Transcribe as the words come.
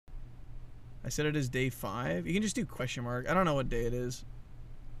I said it is day 5. You can just do question mark. I don't know what day it is.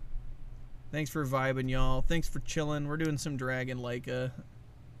 Thanks for vibing, y'all. Thanks for chilling. We're doing some Dragon Laika.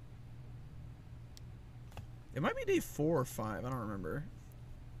 It might be day 4 or 5. I don't remember.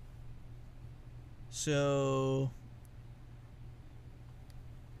 So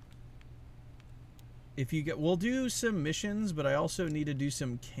if you get, we'll do some missions, but I also need to do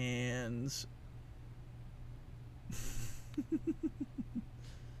some cans.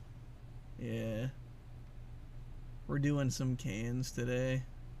 Yeah. We're doing some cans today.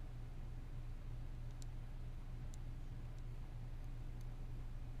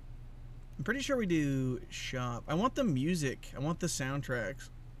 I'm pretty sure we do shop. I want the music. I want the soundtracks.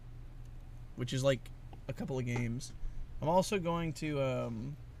 Which is like a couple of games. I'm also going to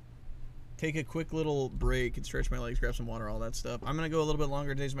take a quick little break and stretch my legs, grab some water, all that stuff. I'm going to go a little bit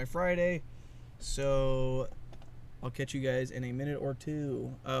longer. Today's my Friday. So I'll catch you guys in a minute or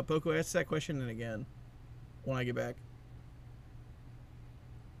two. Poco, ask that question and again when I get back.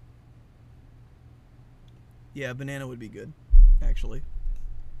 Yeah, banana would be good, actually.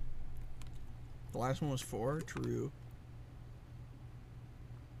 The last one was 4? True.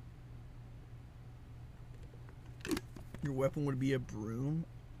 Your weapon would be a broom?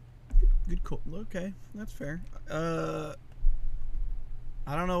 Good call. Okay, that's fair.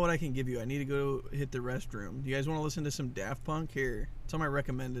 I don't know what I can give you. I need to go hit the restroom. Do you guys want to listen to some Daft Punk? Here. It's on my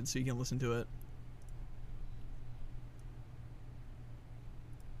recommended so you can listen to it.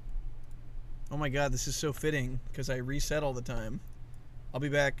 Oh my god, this is so fitting because I reset all the time. I'll be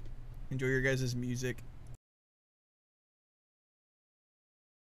back. Enjoy your guys' music.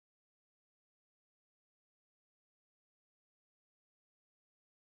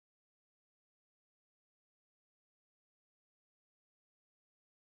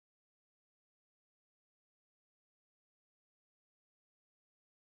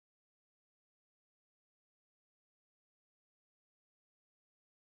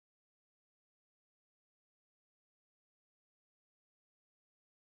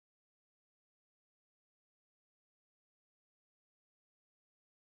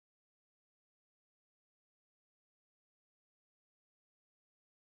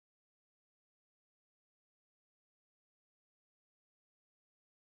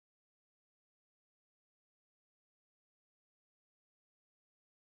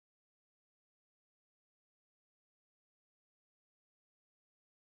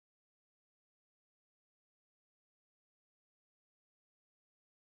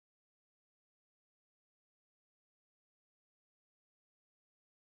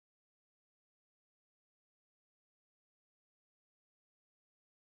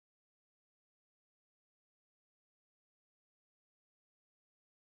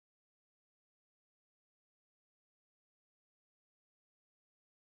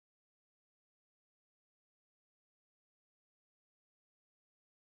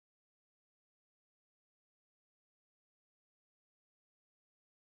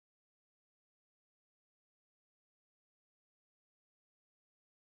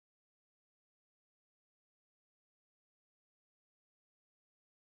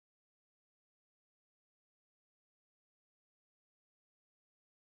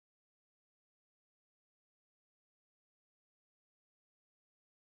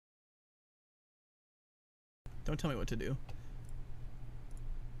 Don't tell me what to do.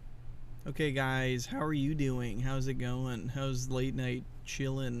 Okay, guys, how are you doing? How's it going? How's late night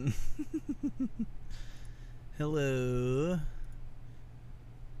chillin'? Hello.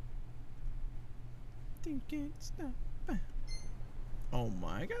 Oh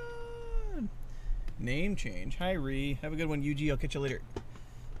my god. Name change. Hi, Ree. Have a good one, Yuji. I'll catch you later.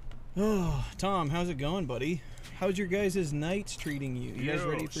 Oh, Tom, how's it going, buddy? How's your guys' nights treating you? You guys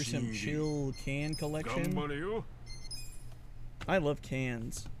ready for some chill can collection? I love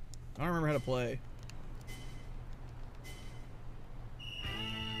cans. I don't remember how to play.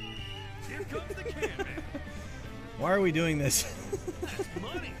 Here comes the can man. Why are we doing this? That's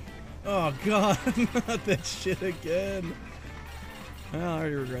money. Oh god, not that shit again. Oh, I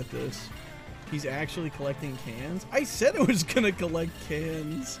already regret this. He's actually collecting cans? I said I was gonna collect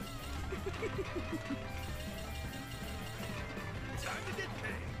cans. Time to get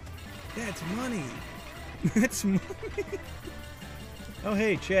paid. That's money. That's money. Oh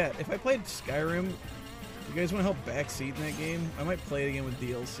hey, chat. If I played Skyrim, you guys want to help backseat in that game? I might play it again with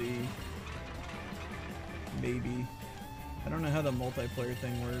DLC. Maybe. I don't know how the multiplayer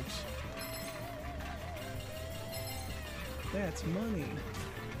thing works. That's money.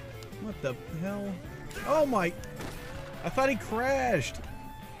 What the hell? Oh my! I thought he crashed!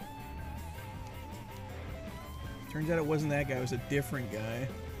 Turns out it wasn't that guy, it was a different guy.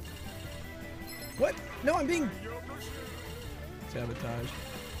 What? No, I'm being sabotaged.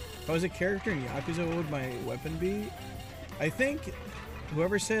 If I was a character in Yakuza, what would my weapon be? I think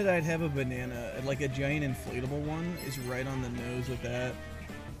whoever said I'd have a banana, like a giant inflatable one, is right on the nose with that.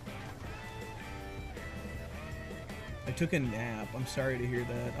 I took a nap. I'm sorry to hear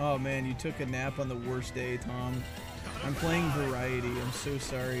that. Oh man, you took a nap on the worst day, Tom. I'm playing variety. I'm so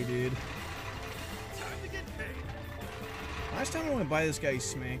sorry, dude. Last time I went by this guy, he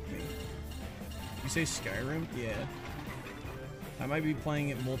smacked me. You say Skyrim? Yeah. I might be playing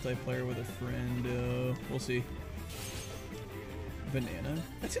it multiplayer with a friend. We'll see. Banana?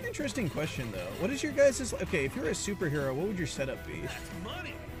 That's an interesting question, though. What is your guys'... Okay, if you're a superhero, what would your setup be? That's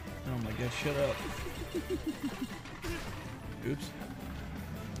money. Oh my god, shut up. Oops.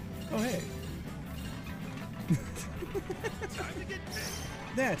 Oh, hey. Time to get paid.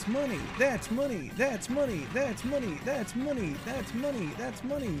 That's money. That's money. That's money. That's money. That's money. That's money. That's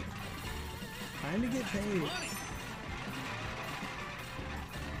money. Time to get paid. Money.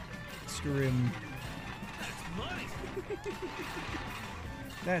 Scrim. That's money.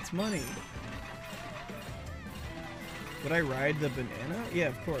 That's money. Would I ride the banana? Yeah,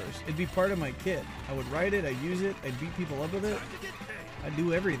 of course. It'd be part of my kit. I would ride it, I'd use it, I'd beat people up with it. Time to get paid. I'd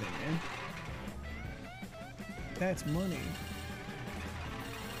do everything, man. That's money.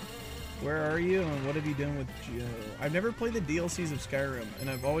 Where are you and what have you done with Joe? I've never played the DLCs of Skyrim, and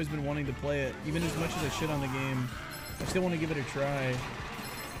I've always been wanting to play it, even as much as I shit on the game. I still want to give it a try.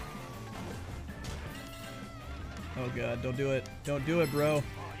 Oh god, don't do it. Don't do it, bro.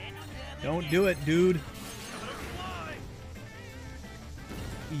 Don't do it, dude.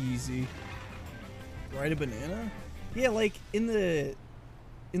 Easy. Ride a banana? Yeah, like in the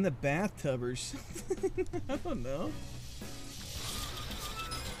bathtub or something. I don't know.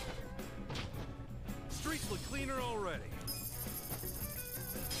 Streets look cleaner already.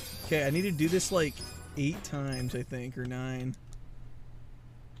 Okay, I need to do this like 8 times, I think, or 9.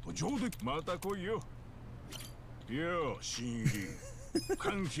 また来いよ。よ、新入り。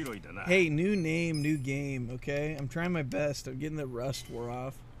勘拾いだな。 Hey, new name, new game, okay? I'm trying my best. I'm getting the rust wore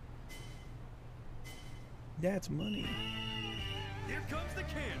off. That's money. Here comes the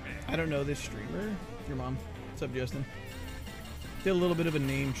can man. I don't know this streamer. Your mom. What's up, Justin? Did a little bit of a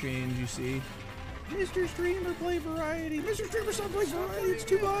name change, you see. Mr. Streamer, play variety. Mr. Streamer, stop playing variety. It's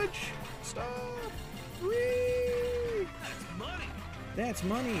too much. Stop. Whee! That's money. That's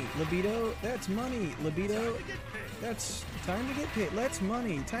money. Libido. That's money. Libido. Time to get paid. That's time to get paid. That's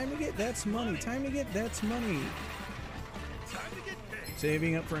money. Time to get. That's money. Time to get. That's money. Time to get paid.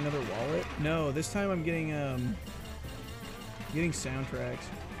 Saving up for another wallet? No, this time I'm getting soundtracks.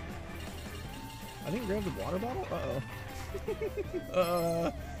 I think grab the water bottle? Uh-oh.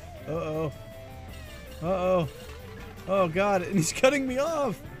 Uh-oh. Uh-oh. Oh god, and he's cutting me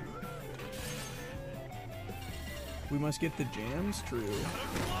off! We must get the jams? True. Does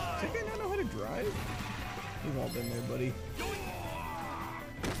that guy not know how to drive? We've all been there, buddy.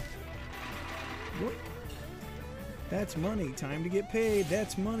 What? That's money. Time to get paid.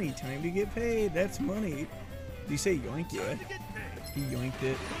 That's money. Time to get paid. That's money. Did you say yoink? Yeah. Time to get paid. He yoinked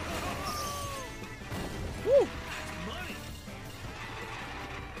it. Woo! Money.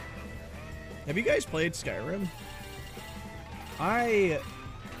 Have you guys played Skyrim? I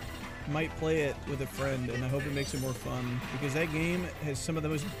might play it with a friend, and I hope it makes it more fun, because that game has some of the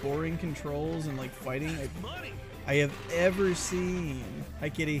most boring controls and like fighting Money. I have ever seen. Hi,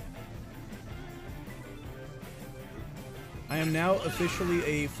 kitty. I am now officially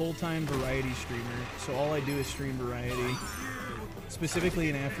a full-time variety streamer, so all I do is stream variety. Specifically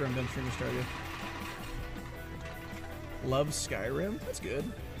and after I'm done streaming Stardew. Love Skyrim? That's good.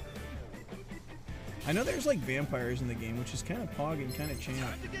 I know there's like vampires in the game, which is kind of pog and kind of champ.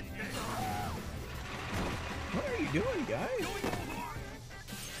 Time to get paid. What are you doing, guys?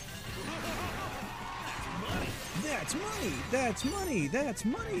 That's money! That's money! That's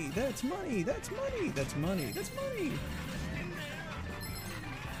money! That's money! That's money! That's money! That's money!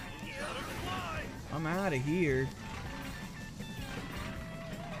 I'm out of here.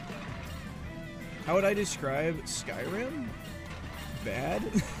 How would I describe Skyrim? Bad?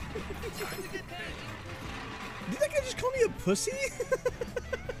 Did that guy just call me a pussy?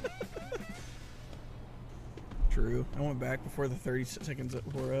 True. I went back before the 30 seconds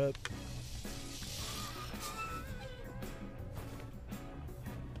were up.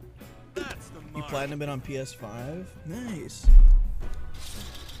 That's the You money. platinum it on PS5? Nice.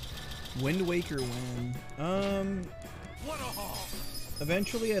 Wind Waker win. What a haul.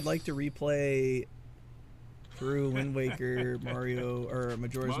 Eventually I'd like to replay through Wind Waker, Mario, or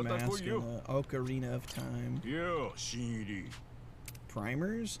Majora's Mask, and Ocarina of Time. よ、新入り。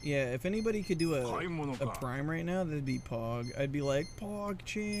Primers? Yeah, if anybody could do a prime right now, that'd be Pog. I'd be like, Pog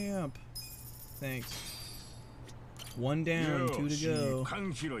champ. Thanks. 1 down, 2 to go.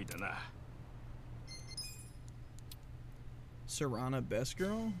 Serana best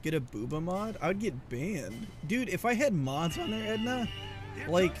girl? Get a booba mod? I would get banned. Dude, if I had mods on there, Edna,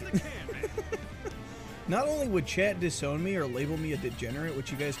 like, not only would chat disown me or label me a degenerate,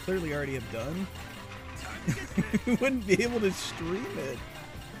 which you guys clearly already have done, you wouldn't be able to stream it.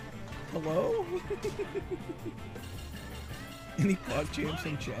 Hello? Any Pog champs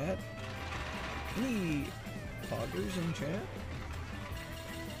in chat? Any Poggers in chat?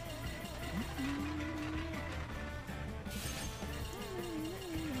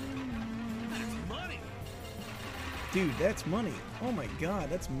 That's money. Dude, that's money. Oh my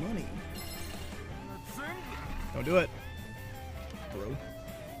god, that's money. Don't do it, bro.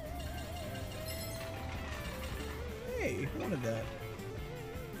 Hey, I wanted that.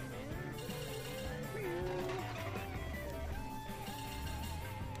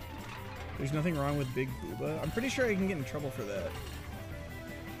 There's nothing wrong with Big Booba. I'm pretty sure I can get in trouble for that.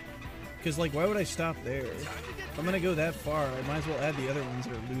 Because, like, why would I stop there? If I'm gonna go that far, I might as well add the other ones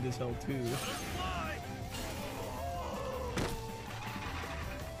that are loot as hell, too.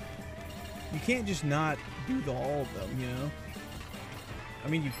 You can't just not do all of them, you know? I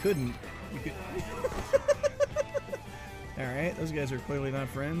mean, you couldn't. You could. Alright, those guys are clearly not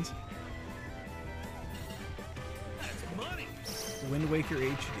friends. Wind Waker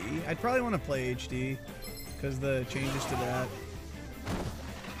HD. I'd probably want to play HD because the changes to that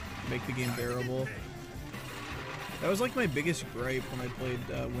make the game bearable. That was like my biggest gripe when I played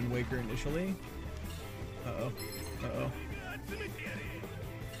Wind Waker initially. It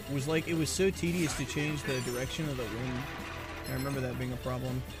was like, it was so tedious to change the direction of the wind. I remember that being a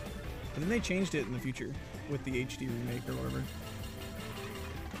problem. But then they changed it in the future with the HD remake or whatever.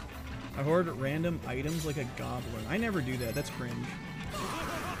 I hoard random items like a goblin. I never do that. That's cringe.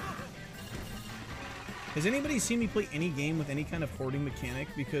 Has anybody seen me play any game with any kind of hoarding mechanic?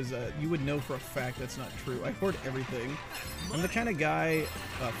 Because you would know for a fact that's not true. I hoard everything. I'm the kind of guy...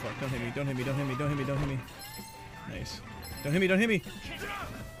 Oh, fuck. Don't hit me. Don't hit me. Don't hit me. Don't hit me. Don't hit me. Nice. Don't hit me. Don't hit me.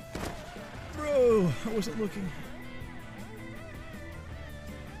 Bro, I wasn't looking.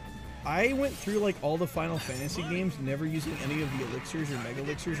 I went through like all the Final Fantasy games, never using any of the elixirs or mega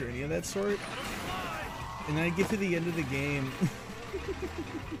elixirs or any of that sort. And then I get to the end of the game,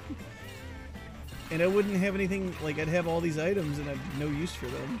 and I wouldn't have anything, like I'd have all these items and I'd have no use for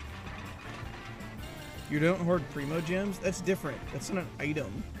them. You don't hoard Primo Gems? That's different. That's not an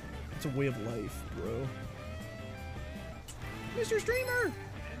item. It's a way of life, bro. Mr. Streamer!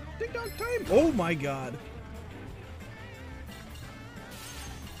 Ding dong time! Oh my god.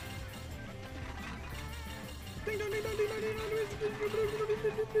 Ding dong, ding dong, ding dong, ding dong.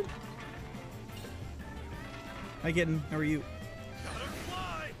 Hi, kitten. How are you?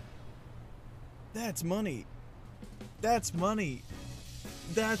 That's money. That's money.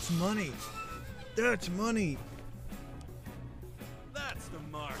 That's money. That's money. That's the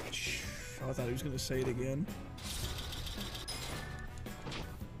mark. Oh, I thought he was going to say it again.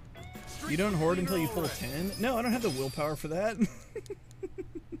 You don't hoard until you pull 10? No, I don't have the willpower for that.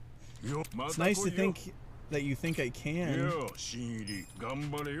 It's nice to think that you think I can.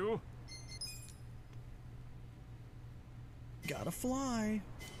 Gotta fly.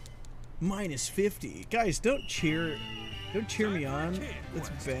 Minus 50. Guys, don't cheer me on. That's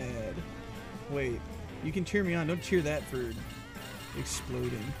bad. Wait, you can cheer me on. Don't cheer that for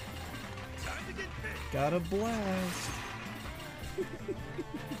exploding. Got a blast.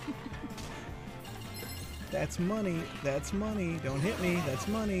 That's money. That's money. Don't hit me. That's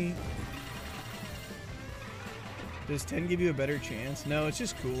money. Does 10 give you a better chance? No, it's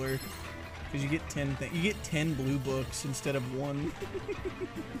just cooler. Because you get 10 you get 10 blue books instead of 1.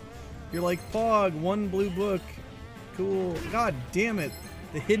 You're like, Pog, 1 blue book. Cool. God damn it.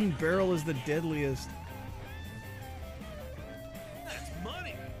 The hidden barrel is the deadliest. That's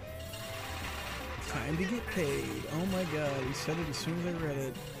money. Time to get paid. Oh my god, he said it as soon as I read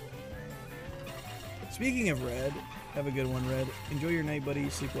it. Speaking of Red, have a good one, Red. Enjoy your night, buddy.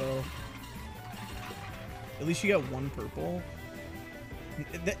 Sleep well. At least you got 1 purple.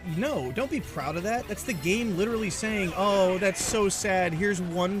 No, don't be proud of that. That's the game literally saying, oh, that's so sad. Here's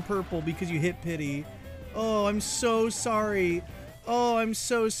 1 purple because you hit pity. Oh, I'm so sorry. Oh, I'm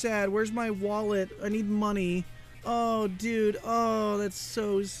so sad. Where's my wallet? I need money. Oh, dude. Oh, that's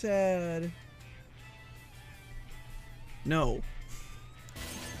so sad. No.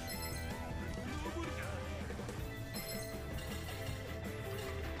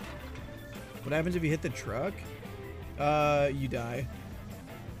 What happens if you hit the truck? You die.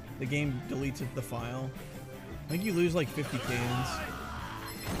 The game deletes the file. I think you lose like 50 cans.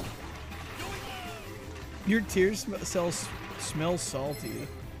 Your tears smell salty.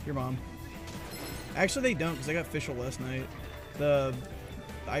 Your mom. Actually, they don't, because I got Fischl last night. The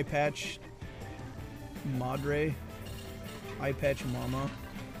eye patch Madre. Eye patch Mama.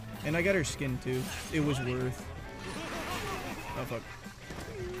 And I got her skin too. It was worth. Oh fuck.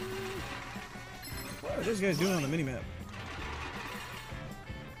 What are those guys doing on the minimap?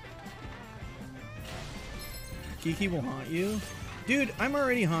 Kiki will haunt you? Dude, I'm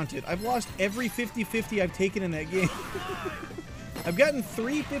already haunted. I've lost every 50-50 I've taken in that game. I've gotten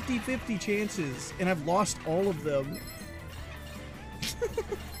 3 50-50 chances, and I've lost all of them.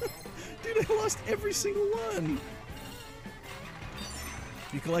 Dude, I lost every single one.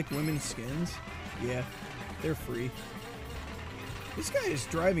 You collect women's skins? Yeah, they're free. This guy is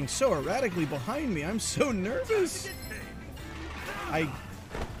driving so erratically behind me. I'm so nervous. I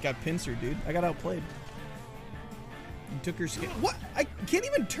got pincered, dude. I got outplayed. You took her skin. What? I can't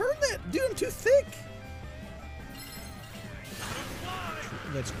even turn that. Dude, I'm too thick.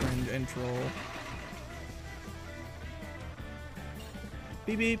 Let's cringe and troll.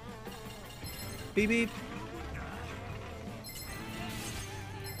 Beep beep. Beep beep.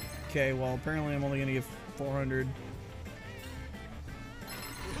 Okay, well, apparently I'm only gonna give 400.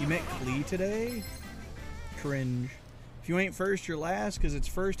 You met Klee today? Cringe. If you ain't first, you're last, because it's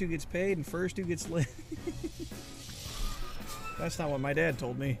first who gets paid and first who gets lit. That's not what my dad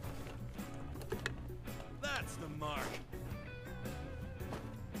told me. That's the mark.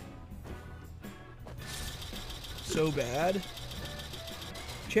 So bad.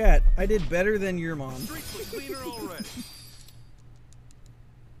 Chat, I did better than your mom. Streets was cleaner already.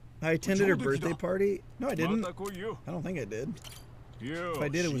 I attended her birthday party. No, I didn't. また来いよ。 I don't think I did. Yo, If I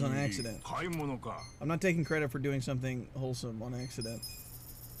did, it was on accident. 買い物か。 I'm not taking credit for doing something wholesome on accident.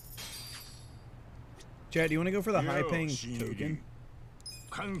 Chat, do you want to go for the high-paying token?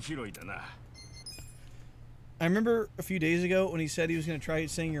 缶拾いだな。 I remember a few days ago when he said he was going to try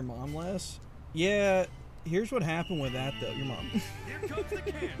saying your mom less. Yeah, here's what happened with that, though. Your mom. Here comes the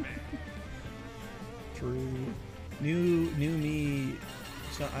can man. True. New me.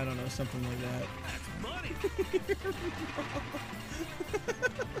 So, I don't know, something like that. That's money.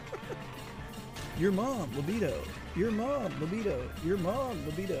 Your mom, libido. Your mom, libido. Your mom,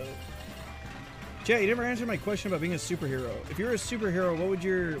 libido. Chat, you never answered my question about being a superhero. If you're a superhero, what would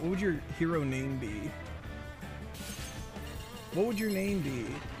your hero name be? What would your name be?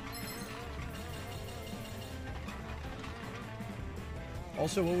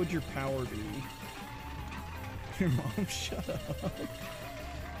 Also, what would your power be? Your mom, shut up.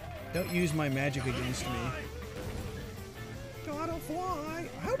 Don't use my magic against me. Gotta fly.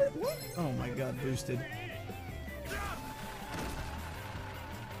 How did what? Oh my god, boosted.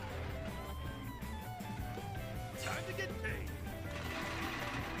 Time to get paid.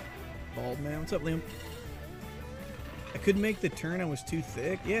 Bald man, what's up, Liam? I couldn't make the turn. I was too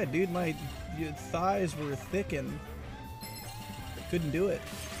thick. Yeah, dude, my thighs were thickened. I couldn't do it.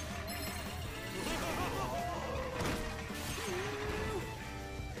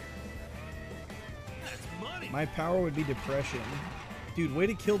 That's money. My power would be depression. Dude, way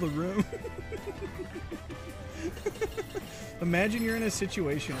to kill the room. Imagine you're in a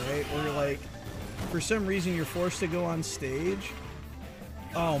situation, right, where you're like, for some reason you're forced to go on stage.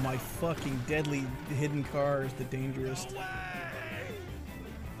 Oh my fucking deadly hidden car is the dangerous.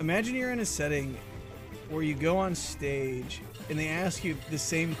 Imagine you're in a setting where you go on stage and they ask you the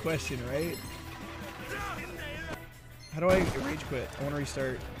same question, right? How do I rage quit? I want to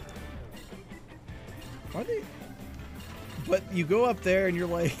restart. Why they? But you go up there and you're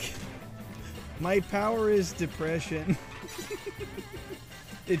like, my power is depression.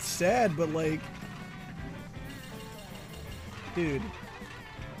 It's sad, but like, dude,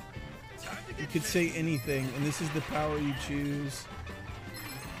 you could say anything, and this is the power you choose.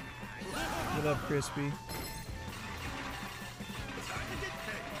 What up, Crispy?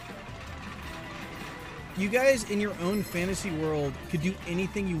 You guys in your own fantasy world could do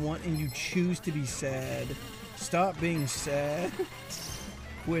anything you want and you choose to be sad. Stop being sad.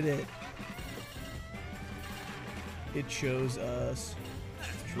 Quit it. It shows us.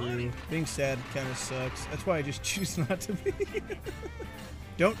 True. Being sad kind of sucks. That's why I just choose not to be.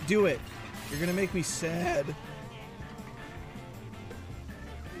 Don't do it. You're gonna make me sad.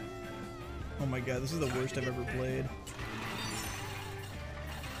 Oh my god, this is the worst I've ever played.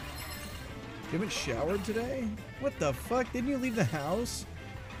 You haven't showered today? What the fuck? Didn't you leave the house?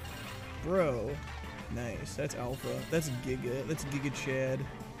 Bro. Nice. That's alpha. That's Giga. That's Giga Chad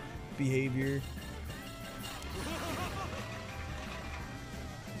behavior.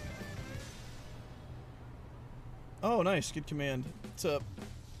 Oh, nice. Good command. What's up,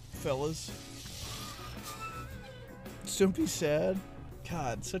 fellas? Just don't be sad.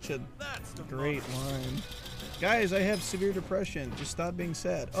 God, such a That's the great money. line. Guys, I have severe depression. Just stop being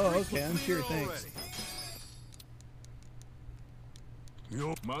sad. Oh, okay. I'm sure. Thanks.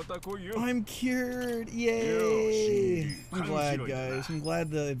 Yo, mata koyo. I'm cured. Yo, Yay. Shinji. I'm glad, Kanshiro guys. da. I'm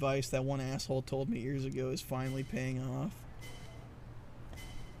glad the advice that one asshole told me years ago is finally paying off.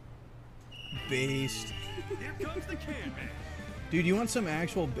 Based. Here comes the can man. Dude, you want some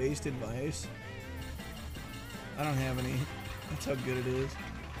actual based advice? I don't have any. That's how good it is.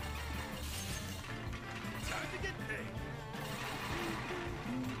 Time to get paid.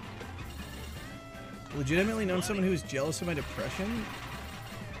 Legitimately known someone who was jealous of my depression?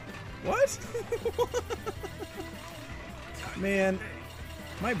 What? Man,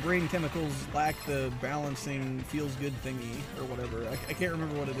 my brain chemicals lack the balancing feels good thingy or whatever. I can't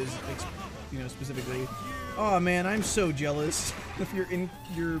remember what it is, you know, specifically. Oh man, I'm so jealous of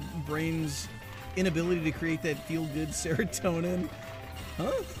your brain's inability to create that feel good serotonin.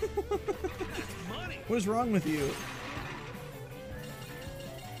 Huh? Money. What is wrong with you?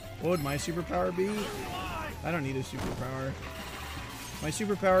 What would my superpower be? I don't need a superpower. My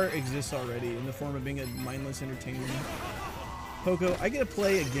superpower exists already in the form of being a mindless entertainer. Poco, I get to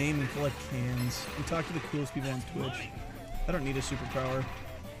play a game and collect cans and talk to the coolest people on Twitch. I don't need a superpower.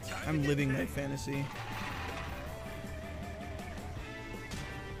 I'm living my fantasy.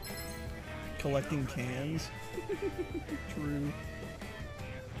 Collecting cans? True.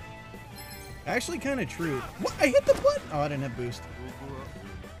 Actually, kind of true. What? I hit the button! Oh, I didn't have boost.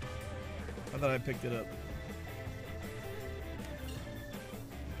 I thought I picked it up.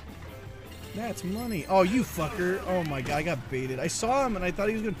 That's money. Oh, you fucker. Oh my god, I got baited. I saw him and I thought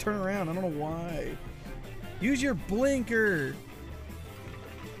he was going to turn around. I don't know why. Use your blinker.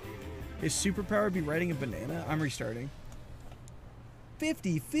 His superpower be riding a banana? I'm restarting.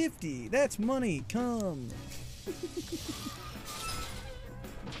 50-50. That's money. Come.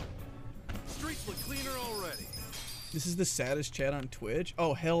 Streets look cleaner already. This is the saddest chat on Twitch?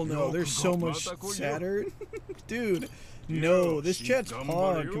 Oh, hell no. There's so much sadder. Dude, no. This chat's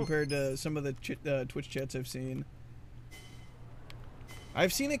hog compared to some of the Twitch chats I've seen.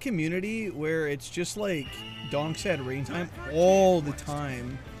 I've seen a community where it's just like donk sad rain time all the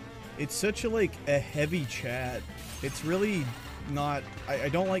time. It's such a like a heavy chat. It's really not... I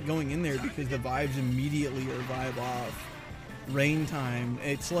don't like going in there because the vibes immediately are vibe off. Rain time.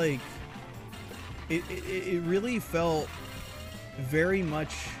 It's like... It really felt very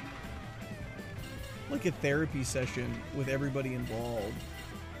much like a therapy session with everybody involved.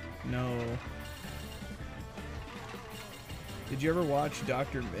 No. Did you ever watch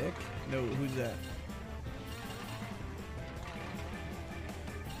Dr. Mick? No, who's that?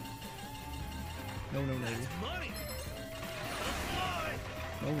 No. Money.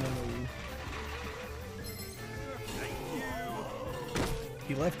 No.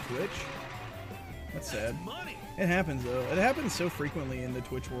 He left Twitch? That's sad. Money. It happens though. It happens so frequently in the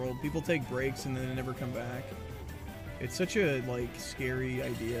Twitch world. People take breaks and then they never come back. It's such a like scary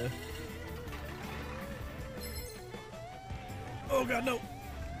idea. Oh god, no!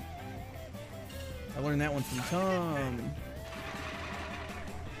 I learned that one from Tom.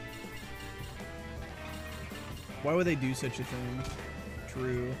 Why would they do such a thing?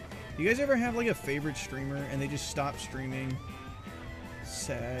 True. Do you guys ever have like a favorite streamer and they just stop streaming?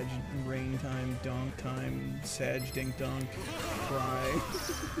 Sag, rain time, donk time, Sag, dink donk, cry.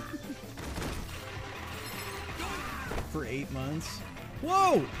 For 8 months.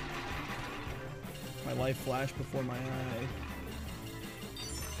 Whoa! My life flashed before my eye.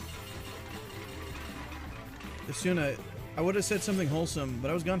 Asuna, I would have said something wholesome, but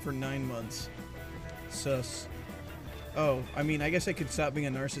I was gone for 9 months. Sus. Oh, I mean, I guess I could stop being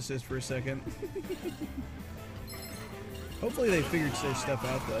a narcissist for a second. Hopefully they figured their stuff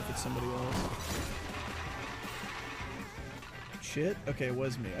out, though, if it's somebody else. Shit? Okay, it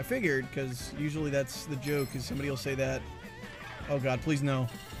was me. I figured, because usually that's the joke, is somebody will say that. Oh god, please no.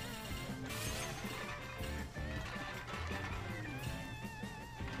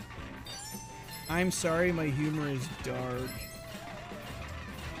 I'm sorry, my humor is dark.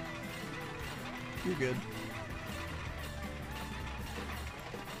 You're good.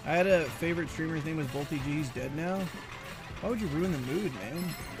 I had a favorite streamer, his name was Bolty G, he's dead now. Why would you ruin the mood, man?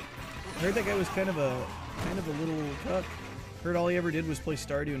 I heard that guy was kind of a little cuck. Heard all he ever did was play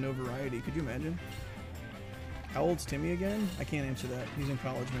Stardew and no variety. Could you imagine? How old's Timmy again? I can't answer that. He's in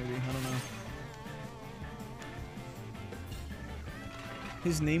college maybe. I don't know.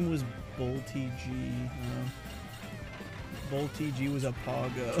 His name was Bolty G. Bolty G was a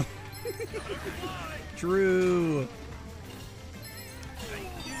Pogo. True. Thank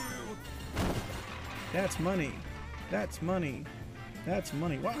you. That's money. That's money. That's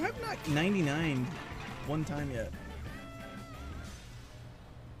money. Wow, I've not 99 one time yet.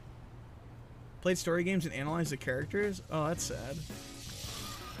 Played story games and analyzed the characters? Oh, that's sad.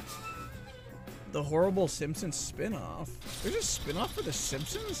 The horrible Simpsons spin-off. There's a spin-off for The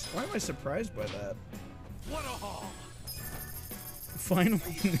Simpsons? Why am I surprised by that? What a haul.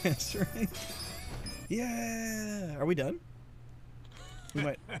 Finally, that's right. Yeah. Are we done? We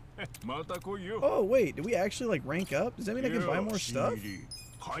might. また来いよ。 Oh, wait. Did we actually, like, rank up? Does that mean I can buy more stuff?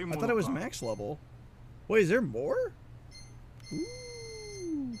 I thought it was max level. Wait, is there more?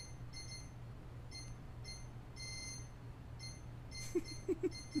 Ooh.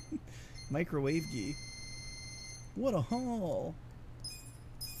 Microwave geek. What a haul.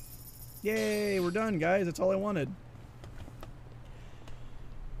 Yay, we're done, guys. That's all I wanted.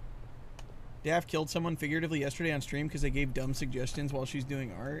 Daff killed someone figuratively yesterday on stream because they gave dumb suggestions while she's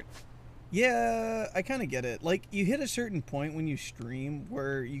doing art. Yeah, I kind of get it. Like, you hit a certain point when you stream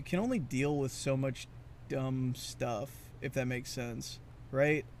where you can only deal with so much dumb stuff, if that makes sense.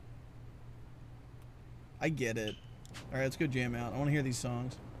 Right? I get it. Alright, let's go jam out. I want to hear these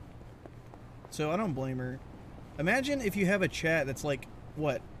songs. So, I don't blame her. Imagine if you have a chat that's like,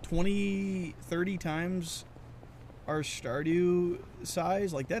 what, 20, 30 times our Stardew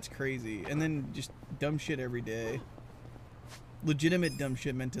size? Like, that's crazy. And then just dumb shit every day. Legitimate dumb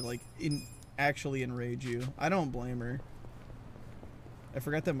shit meant to, like, actually enrage you. I don't blame her. I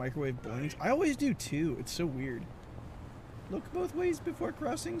forgot that microwave blinks. I always do, too. It's so weird. Look both ways before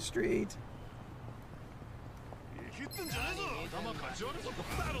crossing street.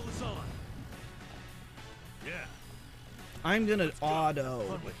 Battle is on. Yeah. I'm gonna auto.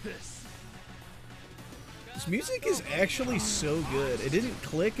 Fun with this. This music is actually so good. It didn't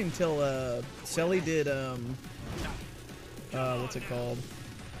click until Selly did what's it called?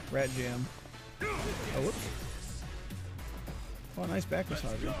 Rat Jam. Oh, whoops. Oh, nice back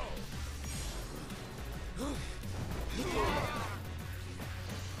massager.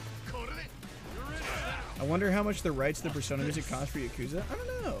 I wonder how much the rights to the Persona music cost for Yakuza. I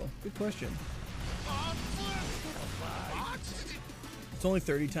don't know. Good question. It's only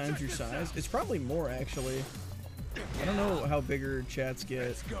 30 times your size. It's probably more, actually. I don't know how bigger chats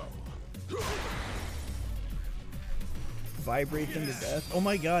get. Vibrate them to death. Oh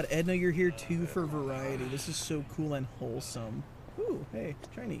my god, Edna, you're here too for variety. This is so cool and wholesome. Ooh, hey,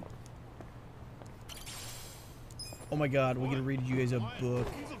 shiny. Oh my god, we're gonna read you guys a book.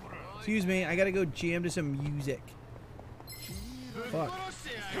 Excuse me, I gotta go jam to some music. Fuck.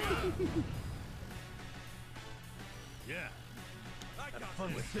 Yeah. Have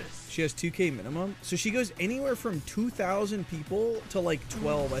fun with this. She has 2K minimum. So she goes anywhere from 2,000 people to like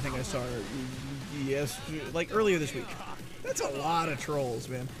 12, I think I saw her. Yes, like earlier this week. That's a lot of trolls,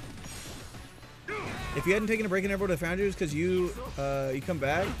 man. If you hadn't taken a break and never would have found you, it's because you come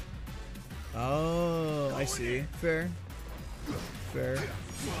back. Oh, I see. Fair. Fair.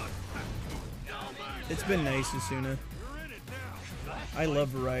 It's been nice, Asuna. I love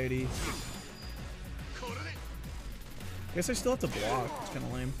variety. I guess I still have to block. It's kind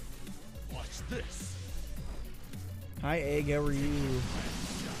of lame. Watch this. Hi, Egg. How are you?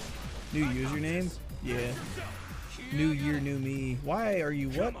 New username? Yeah. New year, new me. Why are you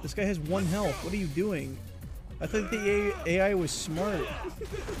what? This guy has 1 health. What are you doing? I thought the AI was smart.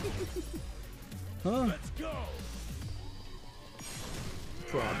 Huh? Let's go.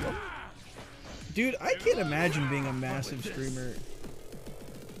 Problem. Dude, I can't imagine being a massive streamer.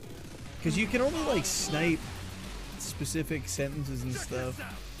 Because you can only, like, snipe specific sentences and stuff.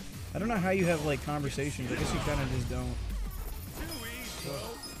 I don't know how you have, like, conversations. I guess you kind of just don't.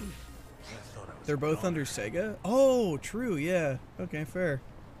 They're both under Sega? Oh, true, yeah. Okay, fair.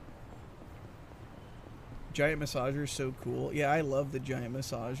 Giant massager is so cool. Yeah, I love the giant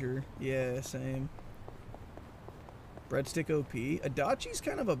massager. Yeah, same. Breadstick OP. Adachi's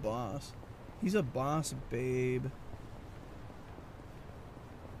kind of a boss. He's a boss babe.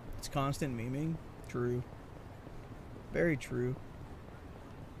 It's constant memeing. True. Very true.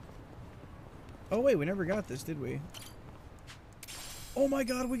 Oh wait, we never got this, did we? Oh my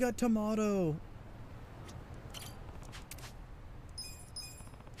god, we got tomato!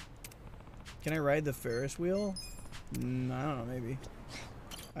 Can I ride the Ferris wheel? I don't know, maybe.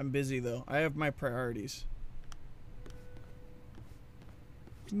 I'm busy though. I have my priorities.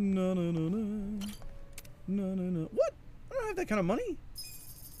 No, no, no, no. No, no, no. What? I don't have that kind of money.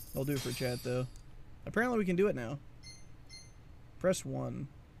 I'll do it for chat though. Apparently we can do it now. Press 1.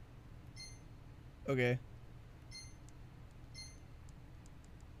 Okay.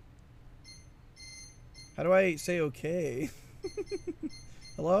 How do I say okay?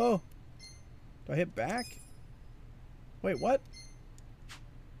 Hello? Do I hit back? Wait, what?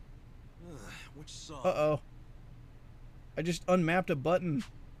 Which song? Uh-oh. I just unmapped a button.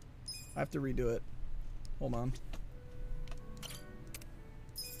 I have to redo it. Hold on.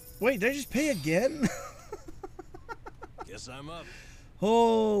 Wait, did I just pay again? Guess I'm up.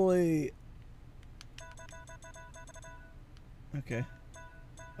 Holy. Okay.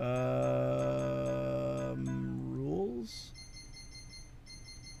 Rules?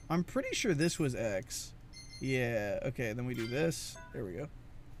 I'm pretty sure this was X. Yeah, okay, then we do this. There we go.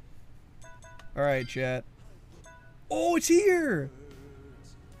 Alright, chat. Oh, it's here!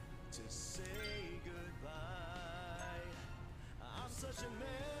 To say goodbye. I'm such a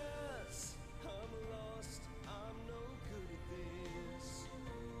mess. I'm lost. I'm no good at this.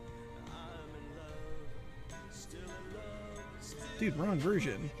 I'm in love. Still in love. Still Dude, wrong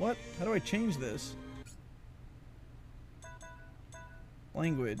version. What? How do I change this?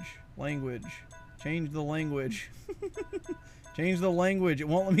 Language. Language. Change the language. Change the language. It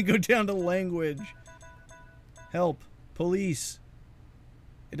won't let me go down to language. Help. Police.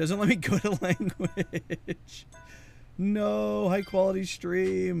 It doesn't let me go to language. No. High quality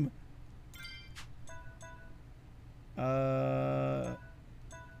stream. How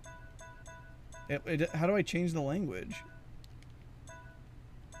do I change the language?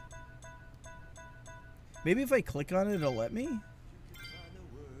 Maybe if I click on it, it'll let me? find the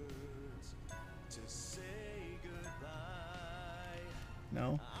words to say goodbye.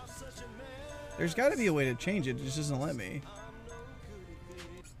 No. I'm such a mess. There's got to be a way to change it. It just doesn't let me. I'm no good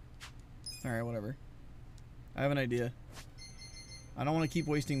at this. Alright, whatever. I have an idea. I don't want to keep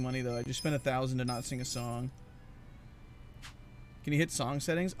wasting money, though. I just spent $1,000 to not sing a song. Can you hit song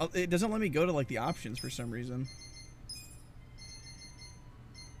settings? Oh, it doesn't let me go to, like, the options for some reason.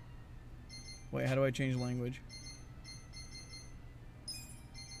 Wait, how do I change language?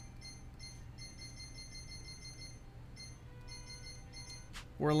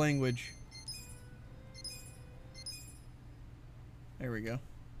 Or language. There we go.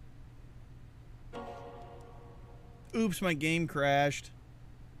 Oops, my game crashed.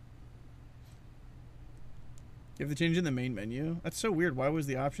 You have to change in the main menu? That's so weird. Why was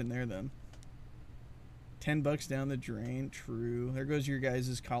the option there then? $10 down the drain. True. There goes your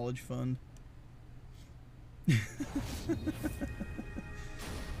guys' college fund.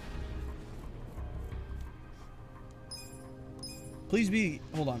 Please be...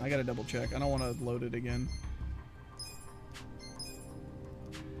 Hold on, I gotta double check. I don't want to load it again.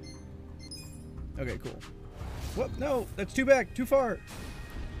 Okay, cool. Whoop, no, that's too back, too far.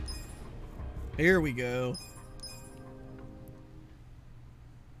 Here we go.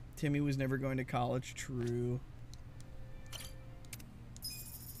 Timmy was never going to college, true.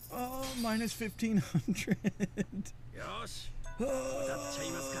 Oh, minus 1,500.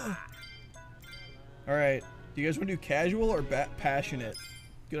 Alright, do you guys want to do casual or passionate?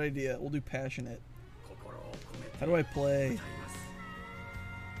 Good idea, we'll do passionate. How do I play?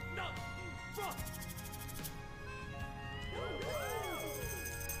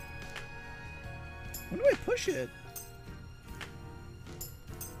 When do I push it?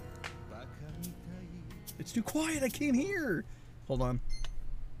 It's too quiet, I can't hear. Hold on.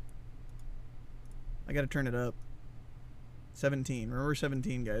 I gotta turn it up. 17. Remember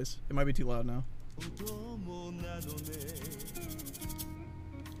 17, guys. It might be too loud now.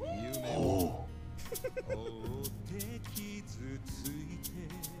 Oh.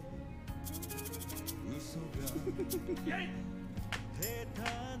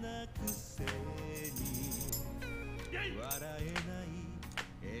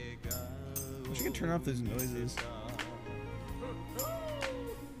 I wish I could turn off those noises.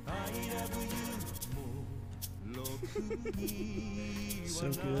 So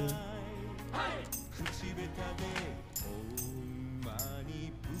good.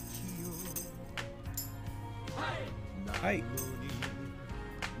 Hi.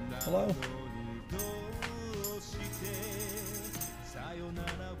 Hello.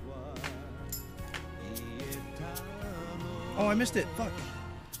 Oh, I missed it. Fuck.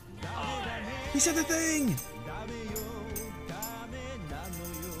 He said the thing.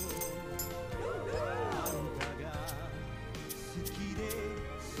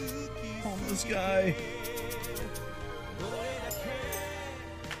 Homeless guy.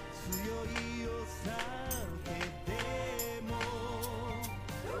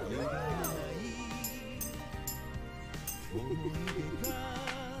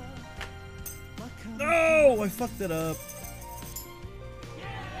 No, I fucked it up.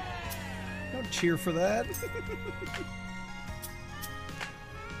 Don't cheer for that.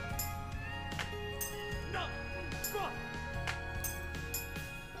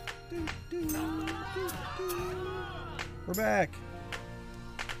 We're back.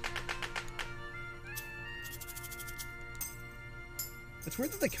 It's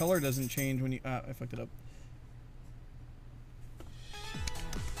weird that the color doesn't change when you... I fucked it up.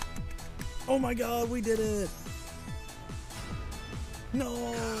 Oh my god, we did it! No!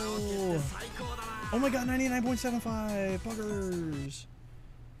 Oh my god, 99.75! Buggers!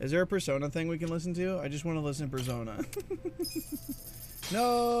 Is there a Persona thing we can listen to? I just want to listen to Persona.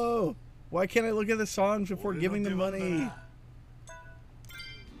 No! Why can't I look at the songs before giving them money?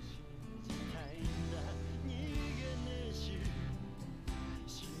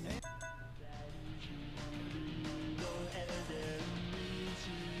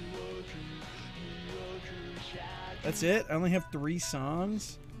 That's it? I only have 3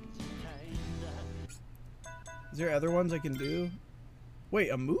 songs? Is there other ones I can do? Wait,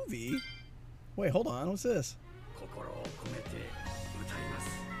 a movie? Wait, hold on. What's this?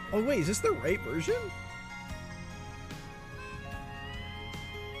 Oh, wait. Is this the right version?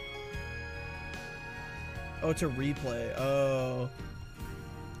 Oh, it's a replay. Oh.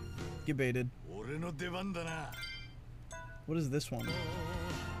 Get baited. What is this one?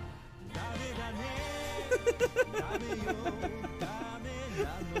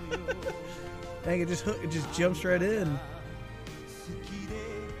 Dang, it just jumps right in.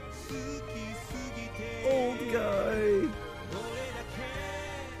 Old guy.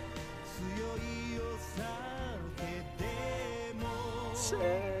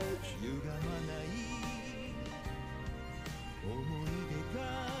 Sage.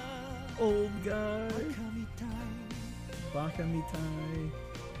 Old guy. Baka mitai.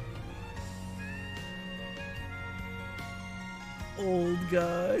 Old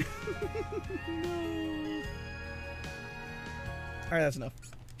guy. No. Alright, that's enough.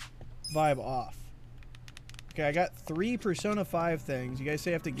 Vibe off. Okay, I got 3 Persona 5 things. You guys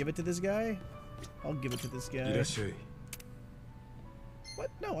say I have to give it to this guy? I'll give it to this guy. What?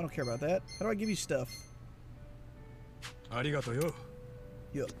 No, I don't care about that. How do I give you stuff?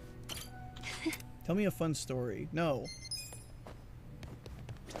 Yo. Tell me a fun story. No.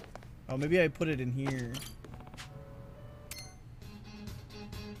 Oh, maybe I put it in here.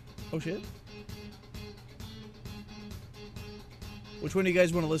 Oh shit. Which one do you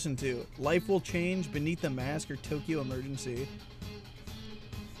guys want to listen to? Life Will Change, Beneath the Mask, or Tokyo Emergency?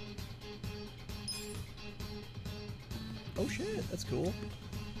 Oh shit, that's cool.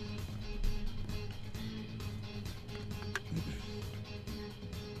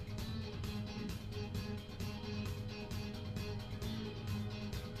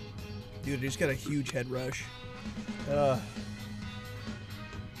 Dude, I just got a huge head rush.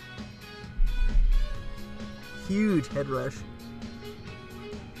 Huge head rush.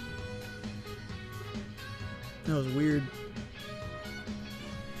 That was weird.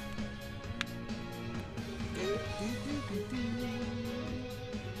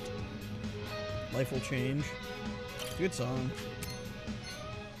 Life Will Change. It's a good song.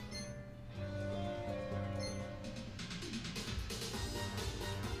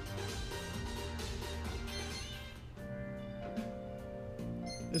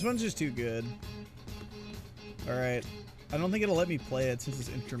 This one's just too good. Alright. I don't think it'll let me play it since it's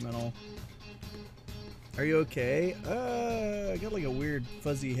instrumental. Are you okay? I got like a weird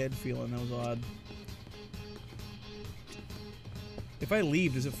fuzzy head feeling. That was odd. If I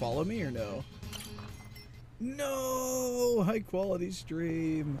leave, does it follow me or no? No! High quality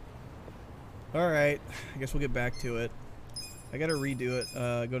stream. Alright. I guess we'll get back to it. I gotta redo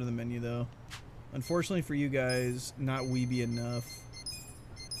it. Go to the menu though. Unfortunately for you guys, not weeby enough.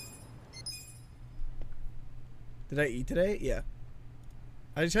 Did I eat today? Yeah.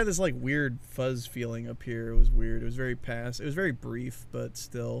 I just had this like weird fuzz feeling up here. It was weird. It was very it was very brief, but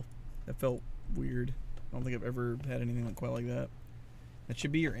still, it felt weird. I don't think I've ever had anything like quite like that. That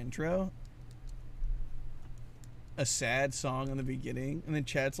should be your intro. A sad song in the beginning, and then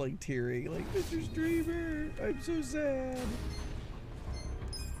chat's like tearing, like Mr. Streamer, I'm so sad.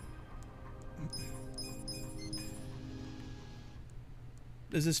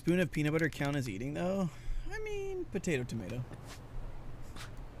 Does a spoon of peanut butter count as eating though? I mean, potato, tomato.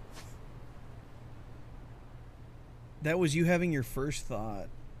 That was you having your first thought.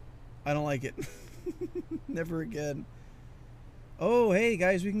 I don't like it. Never again. Oh, hey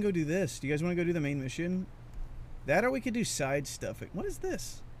guys, we can go do this. Do you guys want to go do the main mission? That or we could do side stuff. What is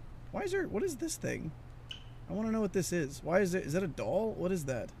this? Why is there... What is this thing? I want to know what this is. Why is it... Is that a doll? What is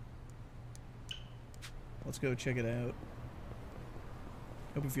that? Let's go check it out.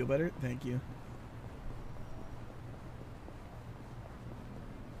 Hope you feel better. Thank you.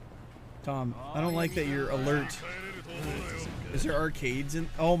 Tom, I don't like that you're alert. Oh, this isn't good. Is there arcades in?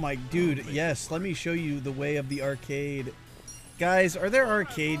 Oh my dude, yes. Let me show you the way of the arcade. Guys, are there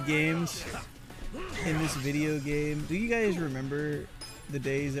arcade games in this video game? Do you guys remember the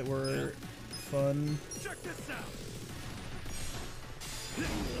days that were fun? Check this out.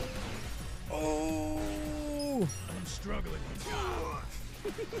 Oh! I'm struggling.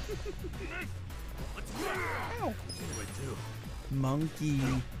 Ow. Monkey.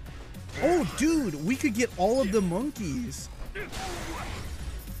 Oh, dude, we could get all of the monkeys.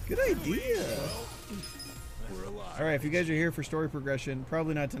 Good idea. Alright, if you guys are here for story progression,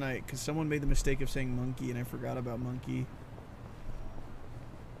 probably not tonight, because someone made the mistake of saying monkey, and I forgot about monkey.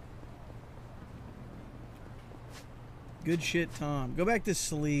 Good shit, Tom. Go back to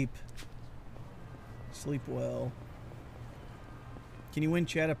sleep. Sleep well. Can you win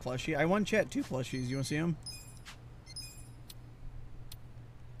chat a plushie? I won chat 2 plushies. You want to see them?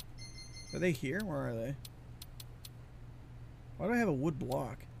 Are they here? Where are they? Why do I have a wood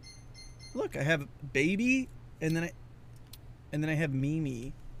block? Look, I have baby, and then I have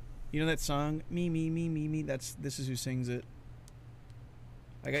Mimi. You know that song? Me, me, me, me, me. This is who sings it.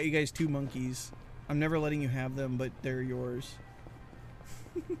 I got you guys 2 monkeys. I'm never letting you have them, but they're yours.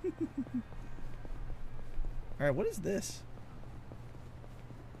 Alright, what is this?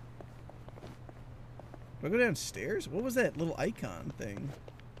 Do I go downstairs? What was that little icon thing?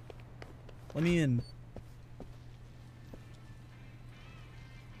 Let me in.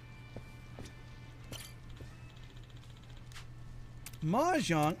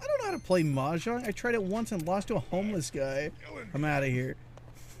 Mahjong? I don't know how to play Mahjong. I tried it once and lost to a homeless guy. I'm out of here.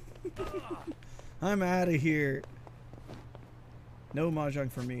 I'm out of here. No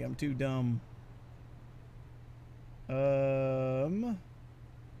Mahjong for me. I'm too dumb.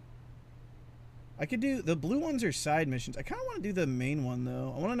 I could do the blue ones are side missions. I kind of want to do the main one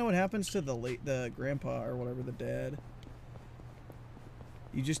though. I want to know what happens to the grandpa or whatever, the dad.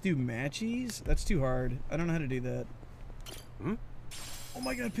 You just do matchies? That's too hard. I don't know how to do that. Hmm? Oh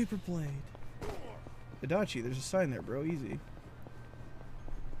my god, paper blade. Adachi, there's a sign there, bro. Easy.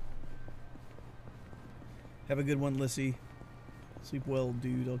 Have a good one, Lissy. Sleep well,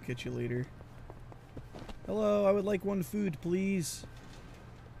 dude. I'll catch you later. Hello, I would like one food, please.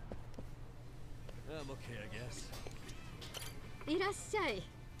 I'm okay, I guess. いらっしゃい.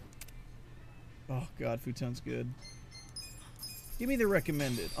 Oh god, food sounds good. Give me the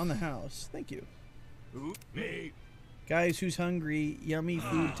recommended on the house. Thank you. Ooh, me. Guys, who's hungry? Yummy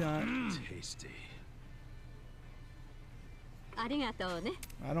food time. Tasty. ありがとうね.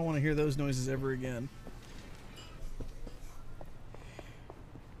 I don't want to hear those noises ever again.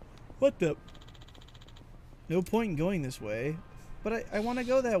 What the? No point in going this way. But I want to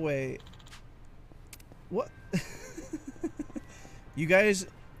go that way. What? You guys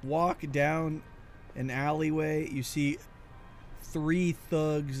walk down an alleyway. You see 3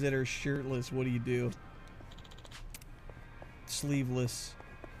 thugs that are shirtless. What do? Sleeveless.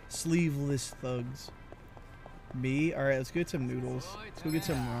 Sleeveless thugs. Me? Alright, let's go get some noodles. Let's go get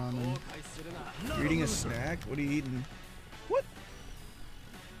some ramen. You're eating a snack? What are you eating? What?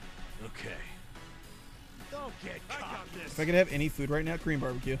 Okay. Don't get caught. If I could have any food right now, Korean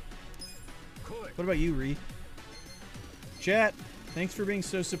barbecue. What about you, Ree? Chat, thanks for being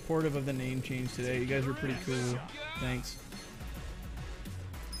so supportive of the name change today. You guys were pretty cool. Thanks.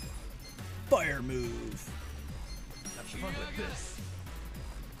 Fire move. Have fun with this.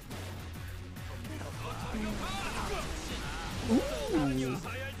 Ooh.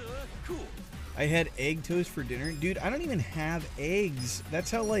 I had egg toast for dinner. Dude, I don't even have eggs.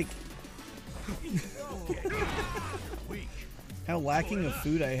 That's how, like... how lacking of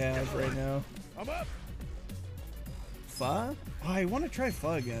food I have right now. Pho? Oh, I want to try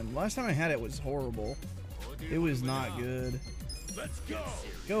pho again. Last time I had it was horrible. It was not good. Let's go.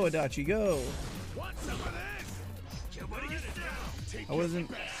 Go, Adachi, go. Want some of this? I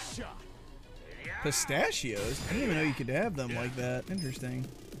wasn't... Pistachios? I didn't even know you could have them like that. Interesting.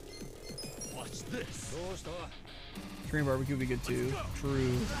 Watch this. Korean barbecue would be good too.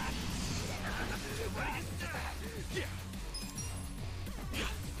 True.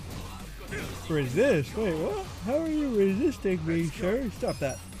 Resist? Wait, what? How are you resisting me, sir? Stop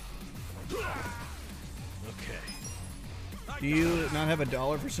that. Okay. Do you not have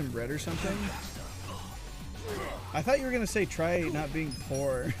 $1 for some bread or something? I thought you were gonna say try not being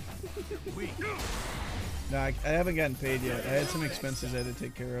poor. No, I haven't gotten paid yet. I had some expenses I had to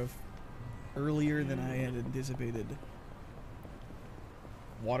take care of earlier than I had anticipated.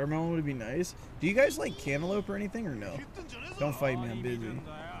 Watermelon would be nice. Do you guys like cantaloupe or anything or no? Don't fight me, I'm busy.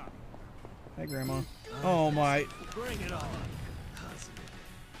 Hi, Grandma. Oh my. Bring it on.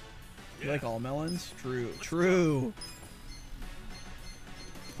 You like all melons? True. True.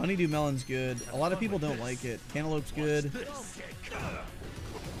 Honeydew melon's good. A lot of people don't like it. Cantaloupe's good.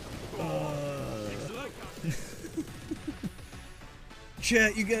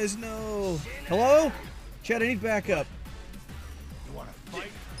 Chat, you guys know. Hello? Chat, I need backup.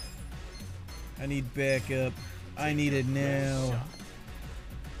 I need backup. I need it now.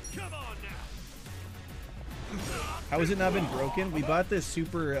 How has it not been broken? We bought this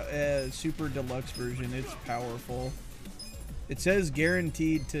super deluxe version. It's powerful. It says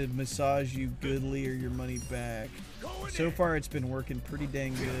guaranteed to massage you goodly or your money back. So far, it's been working pretty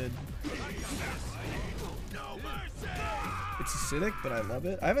dang good. It's acidic, but I love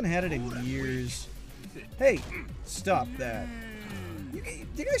it. I haven't had it in years. Hey, stop that. You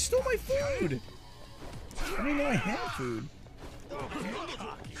guys stole my food. I didn't even know I had food.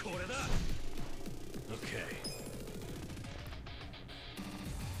 Okay.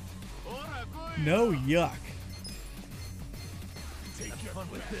 No yuck.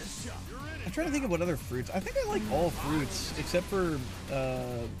 I'm trying to think of what other fruits. I think I like all fruits except for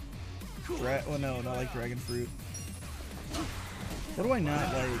well, no, not like dragon fruit. What do I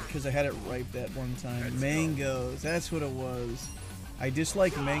not like? Because I had it ripe that one time. Mangoes. That's what it was. I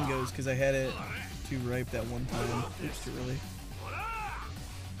dislike mangoes because I had it too ripe that one time. Oops, too early.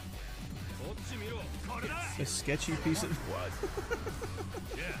 A sketchy piece of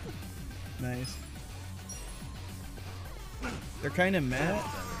nice. They're kind of matte.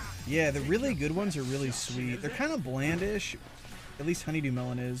 Yeah, the really good ones are really sweet. They're kind of blandish. At least honeydew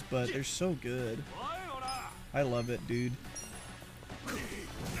melon is, but they're so good. I love it, dude.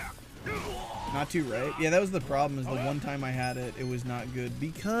 Not too ripe. Yeah, that was the problem. Is the one time I had it, it was not good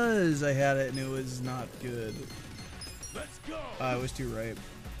because I had it and it was not good. It was too ripe.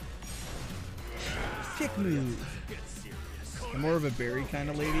 Kick move. I'm more of a berry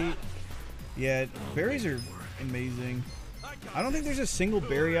kind of lady. Yeah, berries are amazing. I don't think there's a single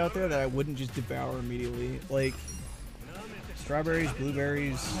berry out there that I wouldn't just devour immediately. Like, strawberries,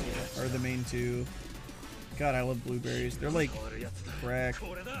 blueberries are the main two. God, I love blueberries. They're like crack.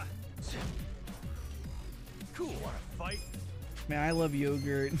 Man, I love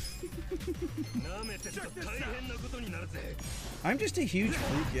yogurt. I'm just a huge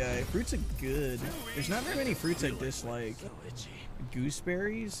fruit guy. Fruits are good. There's not very many fruits I dislike.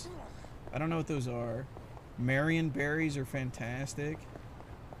 Gooseberries? I don't know what those are. Marion berries are fantastic.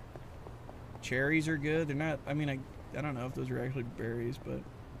 Cherries are good. They're not, I mean, I don't know if those are actually berries, but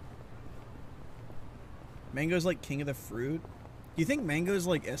mango's like king of the fruit. Do you think mango's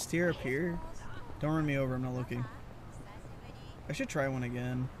like S tier up here? Don't run me over, I'm not looking. I should try one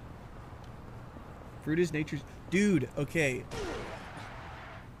again. Fruit is nature's... Dude, okay.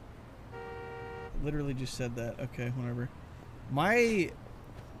 Literally just said that. Okay, whatever. My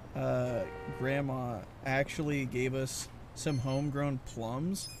grandma actually gave us some homegrown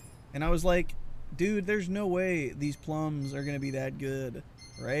plums. And I was like, dude, there's no way these plums are going to be that good,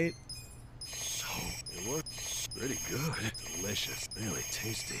 right? So, it was pretty good. Delicious. Really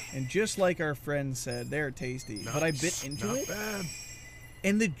tasty. And just like our friend said, they're tasty. But I bit into it. Not bad.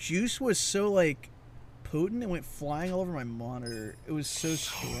 And the juice was so, like, potent. It went flying all over my monitor. It was so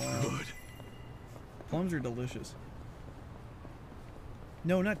strong. Good. Plums are delicious.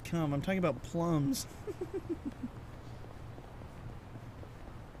 No, not cum. I'm talking about plums.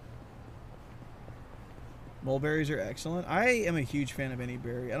 Mulberries are excellent. I am a huge fan of any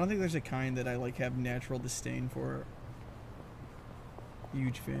berry. I don't think there's a kind that I like have natural disdain for.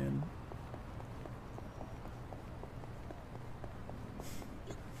 Huge fan.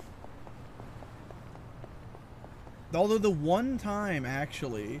 Although the one time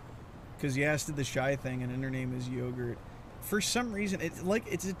actually, because Yas did the shy thing and her name is Yogurt, for some reason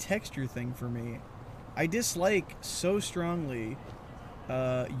it's a texture thing for me. I dislike so strongly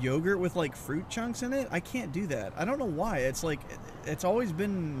yogurt with like fruit chunks in it. I can't do that. I don't know why. It's like it's always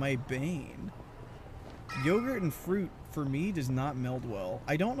been my bane. Yogurt and fruit for me does not meld well.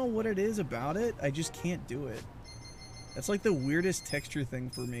 I don't know what it is about it. I just can't do it. That's like the weirdest texture thing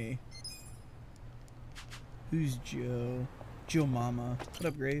for me. Who's Joe? Joe Mama. What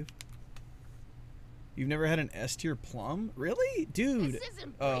up, Grave? You've never had an S tier plum? Really? Dude. This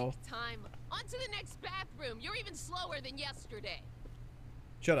isn't break time. On to the next bathroom. You're even slower than yesterday.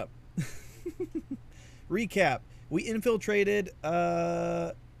 Shut up. Recap. We infiltrated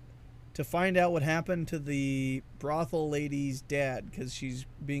to find out what happened to the brothel lady's dad because she's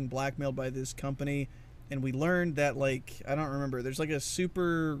being blackmailed by this company. And we learned that, like, I don't remember. There's like a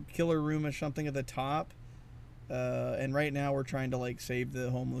super killer room or something at the top. And right now we're trying to like save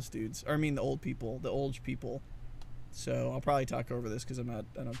the homeless dudes. Or I mean the old people. The old people. So I'll probably talk over this because I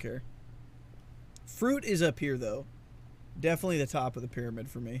don't care. Fruit is up here though. Definitely the top of the pyramid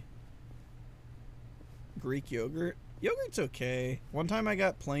for me. Greek yogurt. Yogurt's okay. One time I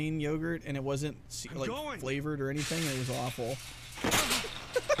got plain yogurt and it wasn't like flavored or anything, and it was awful.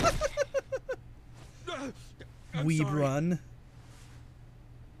 Weed sorry. run.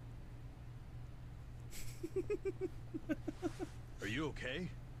 Are you okay?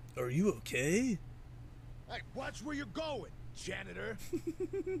 Are you okay? Hey, watch where you're going, janitor.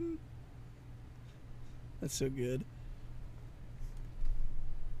 That's so good.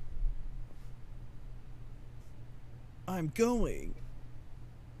 I'm going.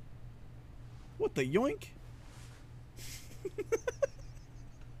 What the yoink?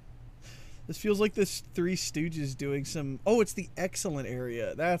 This feels like this Three Stooges doing some... Oh, it's the excellent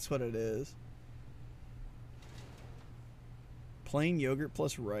area. That's what it is. Plain yogurt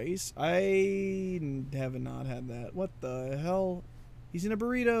plus rice? I have not had that. What the hell? He's in a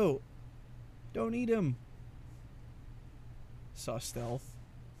burrito. Don't eat him. Saw stealth.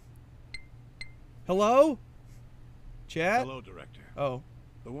 Hello? Chat? Hello, Director. Oh.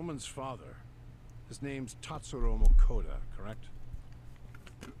 The woman's father. His name's Tatsuro Mokoda, correct?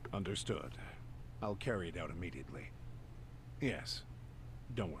 Understood. I'll carry it out immediately. Yes.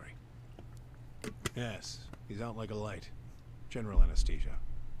 Don't worry. Yes, he's out like a light. General anesthesia.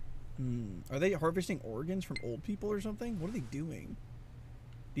 Are they harvesting organs from old people or something? What are they doing?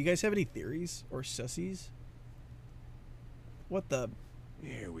 Do you guys have any theories or sussies? What the?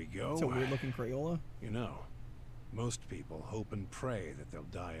 Here we go. That's a weird looking Crayola. You know, most people hope and pray that they'll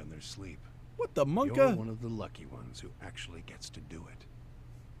die in their sleep. What the monka? You're one of the lucky ones who actually gets to do it.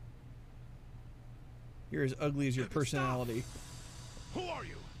 You're as ugly as your personality. Stop! Who are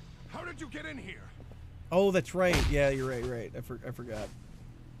you? How did you get in here? Oh, that's right. Yeah, you're right. I forgot.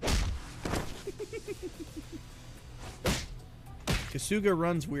 Kasuga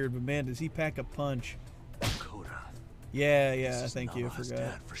runs weird, but man, does he pack a punch. Koda. Yeah, thank you. I forgot.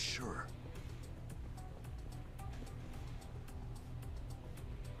 Dad for sure.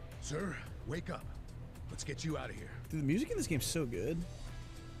 Sir, wake up. Let's get you out of here. Dude, the music in this game's so good.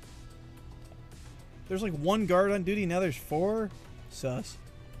 There's like one guard on duty, now there's 4? Sus.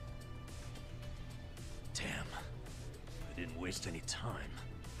 Damn. I didn't waste any time.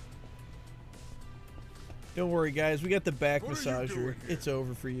 Don't worry, guys. We got the back What are you massager. doing here? It's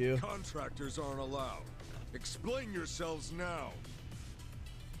over for you. Contractors aren't allowed. Explain yourselves now.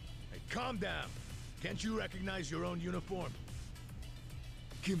 Hey, calm down. Can't you recognize your own uniform?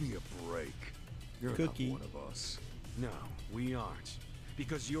 Give me a break. You're Cookie. not one of us. No, we aren't.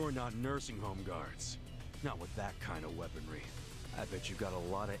 Because you're not nursing home guards. Not with that kind of weaponry. I bet you got a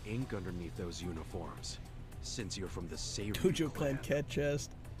lot of ink underneath those uniforms. Since you're from the Seiryu Gojo Clan cat chest.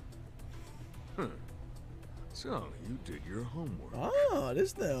 So, you did your homework. Oh, it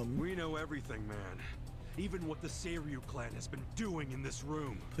is them. We know everything, man. Even what the Seiryu clan has been doing in this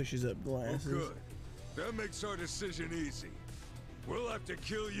room. Pushes up Oh, glasses. good. That makes our decision easy. We'll have to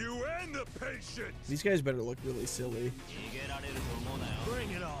kill you and the patient. These guys better look really silly. Bring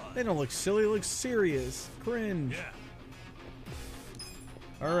it on. They don't look silly, they look serious. Cringe.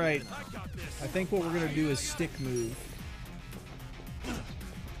 Alright. I think what we're gonna do is stick move.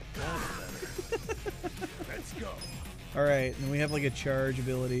 Let's go. Alright, and we have like a charge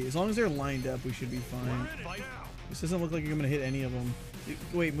ability. As long as they're lined up, we should be fine. This doesn't look like I'm gonna hit any of them.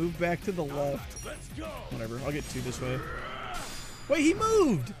 Wait, move back to the left. Let's go. Whatever, I'll get 2 this way. Wait, he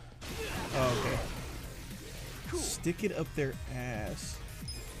moved! Oh, okay. Stick it up their ass.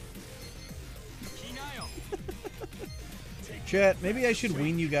 Chat, maybe I should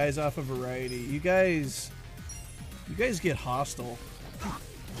wean you guys off of variety. You guys get hostile.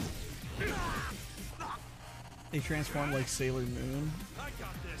 They transform like Sailor Moon.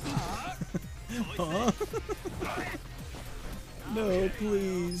 Huh? No,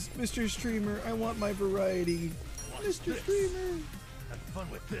 please. Mr. Streamer, I want my variety. Mr. Streamer. Have fun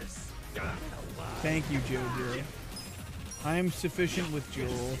with this. Thank you, JoJo. I am sufficient with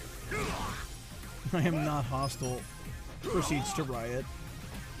Joel. I am not hostile. Proceeds to riot.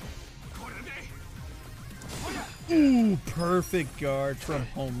 Ooh, perfect guard from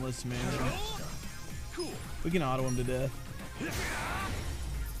Homeless Man. We can auto him to death.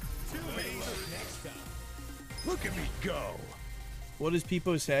 Look at me go. What is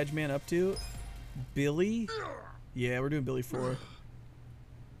Peepo Sagman up to? Billy? Yeah, we're doing Billy 4.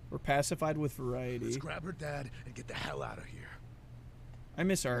 We're pacified with variety. Let's grab her dad and get the hell out of here. I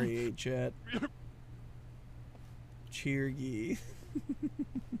miss RE8 chat. Cheergy.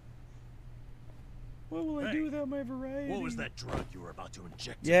 What will I do without my variety? What was that drug you were about to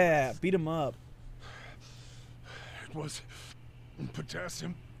inject? Yeah, beat him up. It was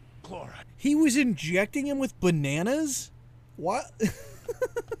potassium chloride. He was injecting him with bananas? What?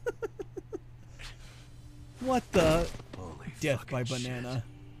 What the? Holy Death by fucking shit. banana.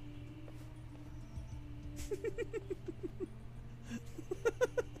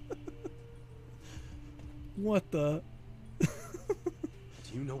 What the? Do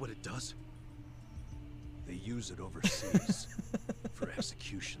you know what it does? They use it overseas for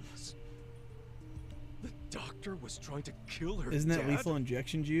executions. The doctor was trying to kill her. Isn't that dad? lethal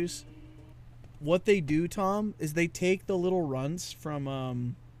injection juice? What they do, Tom, is they take the little runts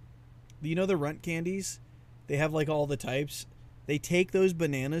from, you know the runt candies? They have like all the types. They take those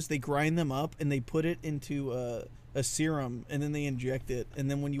bananas, they grind them up, and they put it into a serum, and then they inject it. And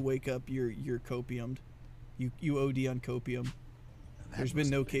then when you wake up, you're copiumed. You OD on copium. There's been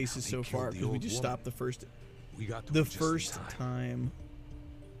no cases so far because we just stopped the first time.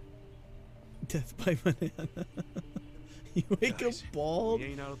 Death by banana. You wake Guys, up bald? We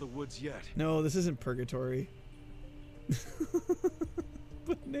ain't out of the woods yet. No, this isn't purgatory.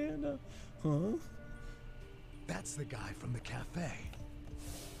 Banana. Huh? That's the guy from the cafe.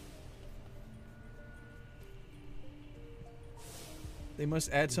 They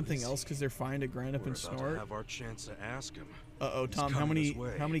must add something else because they're fine to grind up We're and about to snort. have our chance to ask him. Uh-oh, He's Tom, how coming many this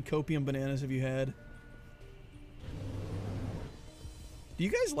way. copium bananas have you had? Do you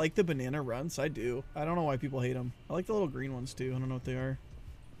guys like the banana runts? I do. I don't know why people hate them. I like the little green ones too. I don't know what they are.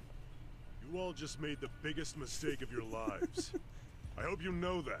 You all just made the biggest mistake of your lives. I hope you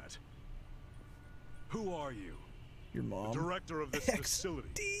know that. Who are you? Your mom. Director of this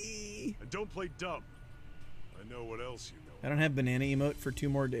facility. And don't play dumb. I know what else you know. I don't have banana emote for 2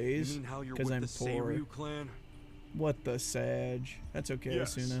 more You days mean how you're because with I'm the poor. Seiryu clan? What the sage? That's okay,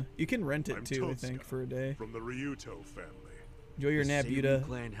 Yes. Asuna. You can rent it I'm too, I Totsuka, think, for a day. From the Ryuto family. Enjoy your The nap, Seiryu Yuta.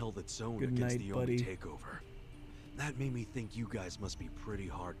 clan held its own Good against night, the buddy. Omi takeover. That made me think you guys must be pretty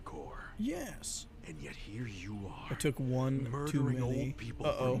hardcore. Yes. And yet here you are. I took one too murdering many. old people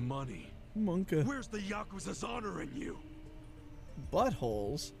Uh-oh. for money. Monka. Where's the Yakuza's honor in you?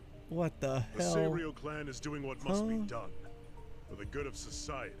 Buttholes? What the The hell? Seiryu clan is doing what must be Huh? done. For the good of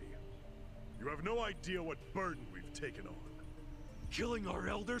society. You have no idea what burden we've taken on. Killing our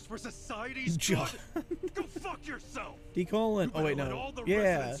elders for society's John. good? Go fuck yourself! D-colon. You Oh, wait, better let no. all the Yeah.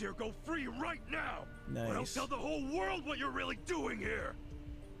 residents here go free right now! Or else Nice. tell the whole world what you're really doing here!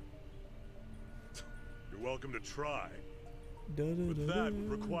 You're welcome to try. Da, da, But da, that would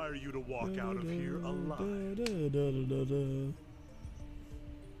da, require you to walk out of here alive. da, da, da, da, da. And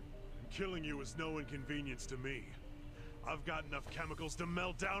killing you is no inconvenience to me. I've got enough chemicals to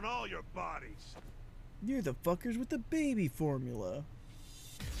melt down all your bodies. You're the fuckers with the baby formula.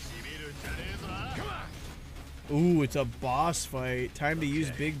 Ooh, it's a boss fight. Time to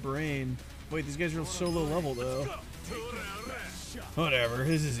use big brain. Wait, these guys are so low level though. Whatever,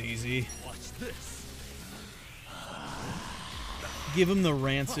 this is easy. Give them the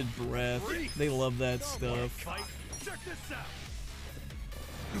rancid breath. They love that stuff.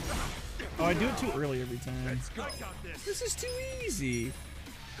 Oh, I do it too early every time. This is too easy.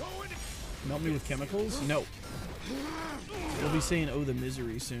 Melt me with chemicals? No. We'll be saying, oh, the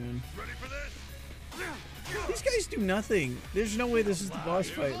misery soon. These guys do nothing. There's no way this is the boss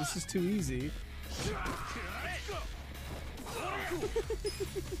fight. This is too easy.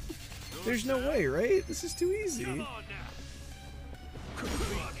 There's no way, right? This is too easy.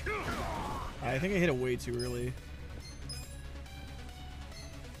 I think I hit it way too early.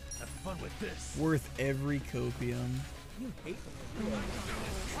 Have fun with this. Worth every copium.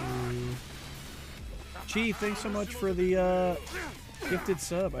 True. Chief, thanks so much for the gifted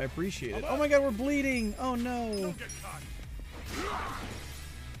sub. I appreciate it. Oh my god, we're bleeding! Oh no!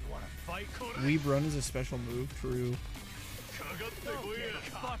 Weeb run is a special move. True.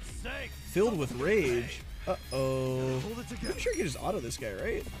 Filled with rage. Uh-oh. Pretty sure you can just auto this guy,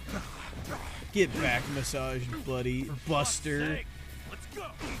 right? Get back, massage, buddy. Buster.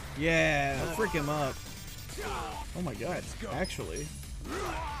 Yeah, frick him up. Oh my god, actually.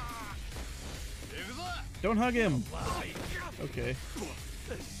 Don't hug him. Okay.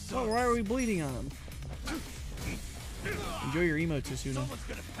 Oh, why are we bleeding on him? Enjoy your emotes, Asuna.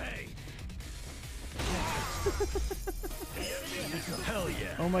 Hell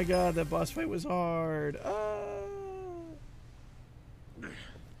yeah. Oh my god, that boss fight was hard.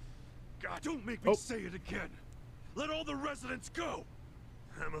 God, don't make me say it again. Let all the residents go.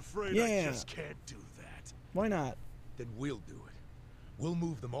 I'm afraid I Yeah. just can't do that. Why not? Then we'll do it. We'll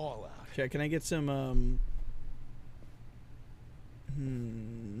move them all out. Okay, can I get some,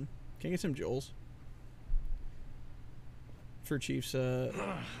 Can I get some Joels? For Chief's,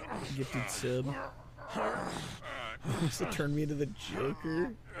 gifted sub. Wants to turn me into the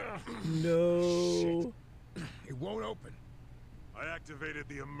Joker? No. It won't open. I activated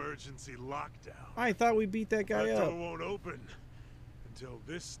the emergency lockdown. I thought we beat that guy That up. door won't open until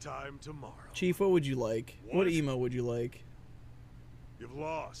this time tomorrow. Chief, what would you like? What What? emo would you like? You've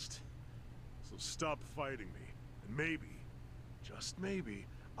lost. So stop fighting me. And maybe, just maybe,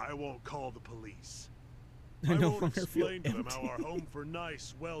 I won't call the police. I no won't longer feel explain to them how our empty. home for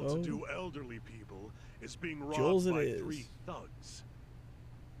nice, well-to-do elderly people is being Joel's robbed it by is. 3 thugs.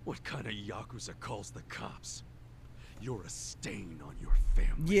 What kind of Yakuza calls the cops? You're a stain on your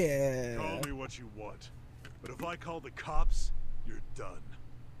family. Yeah. Call me what you want, but if I call the cops, you're done.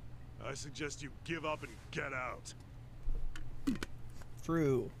 I suggest you give up and get out.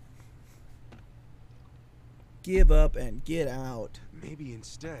 True. Give up and get out. Maybe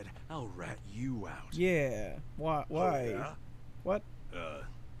instead, I'll rat you out. Yeah. Why? Oh, yeah? What?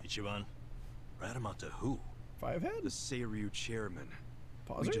 Ichiban, rat him out to who? Five head? The Seiryu chairman.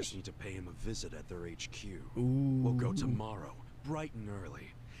 We Pausers? just need to pay him a visit at their HQ. Ooh. We'll go tomorrow, bright and early,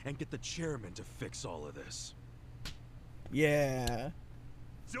 and get the chairman to fix all of this. Yeah.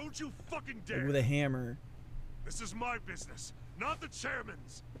 Don't you fucking Like dare! with a hammer. This is my business, not the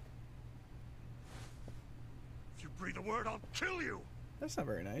chairman's. If you breathe a word, I'll kill you. That's not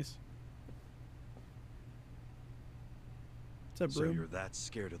very nice. What's up, So bro? you're that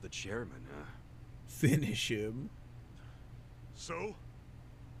scared of the chairman, huh? Finish him. So,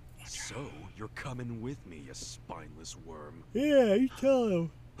 So, you're coming with me, you spineless worm. Yeah, you tell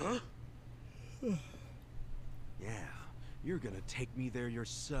him. Huh? Yeah, you're gonna take me there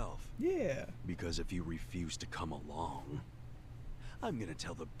yourself. Yeah. Because if you refuse to come along, I'm gonna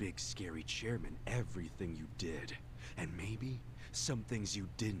tell the big scary chairman everything you did. And maybe some things you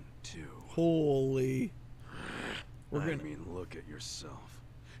didn't too. Holy. We're I gonna. mean, look at yourself.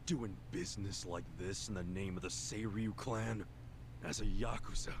 Doing business like this in the name of the Seiryu clan? As a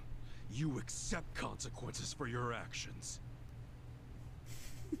Yakuza, you accept consequences for your actions.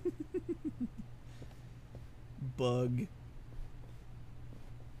 Bug.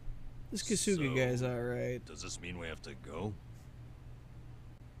 This Kasuga So- guy's alright. Does this mean we have to go?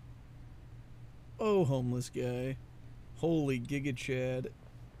 Oh, homeless guy. Holy Giga Chad.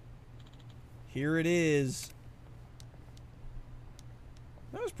 Here it is.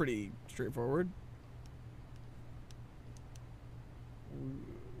 That was pretty straightforward.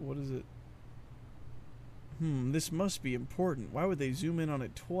 What is it? This must be important. Why would they zoom in on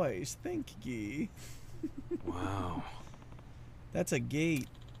it twice? Thank ye. Wow. That's a gate.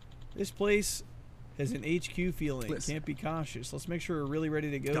 This place has an HQ feeling. Listen. Can't be cautious. Let's make sure we're really ready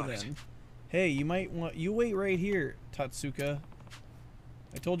to go Got it. then. Hey, you might want... You wait right here, Tatsuka.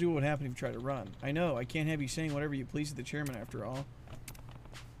 I told you what would happen if you try to run. I know. I can't have you saying whatever you please to the chairman after all.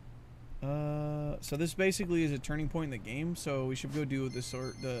 So this basically is a turning point in the game, so we should go do the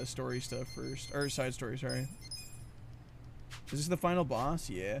story stuff first. Or side story, sorry. Is this the final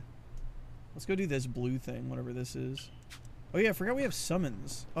boss? Yeah. Let's go do this blue thing, whatever this is. Oh yeah, I forgot we have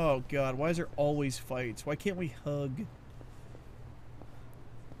summons. Oh god, why is there always fights? Why can't we hug?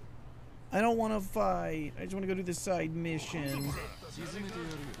 I don't want to fight. I just want to go do the side mission.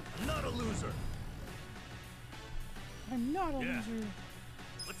 not a loser. I'm not a loser.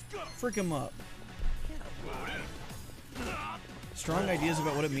 Let's go. Frick him up. Strong ideas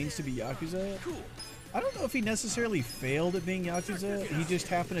about what it means to be Yakuza? I don't know if he necessarily failed at being Yakuza. He just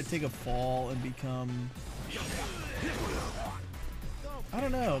happened to take a fall and become... I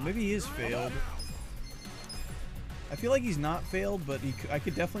don't know. Maybe he is failed. I feel like he's not failed, but I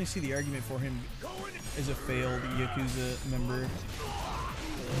could definitely see the argument for him as a failed Yakuza member.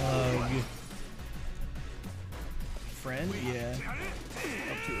 Friend? Yeah.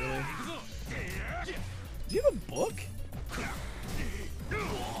 Up too early. Do you have a book?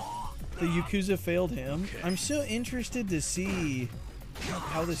 The Yakuza failed him. I'm so interested to see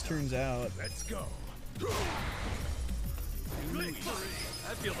how this turns out. Let's go.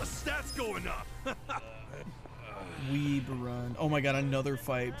 I feel the stats going up. Weeb run. Oh my god, another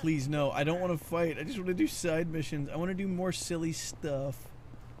fight. Please, no. I don't want to fight. I just want to do side missions. I want to do more silly stuff.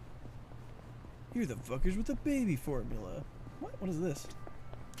 You're the fuckers with the baby formula. What? What is this?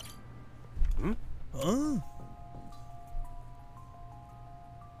 Hmm? Huh?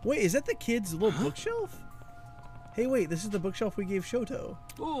 Wait, is that the kid's little bookshelf? Hey, wait, this is the bookshelf we gave Shoto.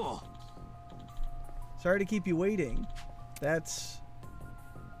 Oh, Sorry to keep you waiting. That's...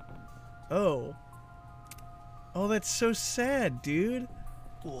 Oh. Oh, that's so sad, dude.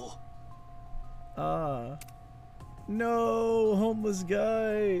 oh. No, homeless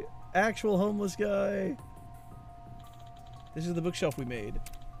guy. Actual homeless guy. This is the bookshelf we made.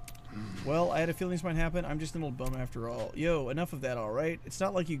 Well, I had a feeling this might happen. I'm just an old bum after all. Yo, enough of that, alright? It's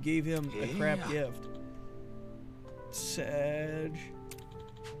not like you gave him a crap gift. Sag.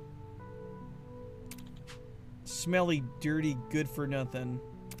 Smelly, dirty, good for nothing.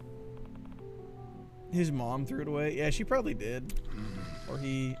 His mom threw it away. Yeah, she probably did. Or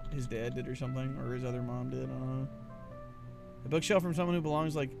his dad did or something. Or his other mom did. I don't know. A bookshelf from someone who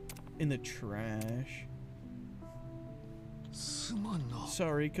belongs, like, in the trash.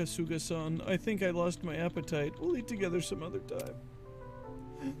 Sorry, Kasuga-san. I think I lost my appetite. We'll eat together some other time.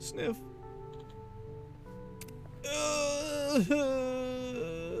 Sniff.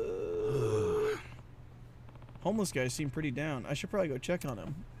 Homeless guy seemed pretty down. I should probably go check on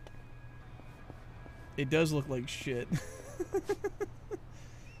him. It does look like shit.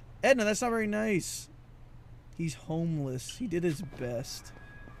 Edna, that's not very nice. He's homeless. He did his best.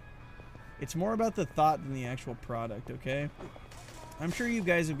 It's more about the thought than the actual product, okay? I'm sure you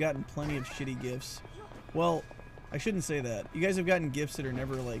guys have gotten plenty of shitty gifts. Well, I shouldn't say that. You guys have gotten gifts that are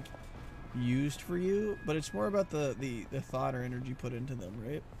never, like, used for you, but it's more about the thought or energy put into them,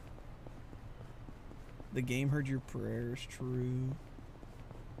 right? The game heard your prayers, true.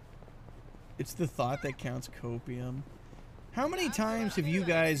 It's the thought that counts, copium. How many times have you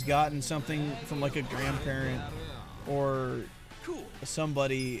guys gotten something from, like, a grandparent or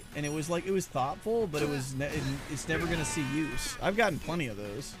somebody, and it was like, it was thoughtful, but it's never gonna see use? I've gotten plenty of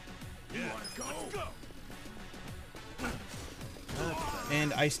those.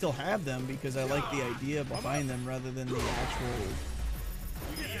 And I still have them because I like the idea behind them rather than the actual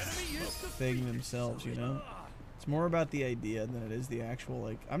thing themselves, you know? It's more about the idea than it is the actual,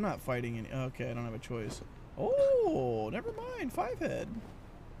 like, I'm not fighting any. Okay, I don't have a choice. Oh, never mind. 5-head.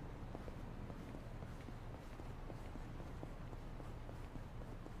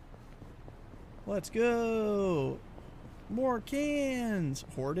 Let's go. More cans.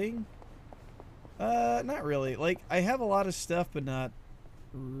 Hoarding? Not really. Like, I have a lot of stuff, but not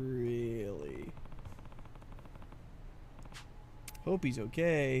really. Hope he's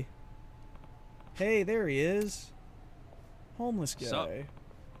okay. Hey, there he is. Homeless guy. Sup?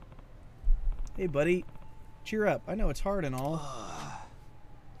 Hey, buddy. Cheer up. I know it's hard and all.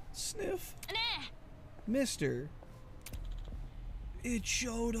 Sniff. Mister. It's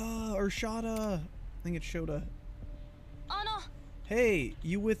Shota. Or Shota. I think it's Shota. Hey,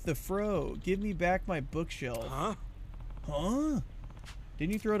 you with the fro. Give me back my bookshelf. Huh? Huh?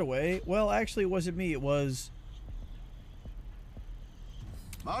 Didn't you throw it away? Well, actually, it wasn't me. It was...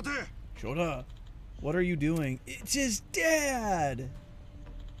 Mate! Shota, what are you doing? It's his dad!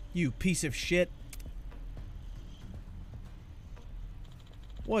 You piece of shit.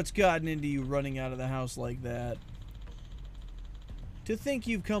 What's gotten into you running out of the house like that? To think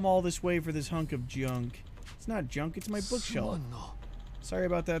you've come all this way for this hunk of junk. It's not junk, it's my bookshelf. Sorry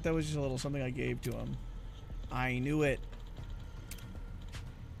about that, that was just a little something I gave to him. I knew it.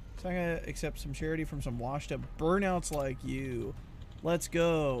 So I'm gonna accept some charity from some washed up burnouts like you. Let's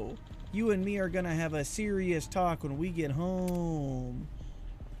go. You and me are gonna have a serious talk when we get home.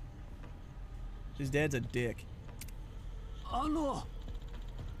 His dad's a dick. Oh no.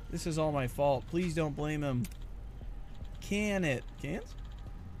 This is all my fault. Please don't blame him. Can it? Cans?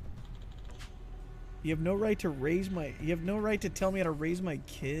 You have no right to raise my... You have no right to tell me how to raise my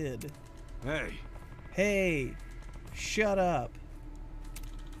kid. Hey. Hey. Shut up.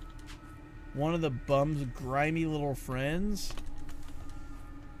 One of the bum's grimy little friends?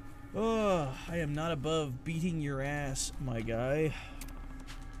 Ugh, I am not above beating your ass, my guy.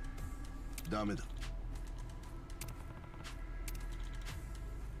 Dameda.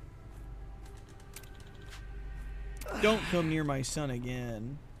 Don't come near my son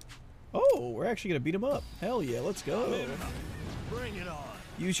again. Oh, we're actually gonna beat him up. Hell yeah, let's go. Bring it on.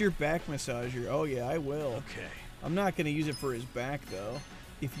 Use your back massager. Oh yeah, I will. Okay. I'm not gonna use it for his back though.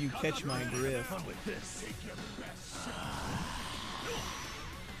 If you catch my drift. Come with this. Take your best shot.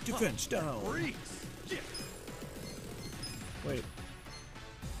 Defense down. Freeze. Wait.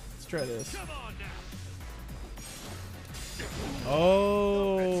 Let's try this. Come on now.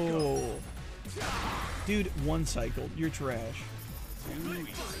 Oh. Dude, one cycled. You're trash.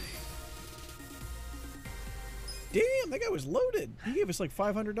 Damn, that guy was loaded. He gave us like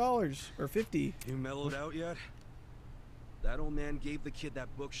 $500 or $50. You mellowed out yet? That old man gave the kid that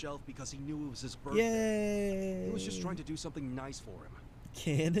bookshelf because he knew it was his birthday. Yay. He was just trying to do something nice for him.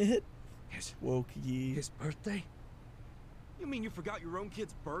 Can it? Wokey. His birthday? You mean you forgot your own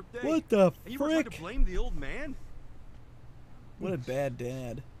kid's birthday? What the And you were trying frick? to blame the old man? What a bad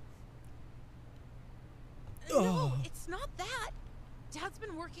dad. No, it's not that. Dad's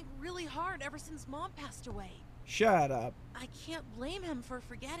been working really hard ever since Mom passed away. Shut up. I can't blame him for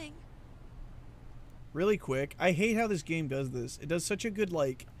forgetting. Really quick, I hate how this game does this. It does such a good,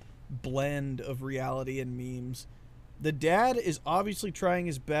 like, blend of reality and memes. The dad is obviously trying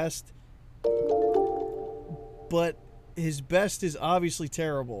his best, but his best is obviously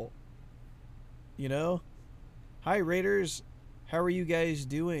terrible. You know? Hi, Raiders. How are you guys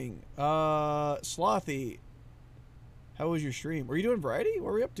doing? Slothy. How was your stream? Were you doing variety? What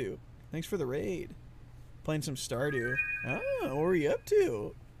were we up to? Thanks for the raid. Playing some Stardew. Oh, what were you up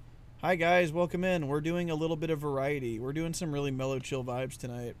to? Hi, guys. Welcome in. We're doing a little bit of variety. We're doing some really mellow, chill vibes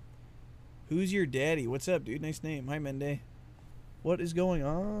tonight. Who's your daddy? What's up, dude? Nice name. Hi, Mende. What is going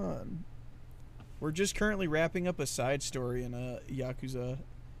on? We're just currently wrapping up a side story in Yakuza.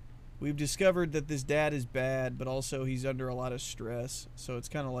 We've discovered that this dad is bad, but also he's under a lot of stress. So it's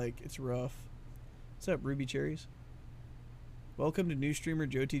kind of like, it's rough. What's up, Ruby Cherries? Welcome to new streamer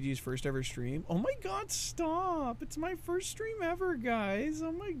joetg's first ever stream. Oh my god, stop. It's my first stream ever, guys.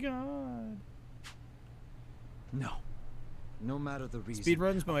 Oh my god. No. No matter the reason.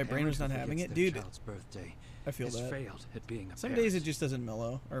 Speedruns, but my brain was not having it. Dude, birthday I feel that. Failed at being a Some parent. days it just doesn't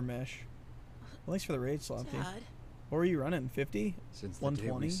mellow or mesh. Well, thanks for the raid, Sloppy. Dad. What were you running? 50? Since the day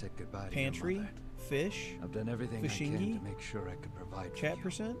we 120? said goodbye to Pantry? your mother, Fish? I've done everything I Fishingy? can to make sure I could provide Chat for you.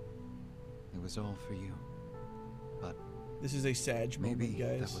 percent? It was all for you. But This is a Sag maybe moment,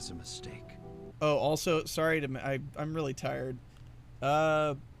 guys. that was a mistake. Oh, also, sorry to... I'm really tired.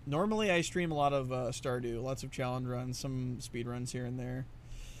 Normally I stream a lot of Stardew. Lots of challenge runs, some speed runs here and there.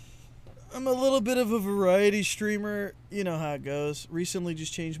 I'm a little bit of a variety streamer. You know how it goes. Recently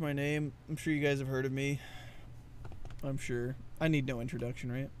just changed my name. I'm sure you guys have heard of me. I'm sure. I need no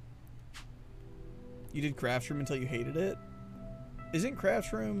introduction, right? You did Crafts Room until you hated it? Isn't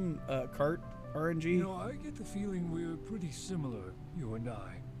Crafts Room cart RNG? You know, I get the feeling we're pretty similar, you and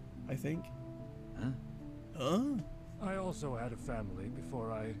I think. Huh? Huh? I also had a family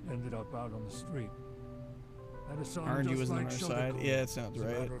before I ended up out on the street. Had a son RNG just wasn't like on our Sugar side. Gold. Yeah, it sounds As a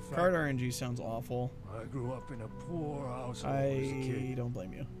right. matter of fact, Card RNG sounds awful. I grew up in a poor household as a I kid. don't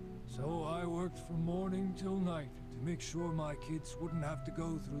blame you. So I worked from morning till night to make sure my kids wouldn't have to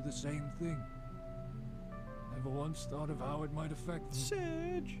go through the same thing. Never once thought of how it might affect them.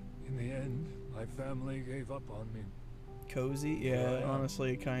 Sage. In the end, my family gave up on me. Cozy? Yeah,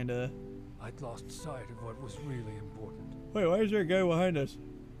 honestly, kinda. I'd lost sight of what was really important. Wait, why is there a guy behind us?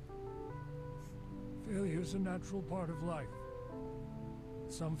 Failure's a natural part of life.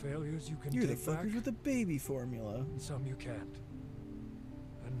 Some failures you can You're the take back, fuckers with the baby formula. and some you can't.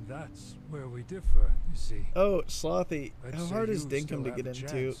 And that's where we differ, you see. Oh, Slothy. I'd How say hard is you Dinkum still to have get a into?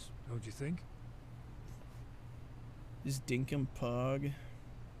 chance, don't you think? Is Dinkum Pog?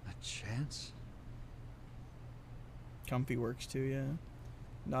 A chance? Comfy works too, yeah.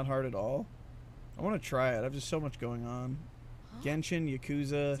 Not hard at all. I want to try it. I have just so much going on. Huh? Genshin,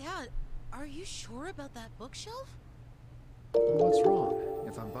 Yakuza. Dad, are you sure about that bookshelf? What's wrong?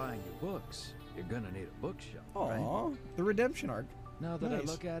 If I'm buying you books, you're gonna need a bookshelf, right? Aw, the redemption arc. Now that Nice. I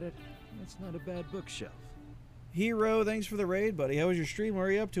look at it, it's not a bad bookshelf. Hero, thanks for the raid, buddy. How was your stream? What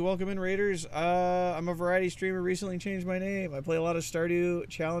are you up to? Welcome in, Raiders. I'm a variety streamer. Recently changed my name. I play a lot of Stardew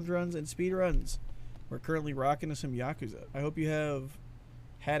challenge runs and speed runs. We're currently rocking to some Yakuza. I hope you have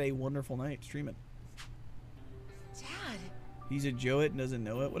had a wonderful night streaming. Dad. He's a Joet and doesn't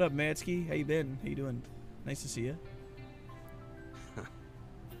know it. What up, Matsky? How you been? How you doing? Nice to see you.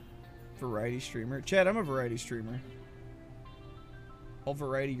 Variety streamer. Chad, I'm a variety streamer. I'll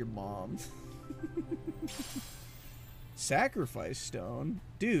variety your mom. Sacrifice stone?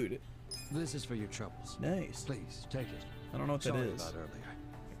 Dude. This is for your troubles. Nice. Please, take it. I don't know what that Sorry is. about earlier.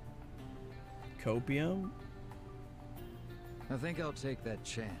 Copium? I think I'll take that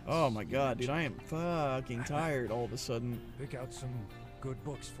chance. Oh my god, dude, I am fucking tired all of a sudden. Pick out some good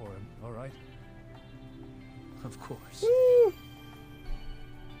books for him, all right? Of course. Woo!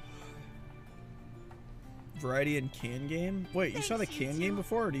 Variety and can game? Wait, you saw the Thanks, you can two. game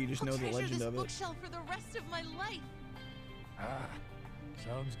before, or do you just I'll know the treasure legend this of it? bookshelf for the rest of my life. Ah,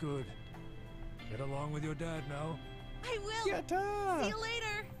 sounds good. Get along with your dad now. I will. See Yatta! you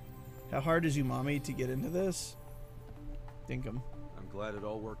later. How hard is you, mommy, to get into this? Dinkum. I'm glad it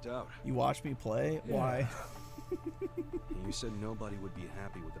all worked out. You watched me play? Why? You said nobody would be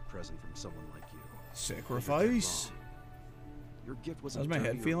happy with a present from someone like you. Sacrifice? Your gift How's wasn't my dirty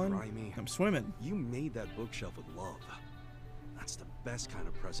head or feeling? grimy. I'm swimming. You made that bookshelf with love. That's the best kind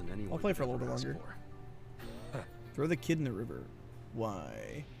of present anyone I'll play could for a little ever bit ask longer. for. Throw the kid in the river.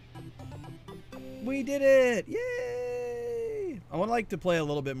 Why? We did it! Yay! I would like to play a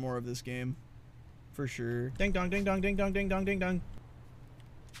little bit more of this game. For sure. Ding dong, ding dong, ding dong, ding dong, ding dong.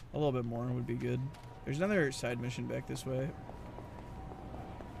 A little bit more would be good. There's another side mission back this way.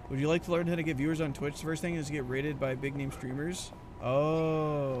 Would you like to learn how to get viewers on Twitch? The first thing is to get rated by big name streamers.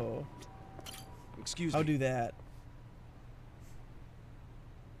 Oh. Excuse I'll me. do that.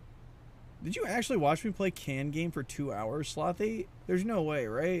 Did you actually watch me play Can Game for 2 hours, Slothy? There's no way,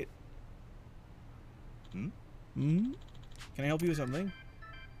 right? Can I help you with something?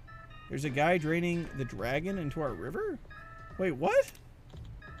 There's a guy draining the dragon into our river? Wait, what?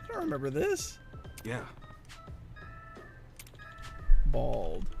 I don't remember this. Yeah.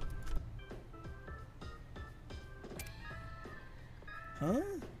 Bald. Huh?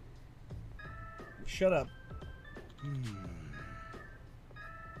 Shut up.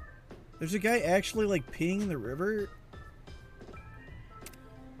 There's a guy actually like peeing in the river?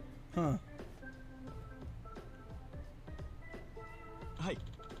 Huh. Hi.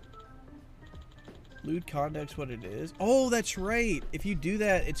 Lewd conduct's what it is. Oh, that's right. If you do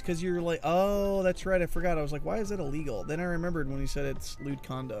that, it's because you're like, oh, that's right. I forgot. I was like, why is that illegal? Then I remembered when he said it's lewd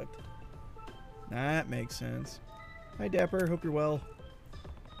conduct. That makes sense. Hi, Dapper. Hope you're well.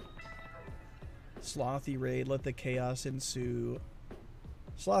 Slothy raid. Let the chaos ensue.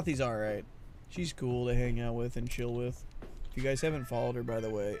 Slothy's alright. She's cool to hang out with and chill with. If you guys haven't followed her, by the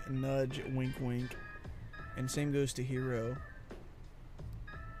way, nudge, wink, wink. And same goes to Hero.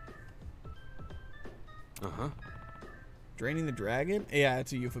 Uh-huh. Draining the dragon? Yeah,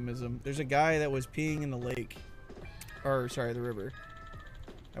 it's a euphemism. There's a guy that was peeing in the lake. Or, sorry, the river.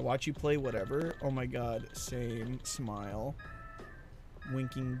 I watch you play whatever. Oh my god. Same. Smile.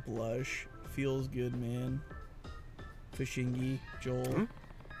 Winking blush. Feels good, man. Fishingy. Joel.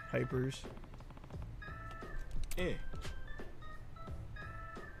 Hypers. Eh.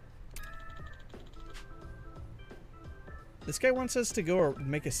 This guy wants us to go or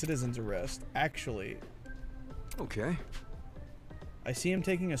make a citizen's arrest. Actually. Okay. I see him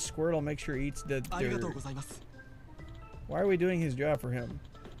taking a squirt. I'll make sure he eats the dirt. Why are we doing his job for him?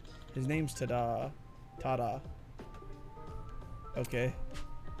 His name's Tada. Tada. Okay.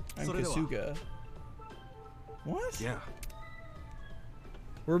 I'm Kasuga. What? Yeah.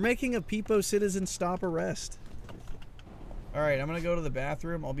 We're making a Peepo citizen stop arrest. Alright, I'm gonna go to the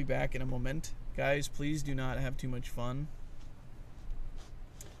bathroom. I'll be back in a moment. Guys, please do not have too much fun.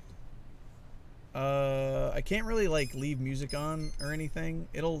 I can't really like leave music on or anything.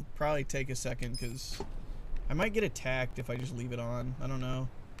 It'll probably take a second because I might get attacked if I just leave it on. I don't know.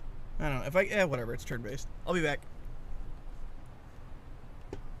 If I whatever, it's turn based. I'll be back.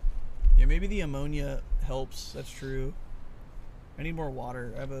 Yeah, maybe the ammonia helps. That's true. I need more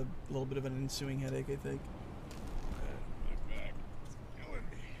water. I have a little bit of an ensuing headache, I think. My back is killing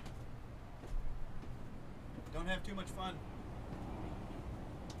me. Don't have too much fun.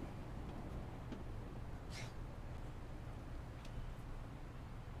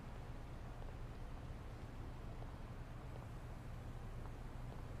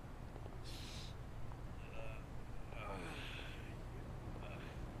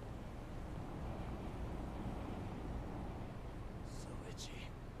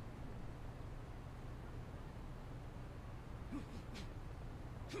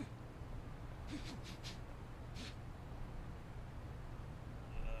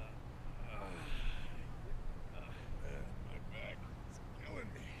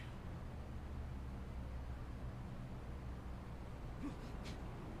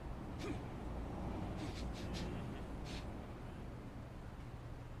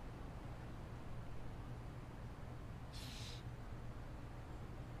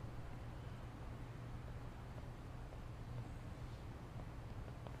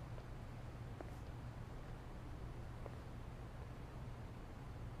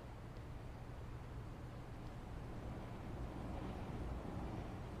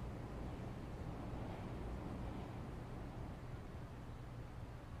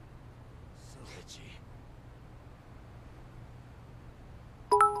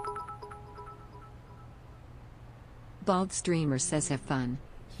 Bald streamer says have fun.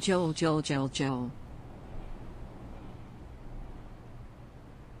 Joel.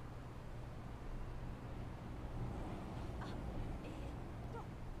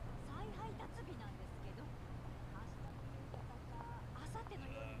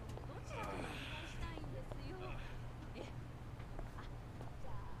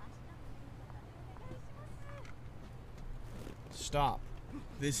 Stop.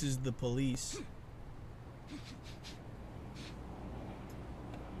 This is the police.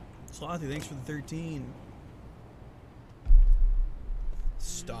 Slothy, thanks for the 13.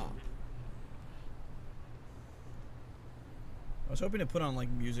 Stop. I was hoping to put on like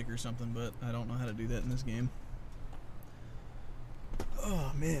music or something, but I don't know how to do that in this game.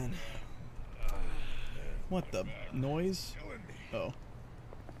 Oh man. What the noise? Oh.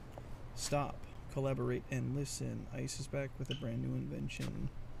 Stop. Collaborate and listen. Ice is back with a brand new invention.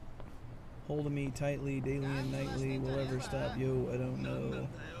 Holding me tightly, daily and nightly. Will ever stop? Yo, I don't know.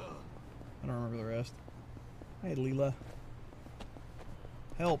 I don't remember the rest. Hey, Leela.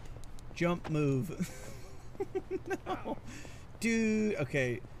 Help. Jump, move. No. Dude,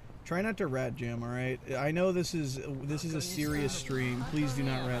 okay. Try not to rat jam, alright? I know this is a serious stream. Please do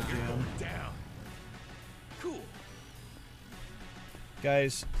not rat jam. Cool.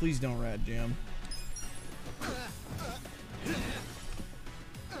 Guys, please don't rat jam.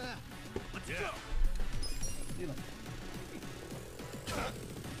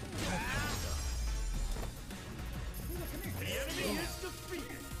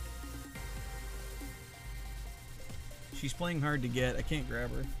 She's playing hard to get. I can't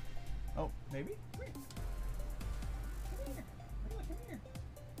grab her. Oh, maybe? Come here. Come here. Leela, come here.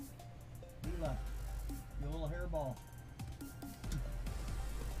 Leela, you little hairball.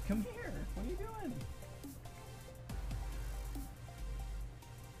 Come here. What are you doing?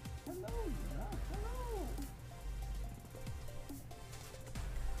 Hello, Leela. Hello.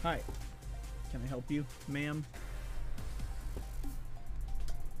 Hi. Can I help you, ma'am?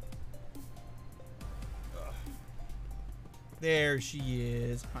 There she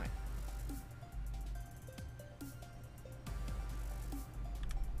is. Hi.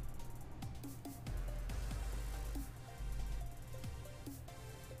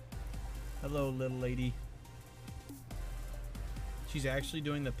 Hello, little lady. She's actually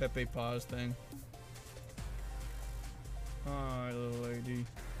doing the Pepe pause thing. Hi, little lady.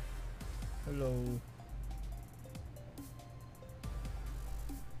 Hello.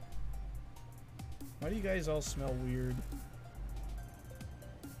 Why do you guys all smell weird?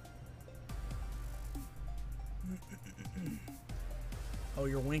 Oh,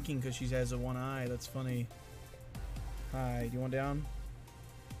 you're winking because she has a one eye. That's funny. Hi, do you want down?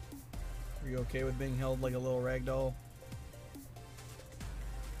 Are you okay with being held like a little rag doll?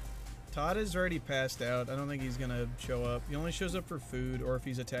 Todd is already passed out. I don't think he's gonna show up. He only shows up for food or if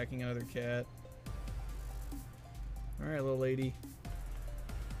he's attacking another cat. Alright, little lady.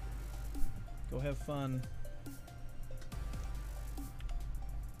 Go have fun.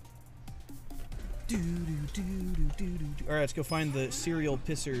 Alright, let's go find the serial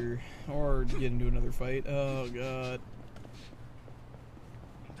pisser or get into another fight. Oh god.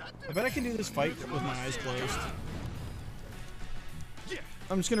 I bet I can do this fight with my eyes closed.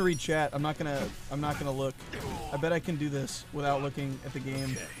 I'm just gonna read chat. I'm not gonna look. I bet I can do this without looking at the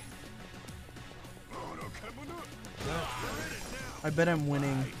game. I bet I'm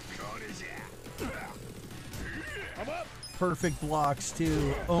winning. Perfect blocks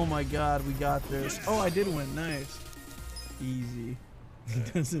too. Oh my god, we got this. Oh, I did win. Nice. Easy. He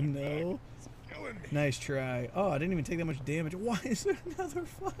doesn't know. Nice try. Oh, I didn't even take that much damage. Why is there another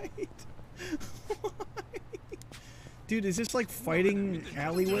fight? Why? Dude, is this like fighting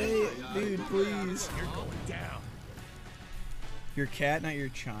alleyway? Dude, please. You're going down. Your cat, not your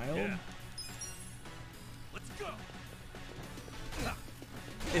child? Yeah. Let's go.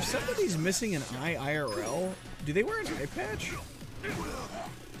 If somebody's missing an eye IRL, do they wear an eye patch?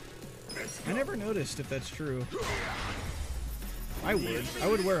 I never noticed if that's true. I would. I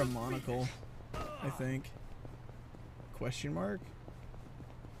would wear a monocle, I think. Question mark?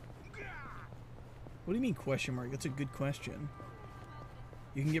 What do you mean question mark? That's a good question.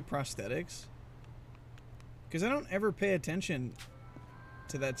 You can get prosthetics? Because I don't ever pay attention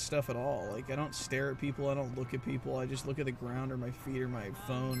to that stuff at all. Like, I don't stare at people, I don't look at people, I just look at the ground or my feet or my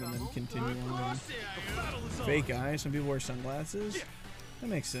phone and then continue on. Fake eyes, some people wear sunglasses? That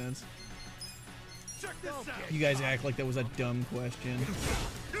makes sense. You guys act like that was a dumb question.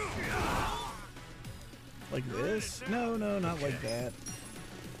 Like this? No, no, not like that.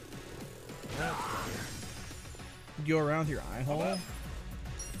 You go around with your eye hole?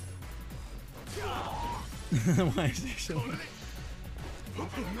 Why is there so much?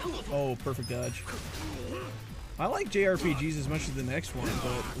 Oh, perfect dodge. I like JRPGs as much as the next one,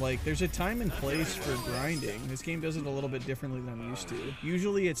 but like there's a time and place for grinding. This game does it a little bit differently than I'm used to.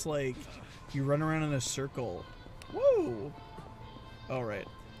 Usually it's like you run around in a circle. Whoa! Alright.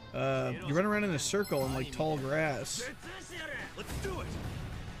 You run around in a circle in like tall grass. Let's do it.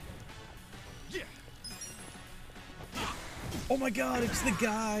 Oh my god, it's the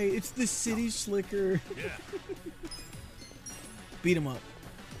guy! It's the city slicker! Beat him up.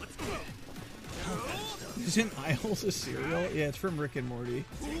 Isn't Isles a cereal? Yeah, it's from Rick and Morty.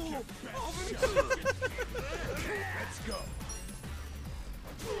 Let's go.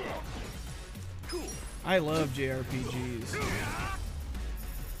 Cool. I love JRPGs.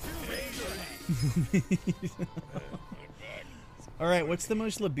 Alright, what's the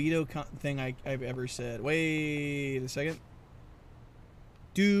most libido thing I've ever said? Wait a second.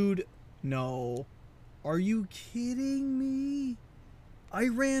 Dude, no. Are you kidding me? I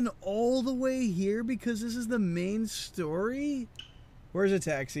ran all the way here because this is the main story? Where's a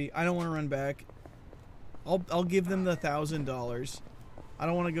taxi? I don't want to run back. I'll give them the $1,000. I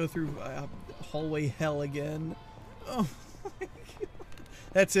don't want to go through hallway hell again. Oh my God.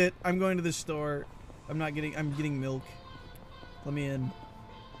 That's it. I'm going to the store. I'm getting milk. Let me in.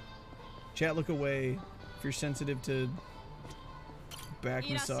 Chat, look away if you're sensitive to back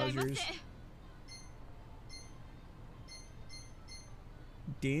massagers.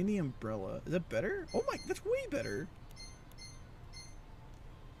 Danny Umbrella. Is that better? Oh my, that's way better.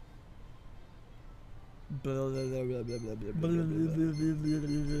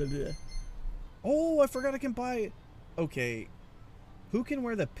 Oh, I forgot I can buy. Okay. Who can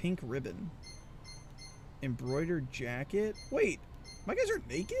wear the pink ribbon? Embroidered jacket? Wait, my guys are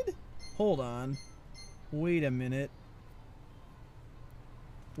naked? Hold on. Wait a minute.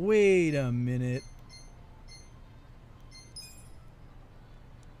 Wait a minute.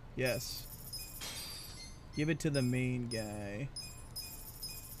 Yes. Give it to the main guy.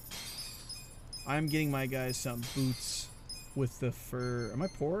 I'm getting my guys some boots with the fur. Am I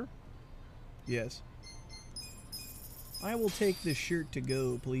poor? Yes. I will take the shirt to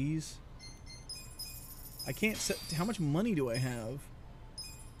go, please. I can't set. How much money do I have?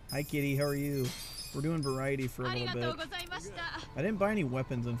 Hi, Kitty. How are you? We're doing variety for a little bit. I didn't buy any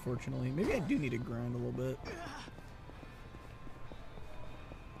weapons, unfortunately. Maybe I do need to grind a little bit.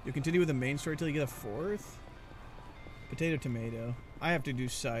 You continue with the main story till you get a 4th? Potato, tomato. I have to do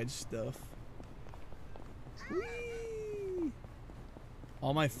side stuff. Whee!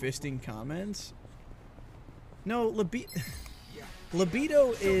 All my fisting comments? No,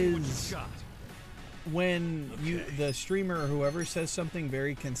 libido is when the streamer or whoever says something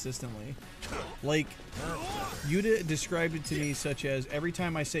very consistently. Like, you described it to me such as every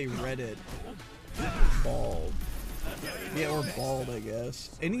time I say Reddit, bald. Yeah, or bald, I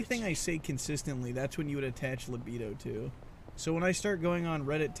guess. Anything I say consistently, that's when you would attach libido to. So when I start going on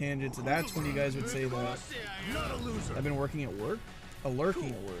Reddit tangents, that's when you guys would say that. I've been working at work?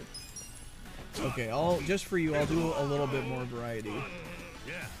 Lurking at work. Okay, just for you, I'll do a little bit more variety.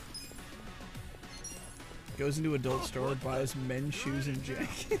 Goes into adult store, buys men's shoes and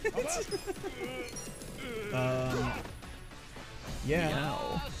jackets. Yeah,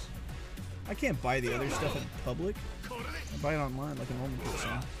 no. I can't buy the other stuff in public. I buy it online like a normal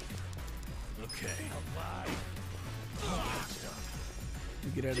person. Okay. You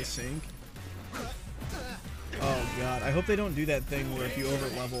get out of sync. Oh god, I hope they don't do that thing where if you over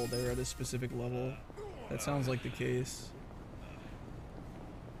level, they're at a specific level. That sounds like the case.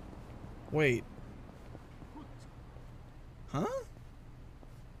 Wait. Huh?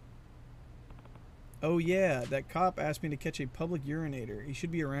 Oh yeah, that cop asked me to catch a public urinator. He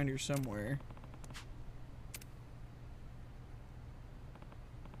should be around here somewhere.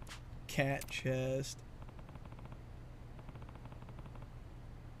 Cat chest.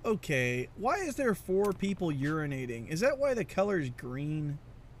 Okay, why is there 4 people urinating? Is that why the color is green?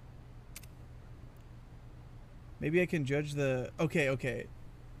 Maybe I can judge the... Okay.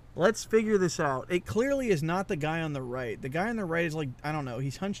 Let's figure this out. It clearly is not the guy on the right. The guy on the right is like, I don't know,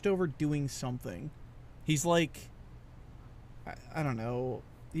 he's hunched over doing something. He's like... I don't know.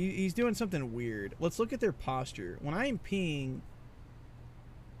 He's doing something weird. Let's look at their posture. When I'm peeing,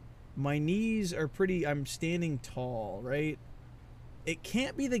 my knees are pretty... I'm standing tall, right? It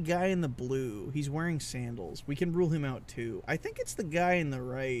can't be the guy in the blue. He's wearing sandals. We can rule him out too. I think it's the guy in the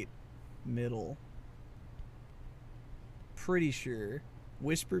right middle. Pretty sure.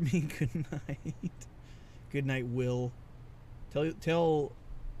 Whisper me good night. Good night, Will. Tell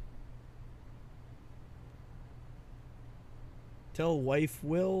wife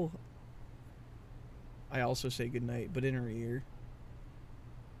Will. I also say good night, but in her ear.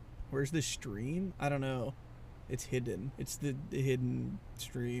 Where's the stream? I don't know. It's hidden. It's the hidden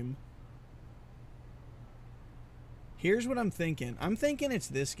stream. Here's what I'm thinking. I'm thinking it's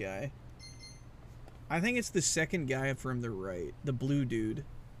this guy. I think it's the second guy from the right. The blue dude.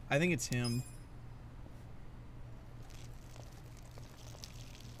 I think it's him.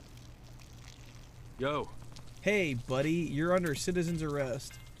 Yo. Hey, buddy. You're under citizen's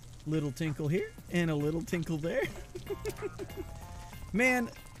arrest. Little tinkle here and a little tinkle there. Man...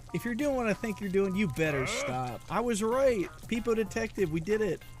 If you're doing what I think you're doing, you better stop. I was right. Peepo Detective, we did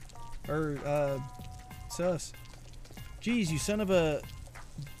it. Or, sus. Jeez, you son of a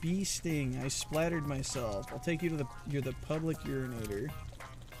bee sting. I splattered myself. I'll take you to you're the public urinator.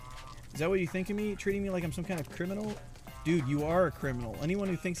 Is that what you think of me? Treating me like I'm some kind of criminal? Dude, you are a criminal. Anyone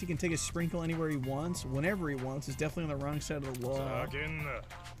who thinks he can take a sprinkle anywhere he wants, whenever he wants, is definitely on the wrong side of the law.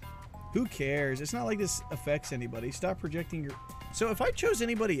 Who cares? It's not like this affects anybody. Stop projecting your... So if I chose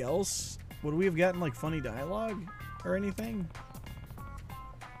anybody else, would we have gotten like funny dialogue or anything?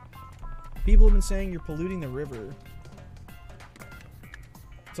 People have been saying you're polluting the river.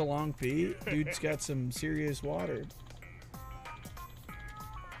 It's a long pee. Dude's got some serious water.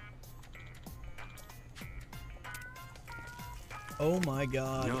 Oh my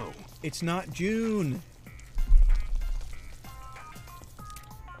god. No. It's not June.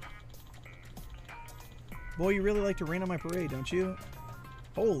 Boy, you really like to rain on my parade, don't you?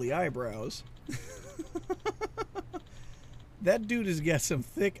 Holy eyebrows. That dude has got some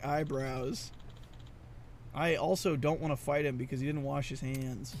thick eyebrows. I also don't want to fight him because he didn't wash his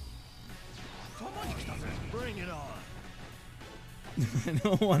hands. Bring it on. I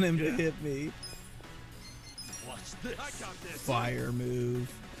don't want him to hit me. What's this? I got this. Fire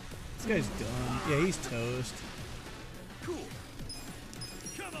move. This guy's done. Yeah, he's toast. Cool.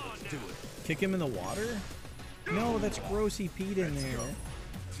 Come on, do it. Kick him in the water? No, that's gross. He peed in there.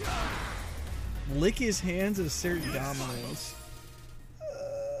 Lick his hands and assert dominance.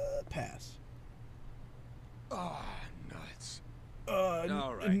 Pass. Ah, nuts.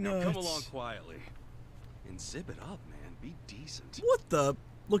 All right, now come along quietly. And zip it up, man. Be decent. What the?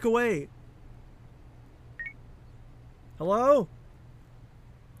 Look away. Hello?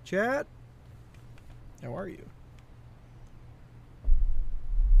 Chat? How are you?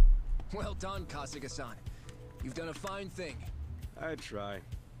 Well done, Kasuga-san. You've done a fine thing. I try.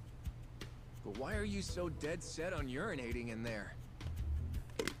 But why are you so dead set on urinating in there?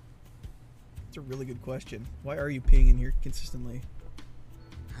 That's a really good question. Why are you peeing in here consistently?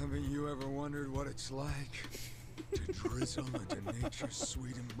 Haven't you ever wondered what it's like to drizzle into nature's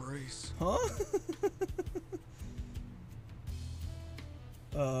sweet embrace? Huh?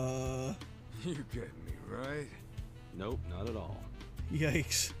 You get me, right? Nope, not at all.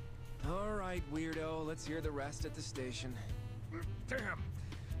 Yikes. All right, weirdo. Let's hear the rest at the station. Damn.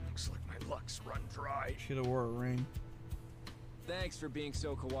 Looks like my luck's run dry. Should have wore a ring. Thanks for being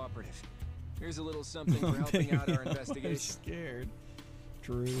so cooperative. Here's a little something for helping out our investigation. I'm scared.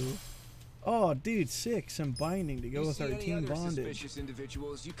 True. Oh, dude, sick. Some binding to go with our team bondage. Suspicious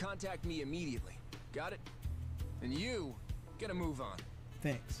individuals, you contact me immediately. Got it? And you, get a move on.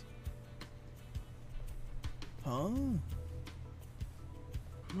 Thanks. Huh?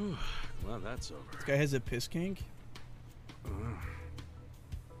 Well, that's over. This guy has a piss kink? To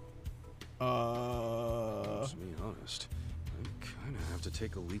be honest, I kind of have to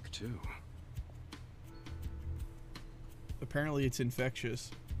take a leak too. Apparently it's infectious.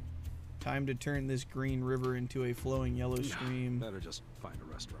 Time to turn this green river into a flowing yellow stream. Better just find a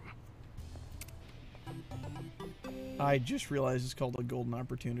restroom. I just realized it's called a golden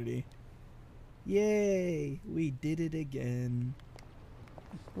opportunity. Yay! We did it again.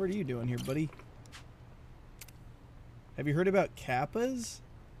 What are you doing here, buddy? Have you heard about kappas?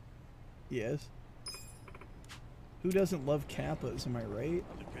 Yes. Who doesn't love kappas, am I right?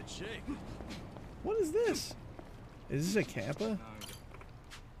 Good shake. What is this? Is this a kappa?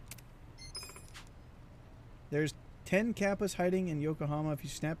 There's 10 kappas hiding in Yokohama. If you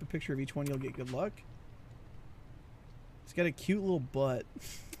snap a picture of each one, you'll get good luck. It's got a cute little butt.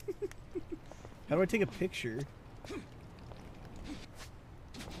 How do I take a picture?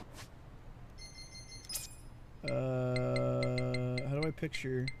 How do I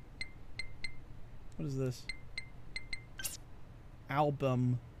picture? What is this?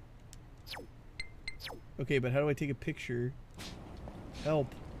 Album. Okay, but how do I take a picture?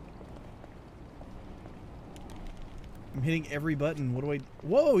 Help. I'm hitting every button. What do I...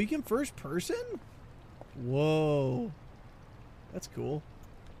 Whoa, you can first person? Whoa. That's cool.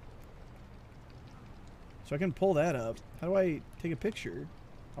 So I can pull that up. How do I take a picture?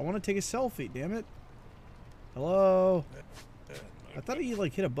 I want to take a selfie, damn it. Hello? I thought you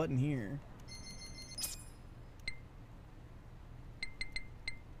like hit a button here.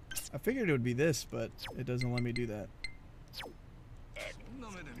 I figured it would be this, but it doesn't let me do that.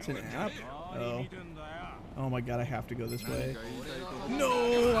 It's an app? Oh. Oh my god, I have to go this way.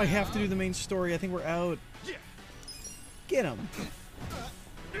 No, I have to do the main story. I think we're out. Get him.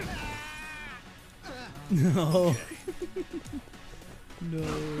 No. No.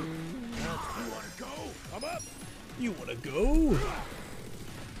 You wanna go? I'm up. You wanna go?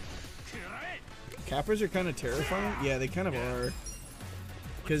 Kappas are kind of terrifying. Yeah, they kind of are.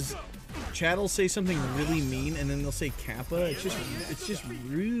 Because Chad will say something really mean, and then they'll say Kappa. It's just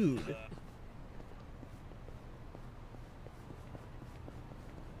rude.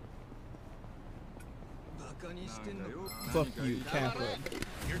 Fuck you, Kappa.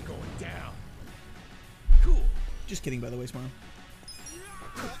 You're going down. Cool. Just kidding, by the way, Smile.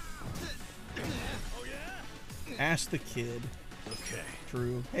 Oh yeah? Ask the kid. Okay.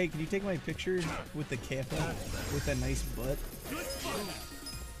 True. Hey, can you take my picture with the kappa with that nice butt?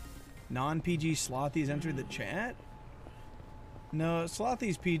 Non-PG Slothy's entered the chat? No,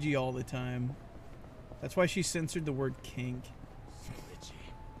 Slothy's PG all the time. That's why she censored the word kink.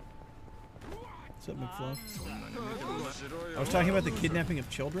 What's up, McFlo? I was talking about the kidnapping of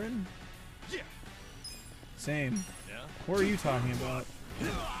children? Same. What are you talking about?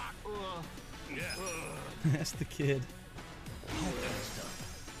 That's the kid.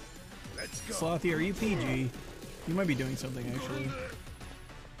 Slothy, are you PG? You might be doing something, actually.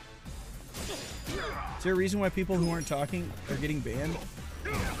 Is there a reason why people who aren't talking are getting banned?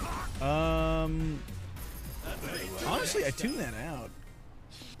 Honestly, I tune that out.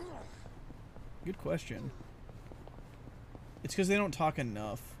 Good question. It's because they don't talk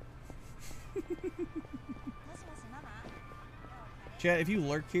enough. Chat, if you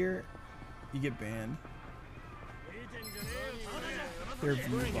lurk here, you get banned. They're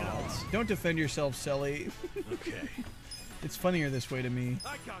view bots. Don't defend yourself, Selly. Okay. It's funnier this way to me.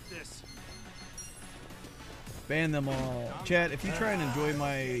 I got this. Ban them all. Chat, if you try and enjoy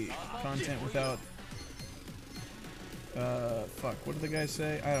my content without... fuck, what did the guy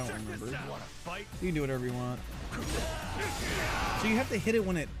say? I don't remember. You can do whatever you want. So you have to hit it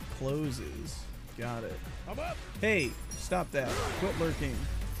when it closes. Got it. Hey, stop that. Quit lurking.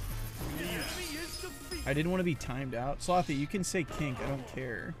 I didn't want to be timed out. Slothy, you can say kink. I don't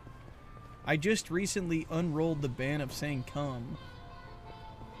care. I just recently unrolled the ban of saying cum.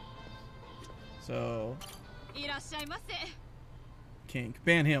 So... kink.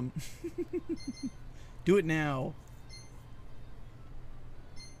 Ban him. Do it now.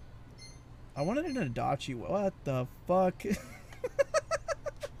 I wanted an Adachi. What the fuck?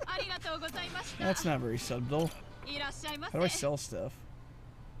 That's not very subtle. How do I sell stuff?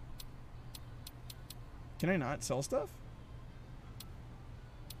 Can I not sell stuff?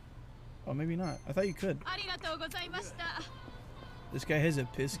 Oh, maybe not. I thought you could. This guy has a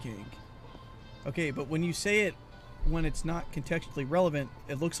piss kink. Okay, but when you say it when it's not contextually relevant,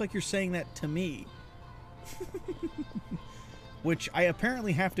 it looks like you're saying that to me. Which I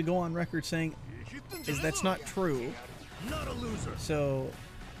apparently have to go on record saying is that's not true. Not a loser. So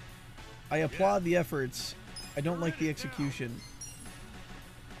I applaud the efforts. I don't like the execution.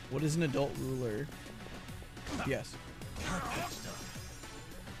 What is an adult ruler? Yes.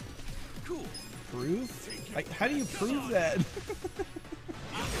 Cool. Proof? How do you prove that?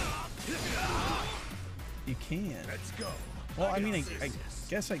 You can. Let's go. Well, I mean, I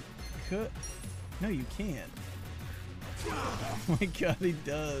guess I could. No, you can't. Oh my god, he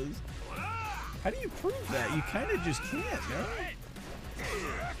does. How do you prove that? You kind of just can't, no?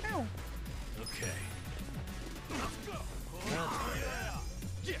 Ow. Okay.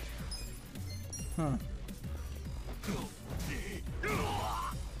 Huh.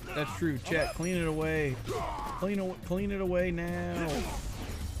 That's true. Chat, clean it away. Clean it away now.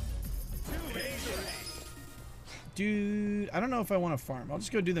 Dude, I don't know if I want to farm. I'll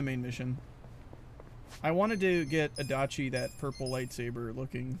just go do the main mission. I wanted to get Adachi, that purple lightsaber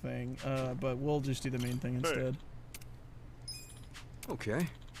looking thing, but we'll just do the main thing instead. Okay.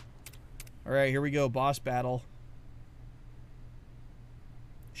 Alright, here we go. Boss battle.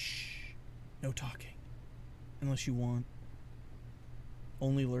 Shh. No talking. Unless you want.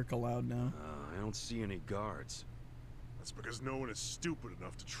 Only lurk allowed now. I don't see any guards. That's because no one is stupid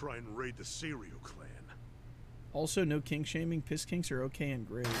enough to try and raid the Cereal Clan. Also, no kink shaming. Piss kinks are okay and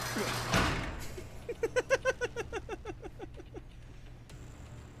great.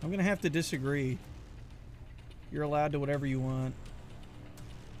 I'm gonna have to disagree. You're allowed to whatever you want.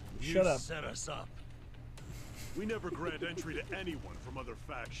 Shut up. Set us up. We never grant entry to anyone from other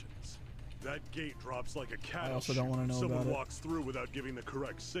factions. That gate drops like a cattle I also don't want to know someone about it. walks through without giving the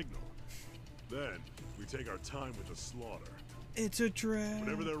correct signal. Then, we take our time with the slaughter. It's a trap.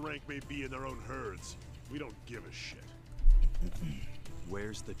 Whatever their rank may be in their own herds, we don't give a shit.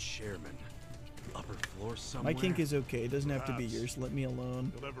 Where's the chairman? Upper floor somewhere? My kink is okay. It doesn't have to be Perhaps. yours. Let me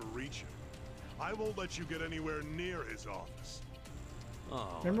alone. He'll never reach him. I won't let you get anywhere near his office.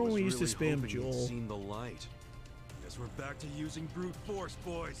 Oh, Remember I when we was used to really spam hoping you'd Joel? Seen the light. Guess we're back to using brute force,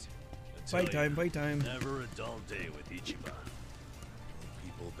 boys. Fight time, fight time. Never a dull day with Ichiban.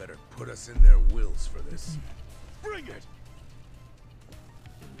 People better put us in their wills for this. Bring it!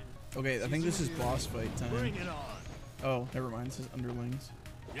 Okay, I think this is boss fight time. Bring it on. Oh, never mind. This is underlings.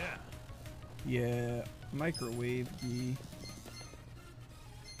 Yeah. Yeah, microwave ye.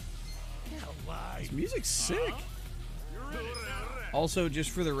 This music's sick. Also, just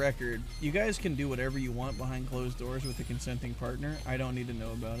for the record, you guys can do whatever you want behind closed doors with a consenting partner. I don't need to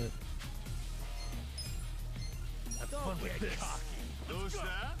know about it. fun with this.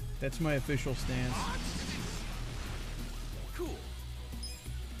 That's my official stance. Cool.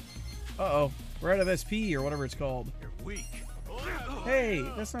 Uh-oh. We're out of SP or whatever it's called. You're weak. Hey,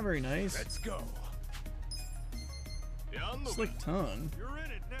 that's not very nice. Let's go. Slick tongue. You're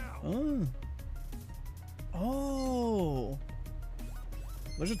in it now. Oh.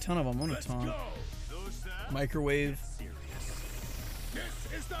 There's a ton of them. I'm gonna taunt. Microwave. This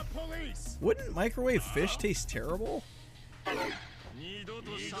is the police. Wouldn't microwave fish taste terrible?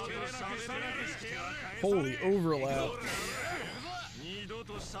 Holy overlap.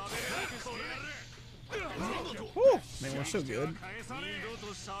 Woo, man, we're so good.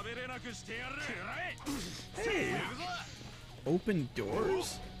 Hey. Open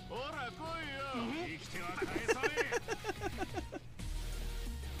doors?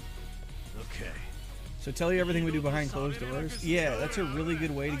 Okay. So tell you everything we do behind closed doors? Yeah, that's a really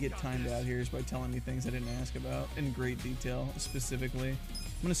good way to get timed out here, is by telling me things I didn't ask about in great detail, specifically.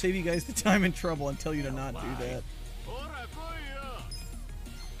 I'm gonna save you guys the time and trouble and tell you to not do that.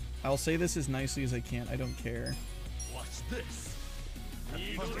 I'll say this as nicely as I can. I don't care. Watch this.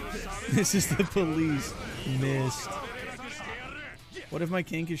 This is the police. Missed. What if my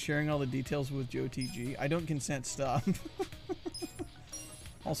kink is sharing all the details with joetg? I don't consent. Stop.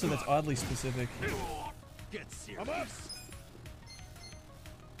 Also, that's oddly specific. Get serious.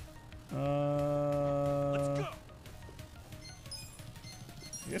 Let's go.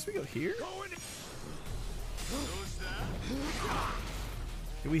 I guess we go here.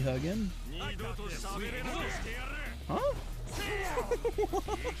 Did we hug him? Huh?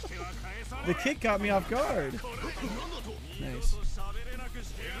 The kick got me off guard. Nice.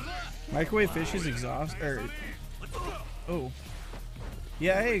 Microwave fish is exhaust. Oh.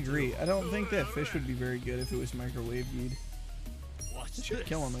 Yeah, I agree. I don't think that fish would be very good if it was microwave-viewed. It should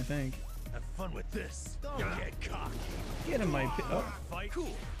kill him, I think. Have fun with this. Don't get cocky. Get him, my. Oh. Fight.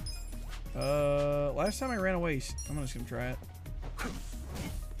 Cool. Last time I ran away. I'm just gonna try it.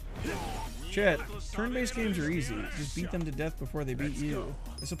 Chat, turn-based games are easy. Just beat them to death before they beat you.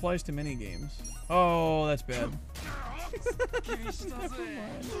 This applies to many games. Oh, that's bad. Never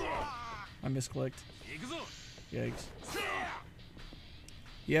mind. I misclicked. Yikes.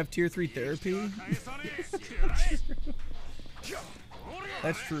 You have tier 3 therapy?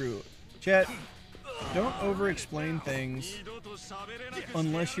 That's true. Chat, don't over-explain things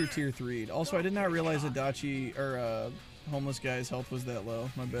unless you're tier 3'd. Also, I did not realize Adachi, or homeless guy's health was that low.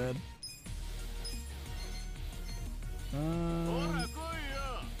 My bad.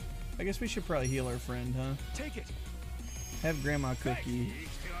 I guess we should probably heal our friend, huh? Take it. Have Grandma Cookie.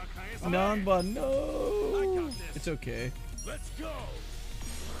 Nanba, no! It's okay. Let's go.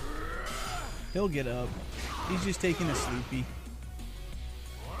 He'll get up. He's just taking a sleepy.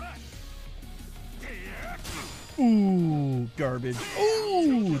 Ooh, garbage.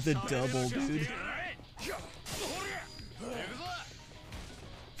 Ooh, the double, dude.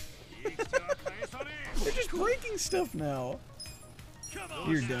 They're just breaking stuff now.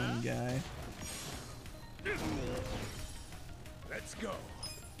 You're done, guy. Let's go.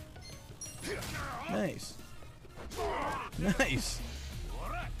 Nice. Nice.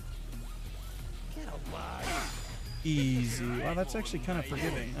 Easy. Wow, that's actually kind of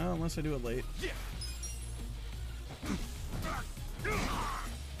forgiving. Oh, unless I do it late.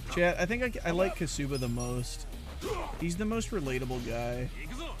 Chat, I think I like Kasuba the most. He's the most relatable guy.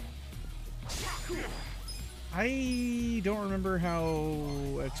 I don't remember how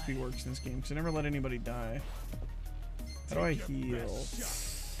XP works in this game because I never let anybody die. How do I heal?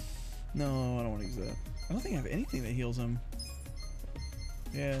 No, I don't want to use that. I don't think I have anything that heals him.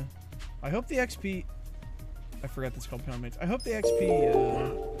 Yeah. I hope the XP... I forgot that's called pound mates. I hope the XP,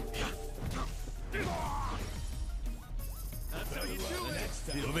 That's how you do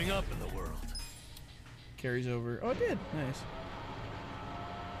it. Moving up in the world. carries over. Oh, it did. Nice.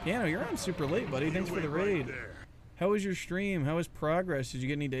 Piano, you're on super late, buddy. Thanks for the raid. How was your stream? How was progress? Did you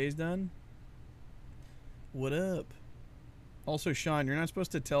get any days done? What up? Also, Sean, you're not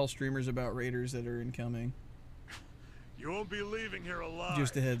supposed to tell streamers about raiders that are incoming. You won't be leaving here alive.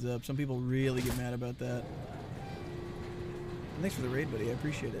 Just a heads up. Some people really get mad about that. Thanks for the raid, buddy. I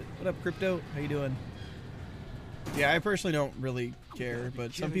appreciate it. What up, Crypto? How you doing? Yeah, I personally don't really care,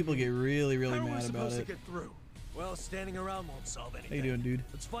 but some people get really, really mad about it. Get through? Well, standing around won't solve anything. How you doing, dude?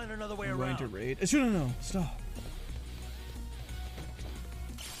 Let's find another way I'm around. going to raid. No. Stop.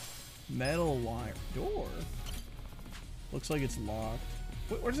 Metal wire door. Looks like it's locked.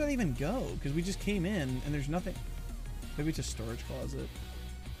 Where does that even go? Because we just came in and there's nothing. Maybe it's a storage closet.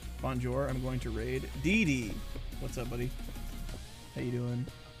 Bonjour, I'm going to raid. Dee. What's up, buddy? How you doing?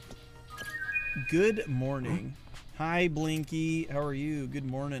 Good morning. Hi, Blinky. How are you? Good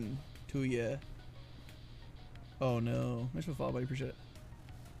morning to ya. Oh no. Thanks for the follow, buddy. Appreciate it.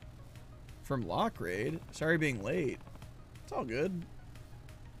 From Lock Raid. Sorry being late. It's all good.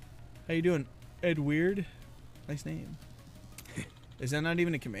 How you doing, Ed Weird? Nice name. Is that not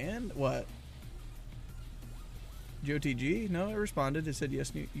even a command? What? joetg? No, I responded. It said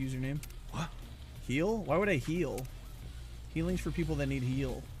yes, new username. What? Heal? Why would I heal? Healing's for people that need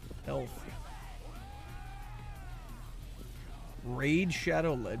heal. Health. Raid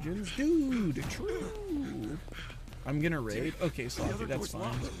Shadow Legends? Dude, true. I'm gonna raid? Okay, Sloppy, that's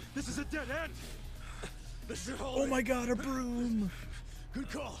fine. This is a dead end. Oh my god, a broom! Good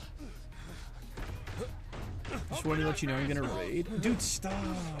call. Just wanted to let you know I'm gonna raid. Dude, stop.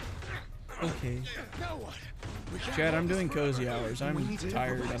 Okay. Now what? Chad, I'm doing cozy hours. I'm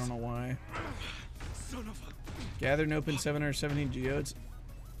tired. I don't know why. Gather and open 717 geodes.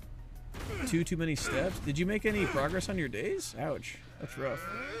 Too many steps. Did you make any progress on your days? Ouch. That's rough.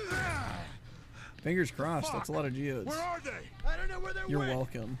 Fingers crossed. That's a lot of geodes. Where are they? I don't know where they You're went.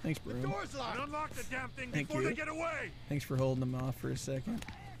 welcome. Thanks, Broom. The door's locked. Unlock the damn thing Thank before you. they get away. Thanks for holding them off for a second.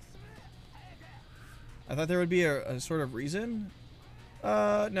 I thought there would be a sort of reason.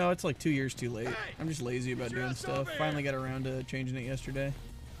 No, it's like 2 years too late. I'm just lazy about doing stuff. Finally got around to changing it yesterday.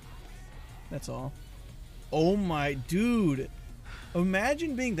 That's all. Oh my dude.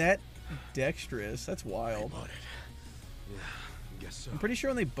 Imagine being that dexterous. That's wild. Yeah, I guess so. I'm pretty sure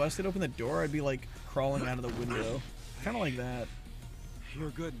when they busted open the door, I'd be like crawling out of the window. Kind of like that. You're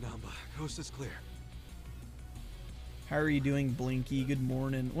good, Namba. Coast is clear. How are you doing, Blinky? Good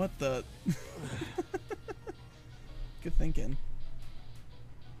morning. What the? Good thinking.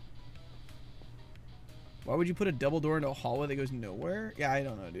 Why would you put a double door into a hallway that goes nowhere? Yeah, I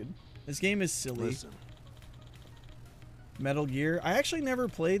don't know, dude. This game is silly. Listen. Metal Gear. I actually never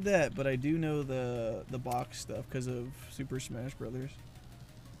played that, but I do know the box stuff because of Super Smash Brothers.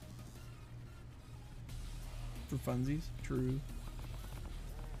 For funsies. True.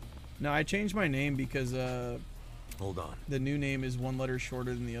 No, I changed my name because Hold on. the new name is one letter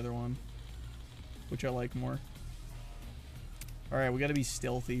shorter than the other one, which I like more. Alright, we gotta be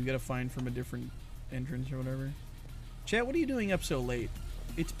stealthy. We gotta find from a different entrance or whatever. Chat, what are you doing up so late?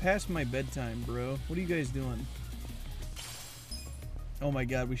 It's past my bedtime, bro. What are you guys doing? Oh my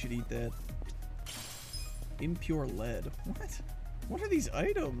god, we should eat that. Impure lead. What? What are these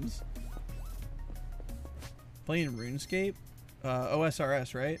items? Playing RuneScape?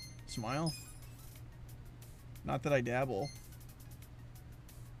 OSRS, right? Smile? Not that I dabble.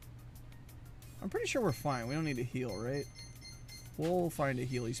 I'm pretty sure we're fine. We don't need to heal, right? We'll find a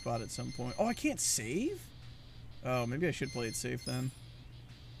healy spot at some point. Oh, I can't save? Oh, maybe I should play it safe then.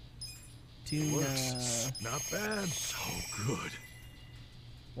 Works. Not bad. So good.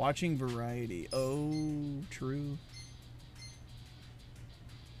 Watching variety. Oh, true.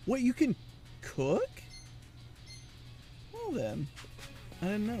 What, you can cook? Well then. I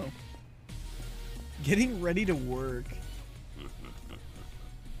didn't know. Getting ready to work.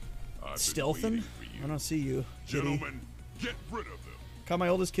 Stealthing? I don't see you, kitty. Gentlemen, get rid of them. Caught my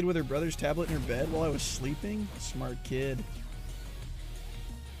oldest kid with her brother's tablet in her bed while I was sleeping. Smart kid.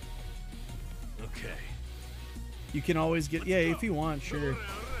 Okay. You can always get... Yeah, if you want, sure.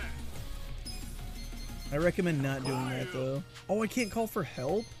 I recommend not doing that, though. Oh, I can't call for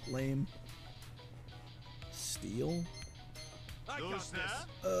help? Lame. Steal? I'm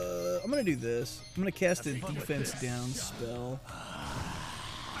gonna do this. I'm gonna cast a defense down spell.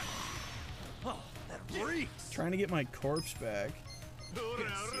 Trying to get my corpse back.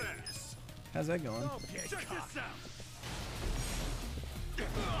 How's that going? Is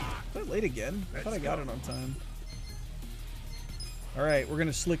that late again? I thought I got it on time. Alright, we're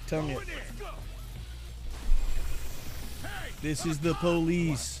gonna slick tongue it. This is the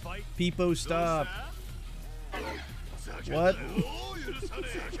police. Peepo, stop. What?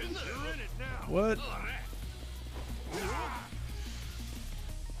 What?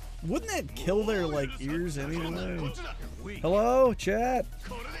 Wouldn't that kill their, like, ears anyway? Hello, chat?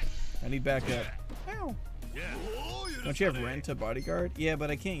 I need backup. Ow. Don't you have rent a bodyguard? Yeah,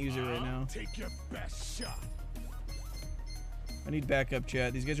 but I can't use it right now. Take your best shot. I need backup,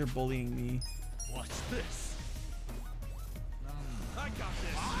 chat. These guys are bullying me. Watch this. I got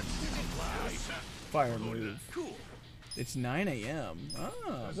this. Fire move. Cool. It's 9 a.m.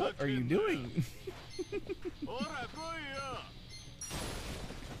 Ah, what are you doing?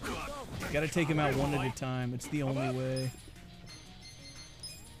 Gotta take him out one at a time. It's the only way.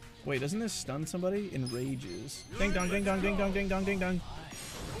 Wait, doesn't this stun somebody? Enrages. Ding dong, ding dong, ding dong, ding dong, ding dong.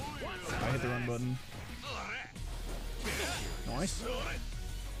 I hit the wrong button. Nice.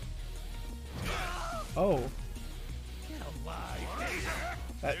 Oh.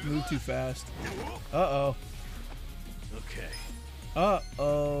 That moved too fast. Uh-oh. Okay.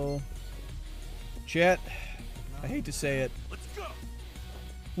 Uh-oh. Chat, I hate to say it. Let's go.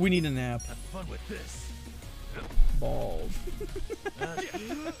 We need a nap. Have fun with this. Balls. Let's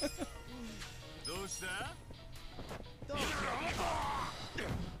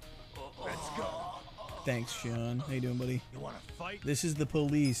go. Thanks, Sean. How you doing, buddy? You want to fight? This is the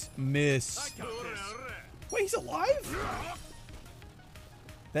police. Miss. Wait, he's alive?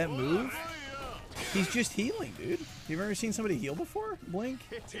 That move? He's just healing, dude. You've ever seen somebody heal before? Blink?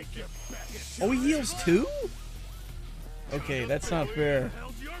 Oh, he heals too? Okay, that's not fair.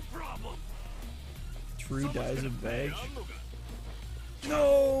 True dies of veg.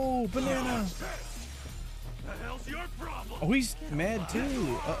 No! Banana! Oh, he's mad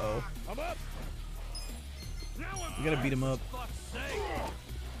too. Uh-oh. We gotta beat him up.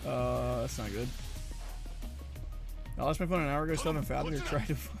 That's not good. I lost my phone an hour ago, still haven't found it or tried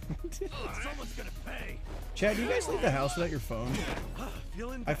to find it. Chad, do you guys leave the house without your phone?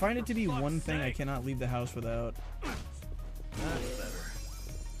 I find it to be one thing I cannot leave the house without.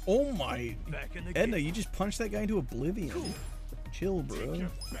 Oh my. Edna, you just punched that guy into oblivion. Chill, bro.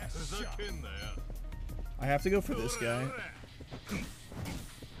 I have to go for this guy.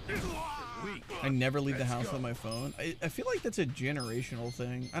 I never leave the house with my phone. I feel like that's a generational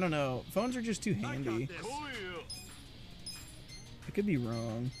thing. I don't know. Phones are just too handy. I could be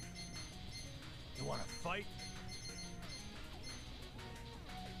wrong. You want to fight?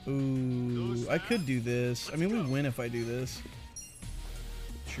 Ooh, I could do this. I mean, we win if I do this.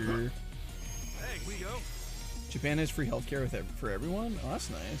 Sure. Japan has free healthcare for everyone? Oh, that's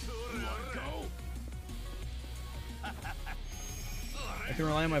nice. I can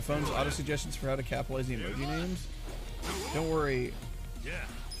rely on my phone's auto-suggestions for how to capitalize the emoji names. Don't worry.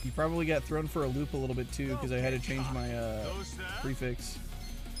 You probably got thrown for a loop a little bit too, because I had to change my prefix.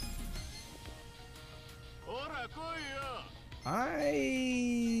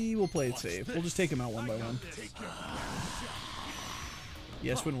 I will play it safe. We'll just take him out one by one.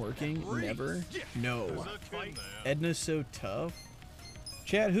 Yes, when working. Never. No. Edna's so tough.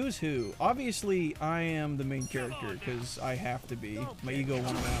 Chad, who's who? Obviously, I am the main character, because I have to be. My ego won't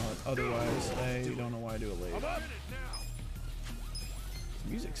allow it. Otherwise, I don't know why I do it late. This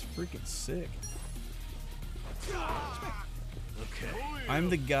music's freaking sick. I'm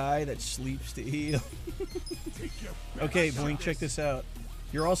the guy that sleeps to heal. Okay, Blink, check this out.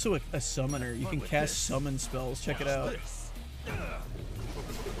 You're also a summoner. You can cast summon spells. Check it out.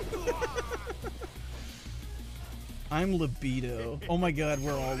 I'm libido. Oh my god,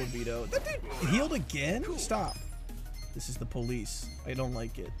 we're all libido. That dude healed again? Stop. This is the police. I don't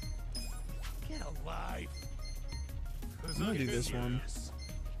like it. Get alive. I'm gonna do this one.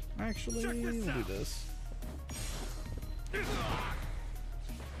 Actually, we'll do this.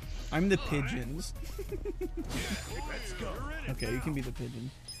 I'm the pigeons. Okay, you can be the pigeon.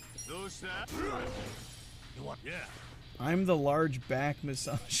 I'm the large back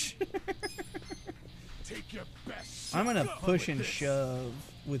massage. I'm gonna push and shove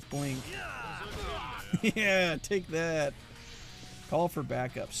with Blink. Yeah, take that. Call for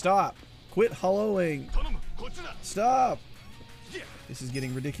backup. Stop. Quit hollowing. Stop. This is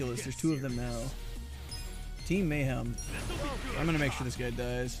getting ridiculous. There's two of them now. Team Mayhem. I'm gonna make sure this guy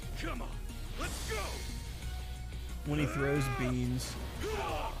dies. When he throws beans.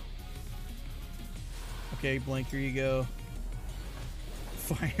 Okay, Blink, here you go.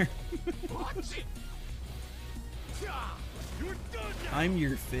 Fire. I'm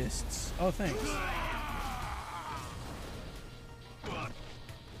your fists. Oh, thanks.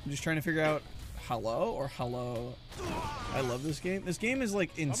 I'm just trying to figure out hello or hello. I love this game. This game is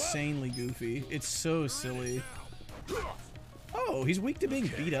like insanely goofy. It's so silly. Oh, he's weak to being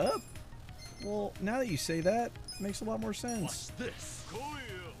beat up? Well, now that you say that, it makes a lot more sense.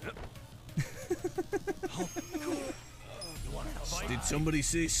 Did somebody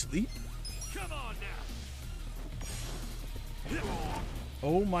say sleep?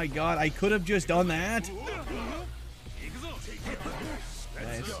 Oh my god, I could have just done that.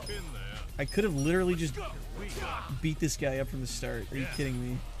 Nice. I could have literally just beat this guy up from the start. Are you kidding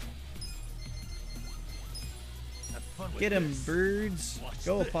me? Get him, birds.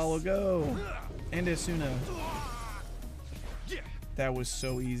 Go, Apollo, go. And Asuna. That was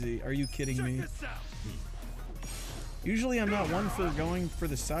so easy. Are you kidding me? Usually I'm not one for going for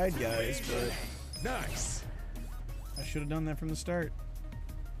the side guys, but nice. I should have done that from the start.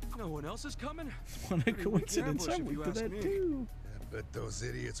 No one else is coming? What a coincidence. I'm weak to that too. I bet those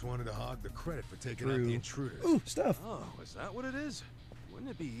idiots wanted to hog the credit for taking out the intruders. Ooh, stuff. Oh, is that what it is?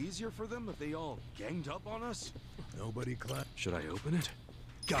 Wouldn't it be easier for them if they all ganged up on us? Nobody clapped. Should I open it?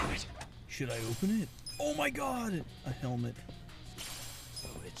 Got it. Should I open it? Oh my god! A helmet.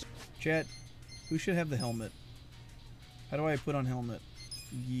 Chat, who should have the helmet? How do I put on helmet?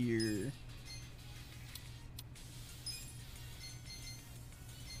 Gear.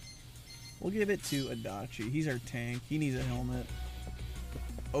 We'll give it to Adachi. He's our tank. He needs a helmet.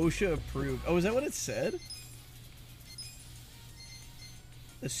 OSHA approved. Oh, is that what it said?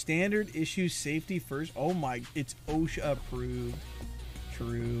 The standard issue safety first. Oh my, it's OSHA approved.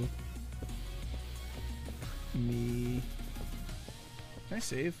 True. Me. Can I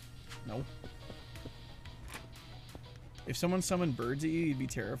save? No. If someone summoned birds at you, you'd be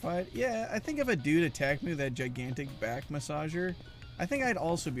terrified? Yeah, I think if a dude attacked me with that gigantic back massager, I think I'd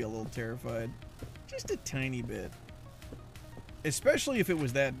also be a little terrified. Just a tiny bit. Especially if it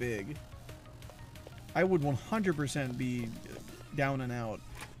was that big. I would 100% be down and out.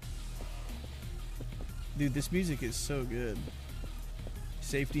 Dude, this music is so good.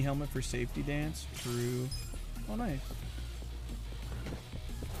 Safety helmet for safety dance. True. Oh, nice.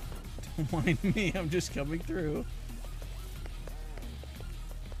 Don't mind me, I'm just coming through.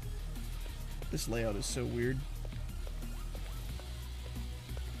 This layout is so weird.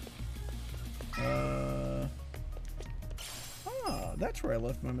 That's where I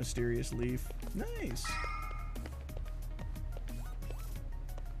left my mysterious leaf. Nice.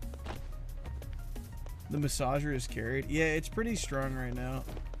 The massager is carried. Yeah, it's pretty strong right now.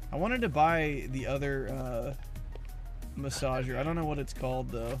 I wanted to buy the other massager. I don't know what it's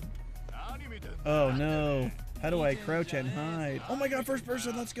called though. Oh no. How do I crouch and hide? Oh my god, first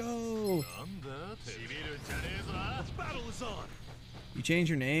person, let's go! Battle is on. You change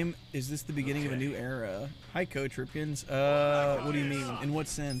your name? Is this the beginning of a new era? Hi, Coach Ripkins. What do you mean? In what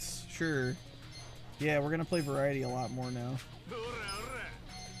sense? Sure. Yeah, we're gonna play variety a lot more now.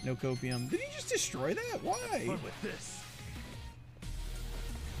 No copium. Did he just destroy that? Why?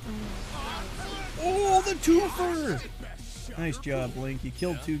 Oh, the twofer! Nice job, Blink. You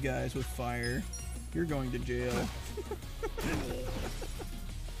killed 2 guys with fire. You're going to jail.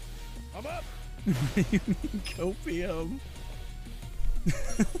 I'm up. You mean copium?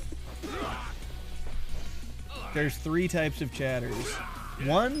 There's 3 types of chatters.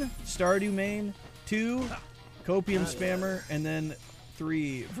 1, Stardew main. 2, copium spammer. And then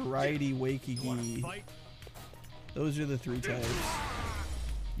 3, variety wakey. Those are the 3 types.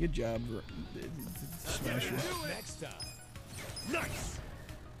 Good job, Smasher. Next time. Nice.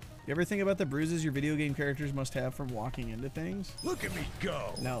 You ever think about the bruises your video game characters must have from walking into things? Look at me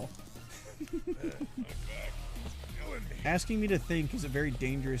go. No. Asking me to think is a very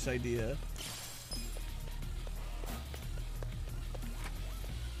dangerous idea.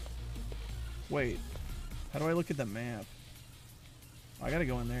 Wait, how do I look at the map? Oh, I gotta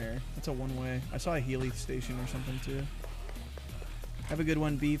go in there. That's a one-way. I saw a Healy station or something too. Have a good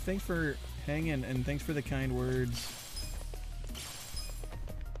one, Beef. Thanks for hanging and thanks for the kind words.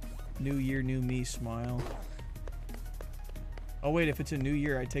 New year, new me, smile. Oh wait, if it's a new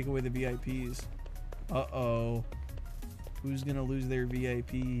year, I take away the VIPs. Uh-oh. Who's gonna lose their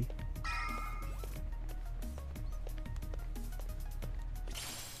VIP?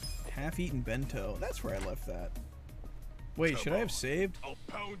 Half-eaten bento. That's where I left that. Wait, should I have saved? I'll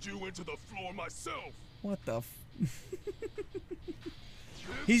pound you into the floor myself. What the f...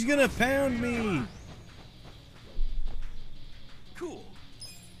 He's gonna pound me! Cool.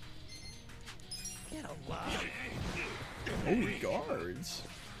 Get alive. Oh, guards.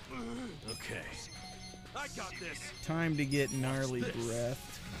 Okay. I got this. Time to get gnarly breathed.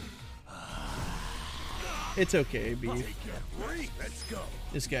 It's okay, Beef. Let's go.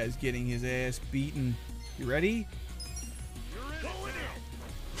 This guy's getting his ass beaten. You ready?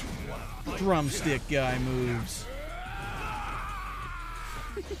 Drumstick guy moves.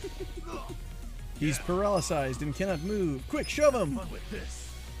 He's paralyzed and cannot move. Quick, shove him!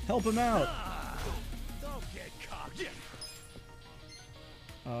 Help him out. Don't get cocky.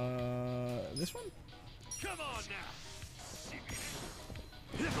 This one? Come on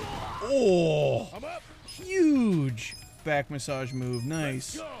now. Oh! I'm up. Huge back massage move.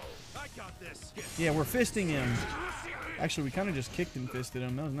 Nice. Go. I got this. Yeah, we're fisting him. Actually, we kind of just kicked and fisted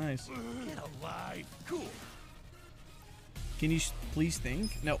him. That was nice. Get alive. Cool. Can you please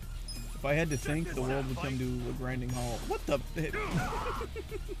think? No. If I had to think, the world would come to a grinding halt. What the? Okay.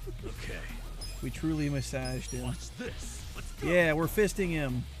 We truly massaged him. Watch this. Let's go. Yeah, we're fisting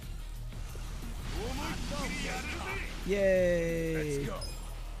him. Yay! Let's go.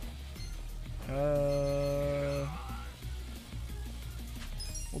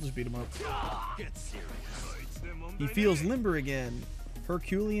 We'll just beat him up. Get serious. He feels limber again.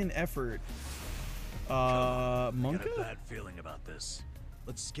 Herculean effort. Got a Monka? bad feeling about this.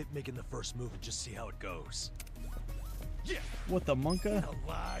 Let's skip making the first move and just see how it goes. What the monka?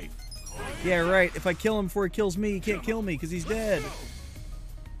 Alive. Yeah, right. If I kill him before he kills me, he can't kill me because he's dead.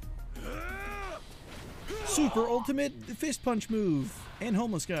 Super ultimate fist punch move. And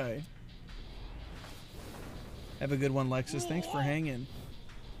homeless guy. Have a good one, Lexus. Thanks for hanging.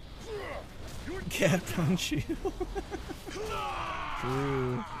 Cat punch you.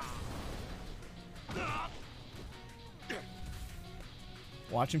 True.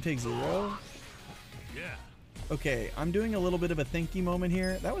 Watch him take 0? Yeah. Okay, I'm doing a little bit of a thinky moment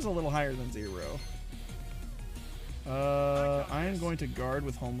here. That was a little higher than 0. I am going to guard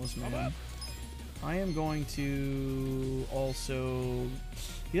with homeless man. I am going to also...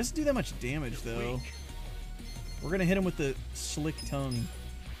 He doesn't do that much damage, though. We're going to hit him with the slick tongue.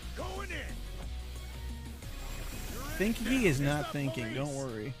 Thinky is not thinking, don't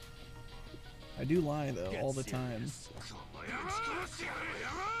worry. I do lie, though, all the time.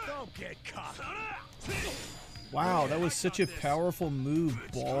 Don't get caught. Wow, that was such a powerful move,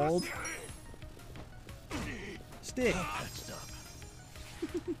 Bald. Stick.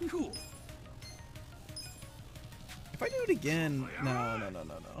 Cool. If I do it again... No.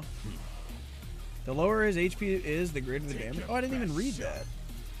 The lower his HP is, the greater the damage. Oh, I didn't even read that.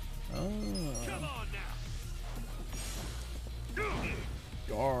 Oh.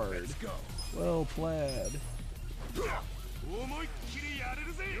 Guard. Well played.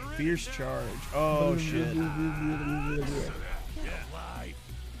 Fierce charge. Oh shit.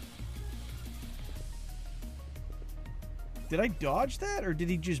 Did I dodge that or did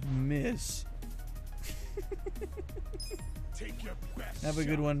he just miss? Have a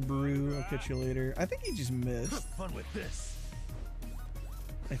good one, Brew. I'll catch you later. I think he just missed. Fun with this.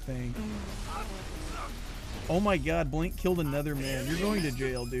 I think. Oh my god, Blink killed another man. You're going to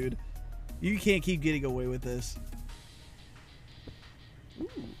jail, dude. You can't keep getting away with this. Ooh,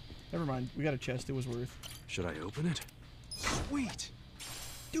 never mind. We got a chest. It was worth. Should I open it? Sweet.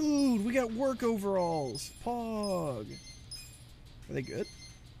 Dude, we got work overalls. Pog. Are they good?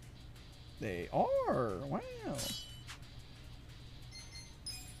 They are. Wow.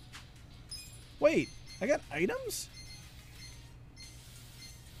 Wait, I got items?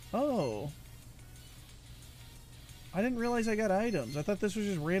 Oh. I didn't realize I got items. I thought this was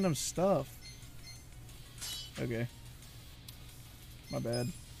just random stuff. Okay. My bad.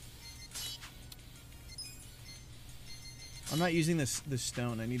 I'm not using this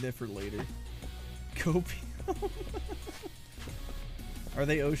stone. I need that for later. Copium. Are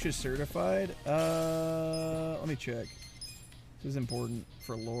they OSHA certified? Let me check. This is important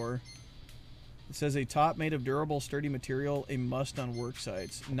for lore. It says a top made of durable, sturdy material, a must on work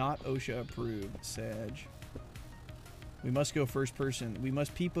sites. Not OSHA approved. Sag. We must go first person. We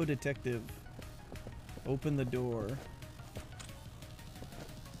must peepo detective. Open the door.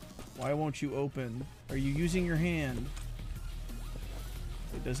 Why won't you open? Are you using your hand?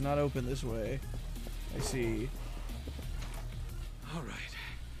 It does not open this way. I see. All right.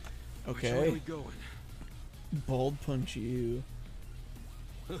 Okay. Which way are we going? Bald punch you.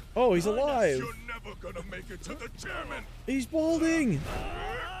 Oh, he's alive. You're never gonna make it to the chairman. He's balding.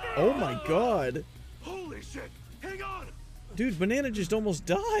 Oh my god. Holy shit! Hang on. Dude, Banana just almost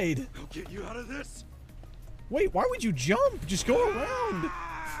died. I'll get you out of this. Wait, why would you jump? Just go around.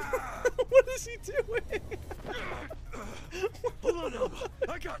 What is he doing? Hold on, Elba.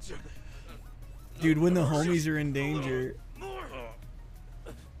 I got you. Dude, when the homies are in danger.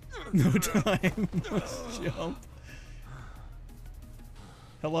 No time. Must jump.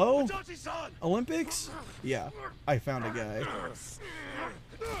 Hello? Olympics? Yeah, I found a guy.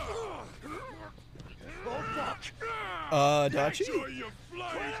 Dachi?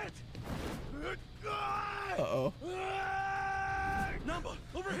 Uh-oh. Number,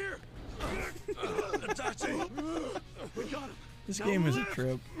 over here. This game is a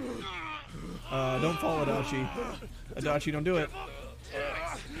trip. Don't fall, Adachi. Adachi, don't do it.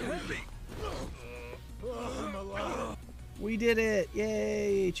 We did it!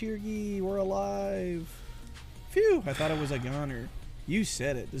 Yay! Cheergy, we're alive! Phew! I thought it was a goner. You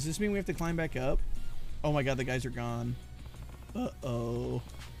said it. Does this mean we have to climb back up? Oh my god, the guys are gone. Uh-oh.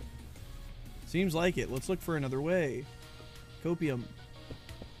 Seems like it. Let's look for another way. Copium.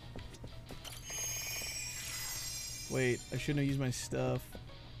 Wait, I shouldn't have used my stuff.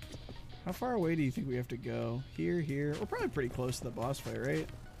 How far away do you think we have to go? Here, here. We're probably pretty close to the boss fight, right?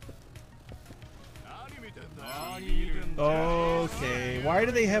 Okay, why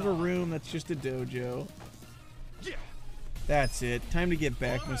do they have a room that's just a dojo? That's it. Time to get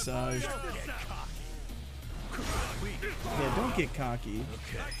back massaged. Yeah, don't get cocky.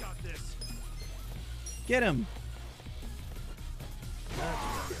 Get him.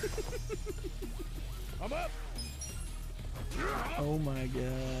 I'm up. Oh my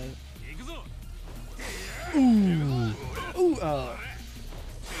god. Ooh. Ooh.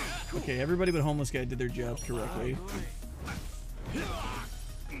 Okay, everybody but homeless guy did their jobs correctly.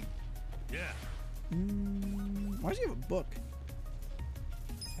 Why does he have a book?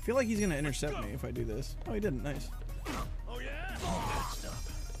 I feel like he's gonna intercept me if I do this. Oh, he didn't. Nice. Oh yeah.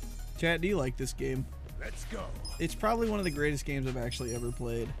 Chat, do you like this game? Let's go. It's probably one of the greatest games I've actually ever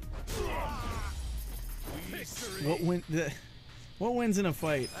played. What wins in a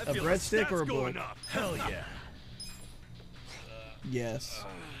fight? A breadstick or a book? Hell yeah. Yes.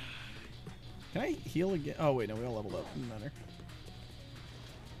 Can I heal again? Oh wait, no, we all leveled up. Doesn't matter.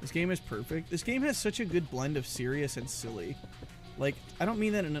 This game is perfect. This game has such a good blend of serious and silly. Like, I don't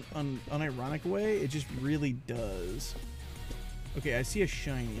mean that in an unironic way. It just really does. Okay, I see a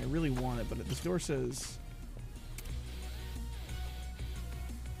shiny. I really want it, but this door says...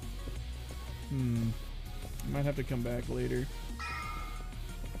 I might have to come back later.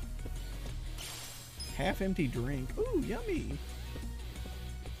 Half-empty drink. Ooh, yummy.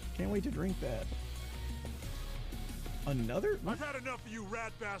 Can't wait to drink that. Another? I've had enough of you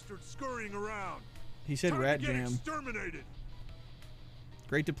rat bastards scurrying around. He said Time rat to get jam. exterminated.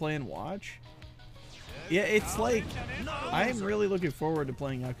 Great to play and watch. Yeah, it's like I'm really looking forward to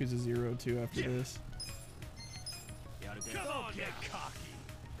playing Yakuza 0 2 after this. Come on, get cocky.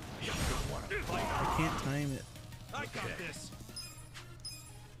 I can't time it. I got this.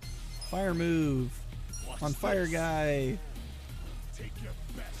 Fire move. On fire guy. Take your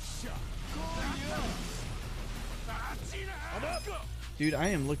best shot. I'm up. Dude, I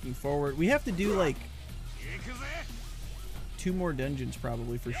am looking forward. We have to do like 2 more dungeons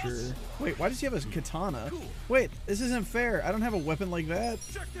probably for sure. Wait, why does he have a katana? Wait, this isn't fair. I don't have a weapon like that.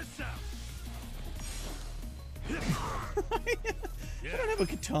 Check this out. I don't have a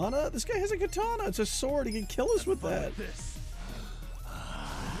katana. This guy has a katana. It's a sword. He can kill us with that.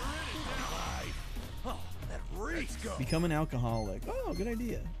 Become an alcoholic. Oh, good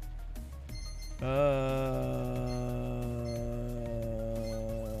idea.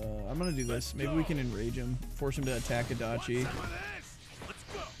 I'm gonna do this. Maybe we can enrage him. Force him to attack Adachi.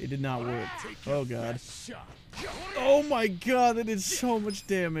 It did not work. Oh god. Oh my god, that did so much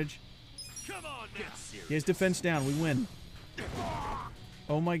damage. He has defense down. We win.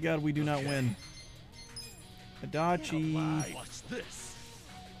 Oh my god, we do not win. Adachi.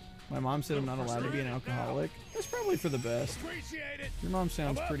 My mom said I'm not allowed to be an alcoholic. That's probably for the best. Your mom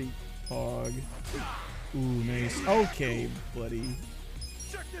sounds pretty pog. Ooh, nice. Okay, buddy.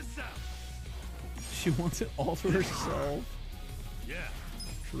 She wants it all for herself. Yeah.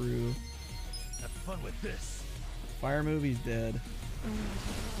 True. Have fun with this. Fire movie's dead.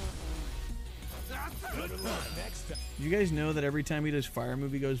 You guys know that every time he does fire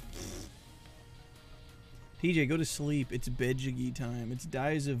movie goes pfft. TJ, go to sleep. It's bedjiggy time. It's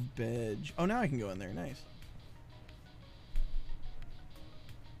Dies of Bedge. Oh, now I can go in there. Nice.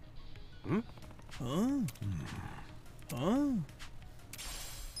 Huh? Huh?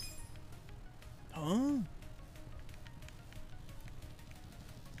 Huh?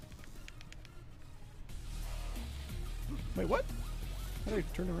 Wait, what? How did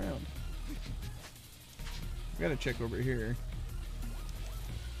I turn around? I gotta check over here.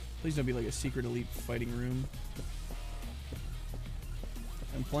 Please don't be like a secret elite fighting room.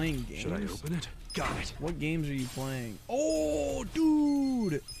 I'm playing games. Should I open it? Got it. What games are you playing? Oh,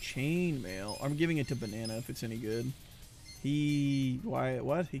 dude! Chainmail. I'm giving it to Banana if it's any good. Why?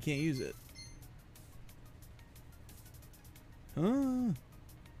 What? He can't use it. Huh?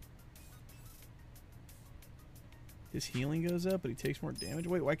 His healing goes up, but he takes more damage.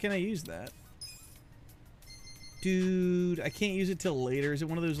 Wait, why can't I use that? Dude, I can't use it till later. Is it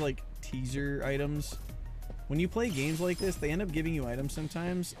one of those like teaser items? When you play games like this, they end up giving you items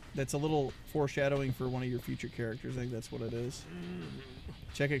sometimes that's a little foreshadowing for one of your future characters. I think that's what it is.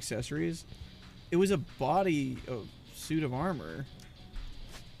 Check accessories. It was a body suit of armor.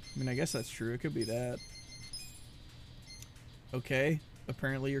 I mean, I guess that's true. It could be that. Okay,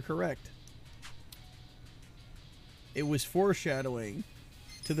 apparently you're correct. It was foreshadowing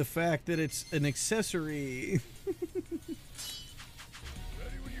to the fact that it's an accessory.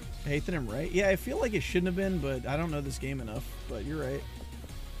 I hate that I'm right. Yeah, I feel like it shouldn't have been, but I don't know this game enough. But you're right.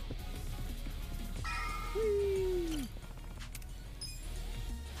 Whee!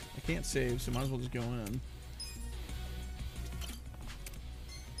 I can't save, so might as well just go in.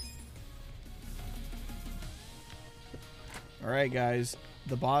 Alright, guys.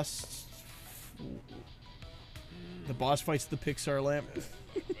 The boss fights the Pixar lamp.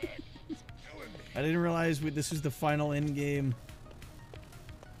 I didn't realize this is the final end game.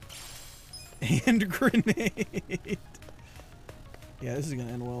 Hand grenade. Yeah, this is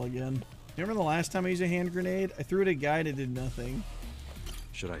gonna end well again. You remember the last time I used a hand grenade? I threw it at a guy and it did nothing.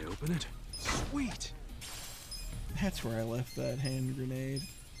 Should I open it? Sweet! That's where I left that hand grenade.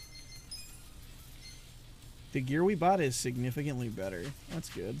 The gear we bought is significantly better. That's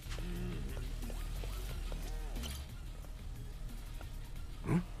good.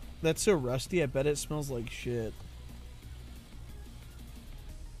 Huh? That's so rusty, I bet it smells like shit.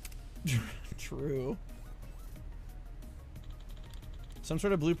 True. Some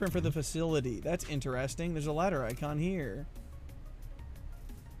sort of blueprint for the facility. That's interesting. There's a ladder icon here.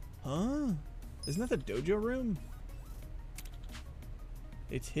 Huh? Isn't that the dojo room?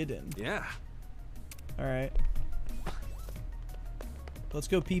 It's hidden. Yeah. Alright. Let's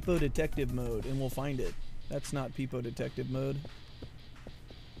go Peepo detective mode and we'll find it. That's not Peepo detective mode.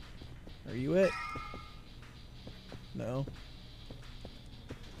 Are you it? No.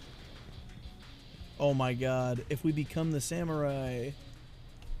 Oh my god. If we become the samurai.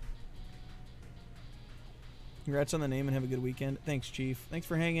 Congrats on the name and have a good weekend. Thanks, Chief. Thanks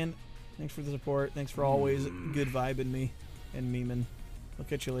for hanging. Thanks for the support. Thanks for always good vibing me and memeing. I'll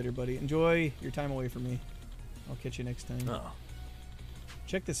catch you later, buddy. Enjoy your time away from me. I'll catch you next time. Oh.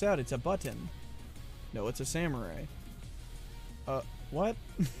 Check this out. It's a button. No, it's a samurai. What?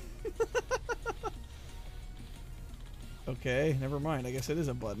 Okay, never mind. I guess it is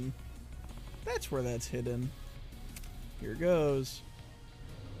a button. That's where that's hidden. Here goes.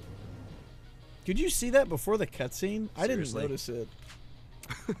 Could you see that before the cutscene? I didn't notice it.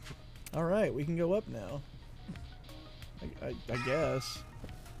 Alright, we can go up now. I guess.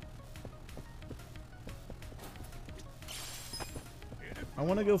 I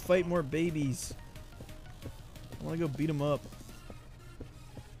want to go fight more babies. I want to go beat them up.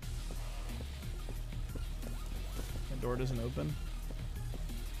 The door doesn't open.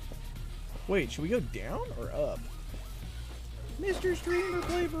 Wait, should we go down or up? Mr. Streamer,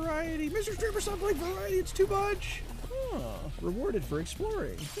 play variety. Mr. Streamer, stop playing variety. It's too much. Oh, rewarded for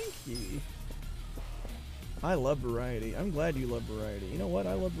exploring. Thank you. I love variety. I'm glad you love variety. You know what?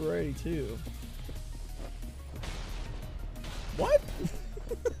 I love variety too. What?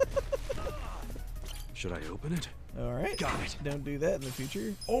 Should I open it? Alright. Got it. Don't do that in the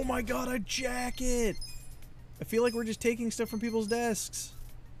future. Oh my god, a jacket! I feel like we're just taking stuff from people's desks.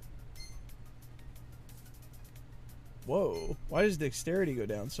 Whoa. Why does dexterity go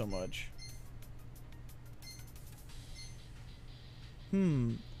down so much?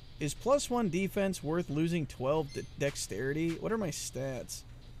 Is +1 defense worth losing 12 dexterity? What are my stats?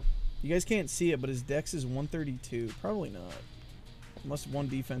 You guys can't see it, but his dex is 132. Probably not. Unless 1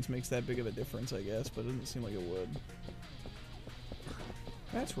 defense makes that big of a difference, I guess, but it doesn't seem like it would.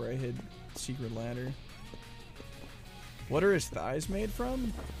 That's where I hid secret ladder. What are his thighs made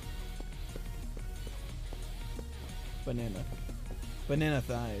from? Banana. Banana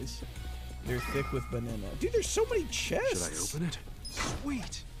thighs. They're thick with banana. Dude, there's so many chests! Should I open it?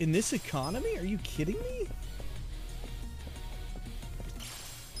 Sweet! In this economy? Are you kidding me?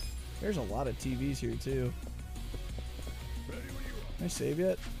 There's a lot of TVs here, too. Can I save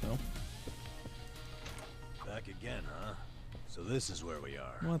yet? No. Back again, huh? So this is where we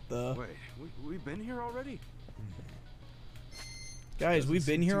are. What the? Wait, we've been here already? Guys, we've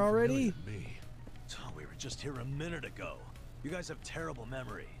been here already? Me. Oh, we were just here a minute ago. You guys have terrible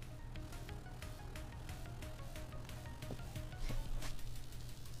memory.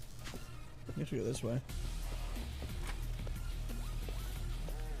 I guess we go this way.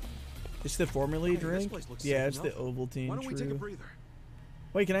 It's the formula drink? Yeah, it's the Ovaltine. Why don't we take a breather?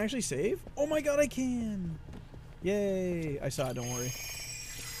 Wait, can I actually save? Oh my god, I can! Yay! I saw it, don't worry.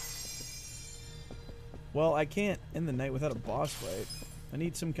 Well, I can't end the night without a boss fight. I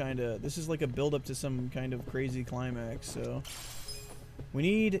need some kind of... This is like a build-up to some kind of crazy climax, so... We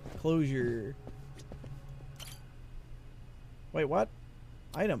need closure. Wait, what?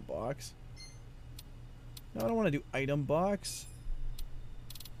 Item box? No, I don't want to do item box.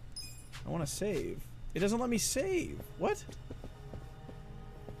 I want to save. It doesn't let me save. What?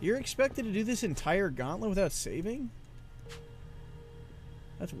 You're expected to do this entire gauntlet without saving?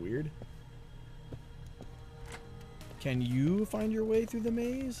 That's weird. Can you find your way through the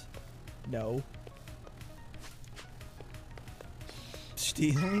maze? No.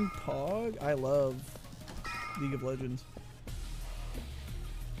 Stealing Pog? I love League of Legends.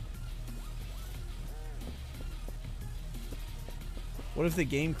 What if the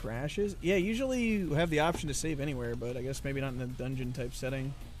game crashes? Yeah, usually you have the option to save anywhere, but I guess maybe not in a dungeon type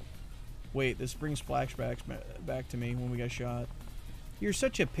setting. Wait, this brings flashbacks back to me when we got shot. You're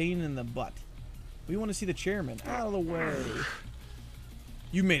such a pain in the butt. We want to see the chairman. Out of the way.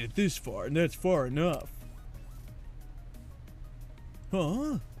 You made it this far, and that's far enough.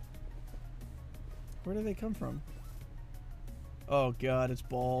 Huh? Where do they come from? Oh god, it's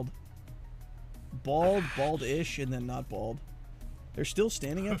bald. Bald, bald-ish, and then not bald. They're still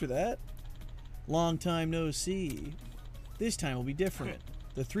standing after that? Long time no see. This time will be different.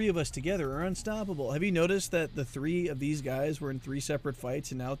 The three of us together are unstoppable. Have you noticed that the three of these guys were in 3 separate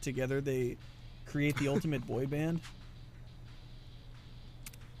fights, and now together they create the ultimate boy band?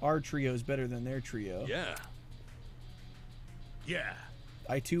 Our trio is better than their trio. Yeah. Yeah.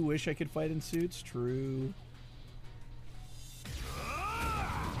 I too wish I could fight in suits. True.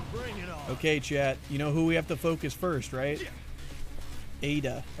 Bring it on. Okay, chat. You know who we have to focus first, right?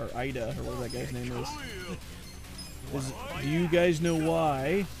 Ada, or whatever that guy's name is. Do you guys know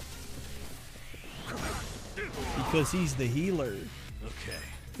why? Because he's the healer. Okay.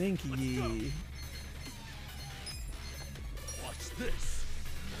 Think ye. Watch this.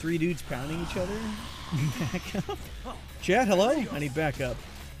 3 dudes pounding each other? Back up. Chat, hello? I need backup.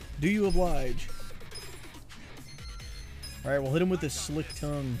 Do you oblige? Alright, we'll hit him with this slick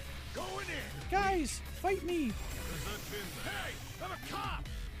tongue. Guys, fight me! Hey, I'm a cop.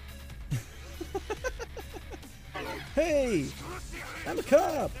 Hey! I'm a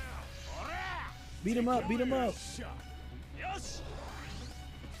cop! Beat him up, beat him up!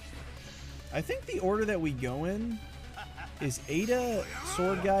 I think the order that we go in is Ada,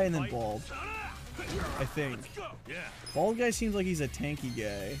 Sword Guy, and then Bald. I think. Bald Guy seems like he's a tanky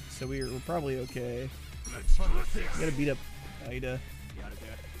guy, so we're probably okay. Gotta beat up Ada.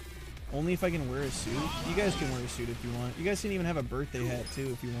 Only if I can wear a suit. You guys can wear a suit if you want. You guys can even have a birthday hat too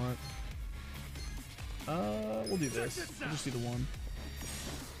if you want. We'll do this. We'll just do the one.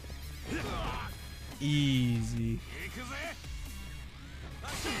 Easy.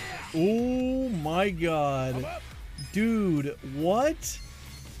 Oh my god. Dude, what?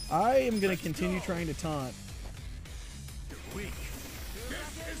 I am gonna continue trying to taunt.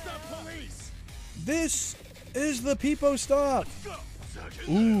 This is the Peepo stop.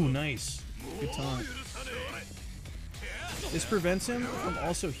 Ooh, nice. Good taunt. This prevents him from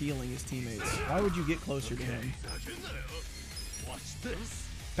also healing his teammates. Why would you get closer to him?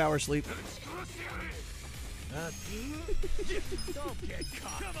 Power sleep.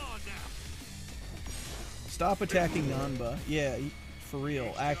 Stop attacking Nanba. Yeah, for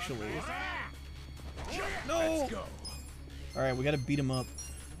real, actually. No! Alright, we gotta beat him up.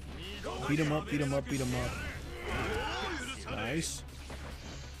 Beat him up, beat him up, beat him up. Nice.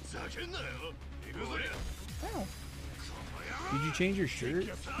 Ow. Did you change your shirt?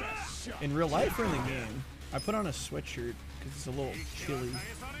 In real life or in the game? I put on a sweatshirt because it's a little chilly.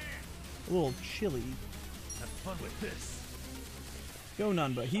 A little chilly. Have fun with this. Go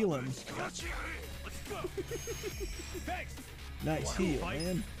Nanba, heal him. Nice heal,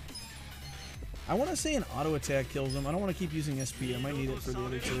 man. I want to say an auto attack kills him. I don't want to keep using SP. I might need it for the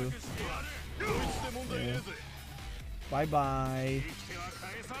other two. Yeah. Bye bye.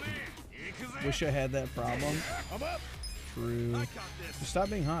 Wish I had that problem. True. Just stop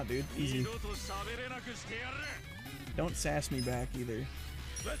being hot, dude. Easy. Don't sass me back either.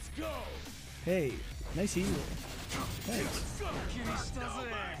 Let's go. Hey, nice heal. Thanks.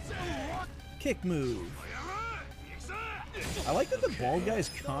 Kick move. I like that the bald guy is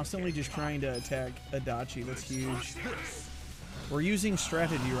constantly just trying to attack Adachi. That's huge. We're using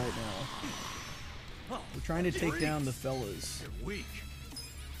strategy right now. We're trying to take down the fellas. You're weak.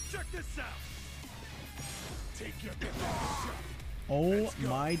 Check this out. Take your Oh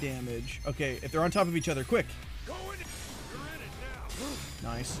my damage. Okay, if they're on top of each other, quick.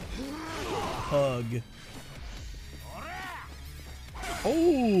 Nice. Hug.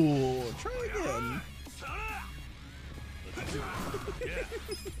 Oh, try again.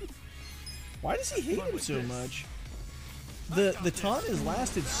 Why does he hate him so much? The taunt has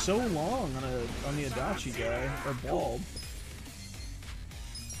lasted so long on the Adachi guy, or Bald.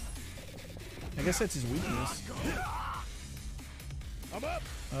 I guess that's his weakness.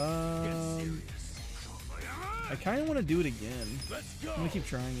 I kind of want to do it again. I'm gonna keep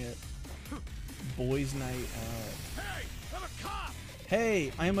trying it. Boys' night out.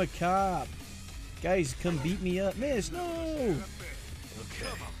 Hey, I'm a cop. Guys, come beat me up. Miss, no! Okay.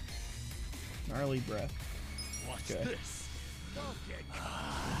 Gnarly breath. Okay. This.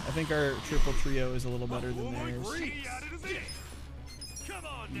 I think our triple trio is a little better than theirs. Come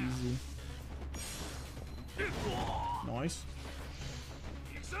on Easy. Nice.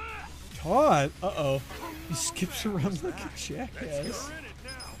 Todd! Uh-oh. He skips around like a jackass.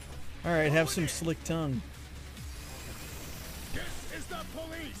 Alright, have some slick tongue. This is the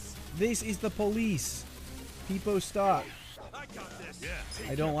police. This is the police. Peepo stop.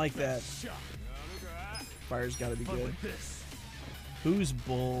 I don't like that. Fire's gotta be good. Who's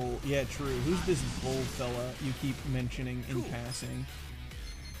Bull? Yeah, true. Who's this Bull fella you keep mentioning in passing?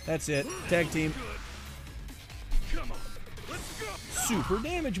 That's it. Tag team. Super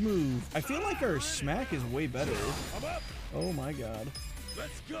damage move. I feel like our smack is way better. Oh my god.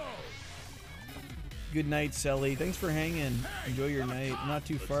 Let's go. Good night, Selly. Thanks for hanging. Enjoy your night. I'm not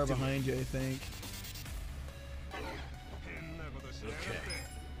too far behind you, I think.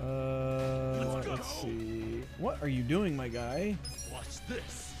 Let's see. What are you doing, my guy? Watch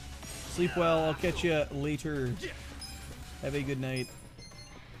this. Sleep well. I'll catch you later. Have a good night.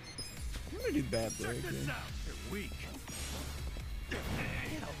 I'm gonna do bad break here.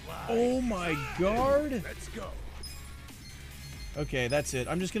 Oh my god! Let's go. Okay, that's it.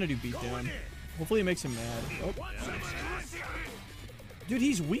 I'm just gonna do beatdown. Hopefully it makes him mad. Oh. Dude,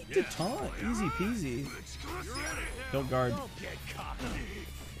 he's weak to taunt. Easy peasy. Don't guard.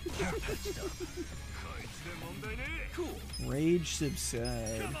 Rage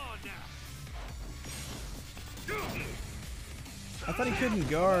subside. I thought he couldn't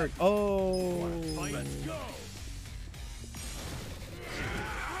guard. Oh.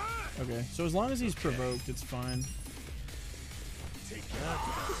 Okay, so as long as he's provoked, it's fine.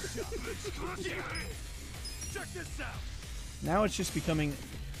 Now it's just becoming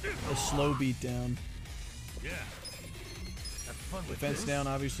a slow beatdown. Defense down,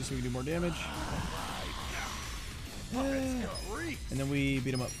 obviously, so we can do more damage. And then we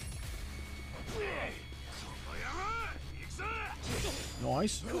beat him up.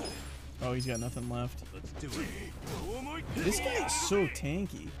 Nice. Oh, he's got nothing left. Let's do it. This guy is so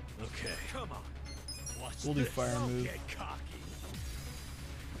tanky. Okay, come on. We'll do fire move.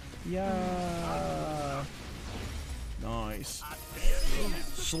 Yeah. Nice.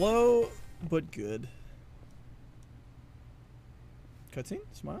 Slow, but good. Cutscene?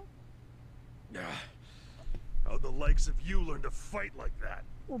 Smile? How'd the likes of you learn to fight like that?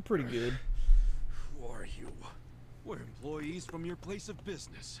 We're pretty good. Who are you? We're employees from your place of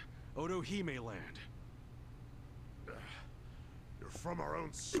business, Otohime Land. You're from our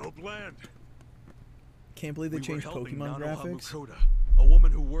own soapland? Can't believe they changed Pokemon graphics. Hamukoda, a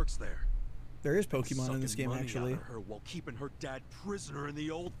woman who works there. There is Pokemon in this game, actually. Her while keeping her dad prisoner in the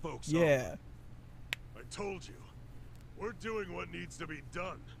old folks' Yeah. home. I told you. We're doing what needs to be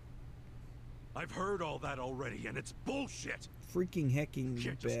done. I've heard all that already, and it's bullshit. Freaking hecking You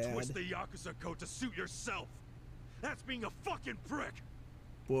can't just bad. twist the Yakuza code to suit yourself. That's being a fucking prick.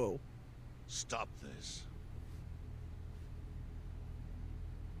 Whoa. Stop this.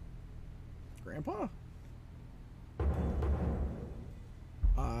 Grandpa?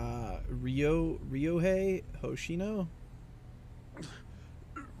 Ryohei Hoshino?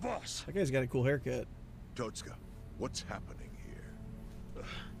 Boss! That guy's got a cool haircut. Totsuka, what's happening here?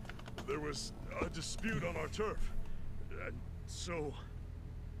 There was a dispute on our turf. And so...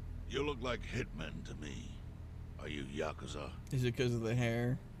 You look like hitmen to me. Are you Yakuza? Is it because of the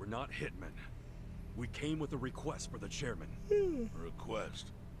hair? We're not hitmen. We came with a request for the chairman.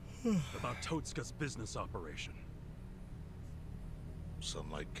 Request? About Totsuka's business operation.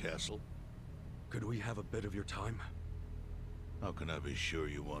 Sunlight Castle? Could we have a bit of your time? How can I be sure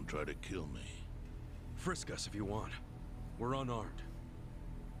you won't try to kill me? Frisk us if you want. We're unarmed.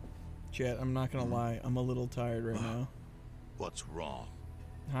 Chat, I'm not gonna lie. I'm a little tired right now. What's wrong?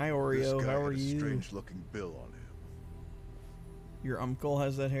 Hi, Oreo. This guy How are had a you? strange-looking bill on him. Your uncle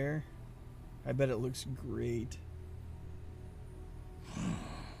has that hair? I bet it looks great.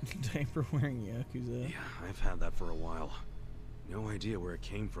 Diaper wearing Yakuza. Yeah, I've had that for a while. No idea where it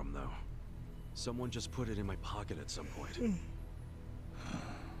came from, though. Someone just put it in my pocket at some point.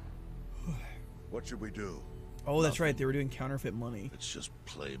 What should we do? Oh, that's right. They were doing counterfeit money. It's just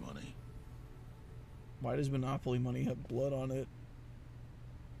play money. Why does Monopoly money have blood on it?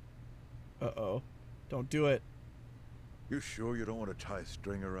 Uh-oh. Don't do it. You sure you don't want to tie a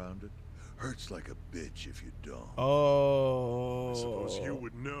string around it? Hurts like a bitch if you don't. Oh. I suppose you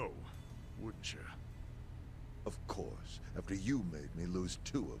would know, wouldn't you? Of course, after you made me lose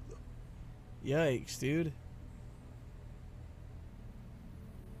 2 of them. Yikes, dude.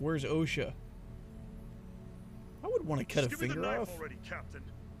 Where's OSHA? I would want to cut a finger off. Already, Captain.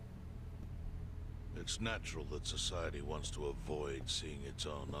 It's natural that society wants to avoid seeing its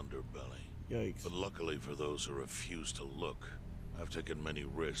own underbelly. Yikes. But luckily for those who refuse to look, I've taken many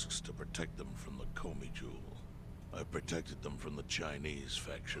risks to protect them from the Komi Jewel. I've protected them from the Chinese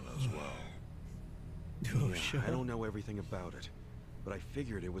faction as well. Yeah, I don't know everything about it, but I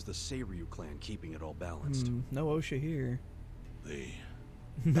figured it was the Seiryu clan keeping it all balanced. No OSHA here. The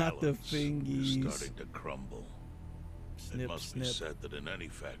Not the balance fingies. is starting to crumble. Snip, it must snip. be said that in any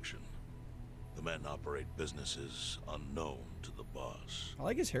faction, the men operate businesses unknown to the boss. I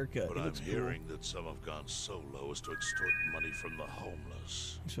like his haircut. But He I'm looks cool. hearing that some have gone so low as to extort money from the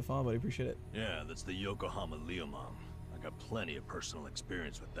homeless. Thanks for following, buddy. Appreciate it. Yeah, that's the Yokohama Leomom. I got plenty of personal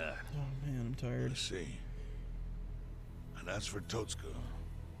experience with that. Oh man, I'm tired. I see. And as for Totsuka,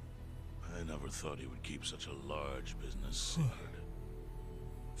 I never thought he would keep such a large business secret.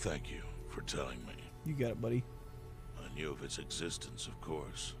 Thank you for telling me. You got it, buddy. I knew of its existence, of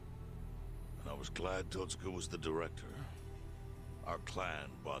course. And I was glad Totsuka was the director. Our clan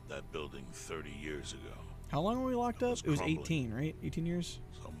bought that building 30 years ago. How long were we locked up? It was crumbling. 18, right? 18 years?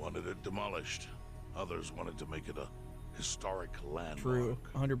 Some wanted it demolished. Others wanted to make it a historic landmark. True.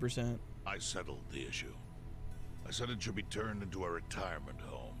 100%. I settled the issue. I said it should be turned into a retirement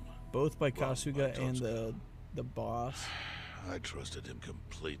home. Both by Run by Kasuga and Totsuka. the boss. I trusted him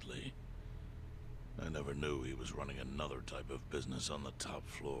completely. I never knew he was running another type of business on the top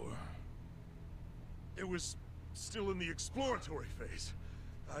floor. It was still in the exploratory phase.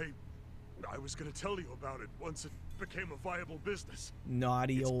 I was gonna tell you about it once it became a viable business.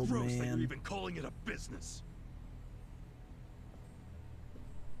 Naughty It's old gross that man. you're even calling it a business.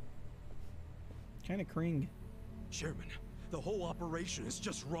 Kind of cring. Chairman, the whole operation is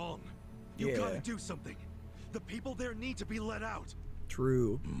just wrong. You Yeah. gotta do something. The people there need to be let out.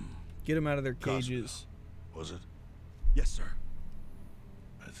 True. Get them out of their cages. Was it? Yes, sir.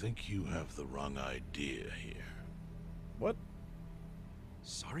 I think you have the wrong idea here. What?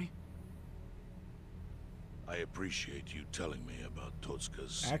 Sorry? I appreciate you telling me about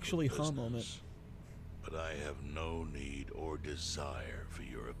Totsuka's Actually, business, huh moment. but I have no need or desire for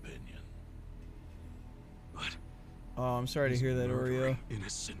your opinion. What? Oh, I'm sorry to hear that, Oreo.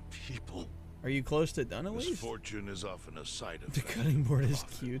 Innocent people. Are you close to done at least? Misfortune is often a side The effect. cutting board is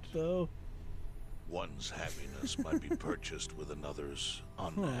cute, though. One's happiness might be purchased with another's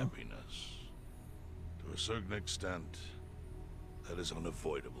unhappiness. To a certain extent, that is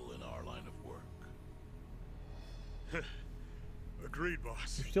unavoidable in our line of work. Agreed,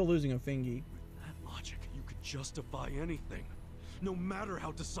 boss. You're still losing a fingy. That logic, you could justify anything, no matter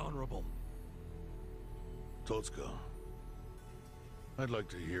how dishonorable. Totsuka, I'd like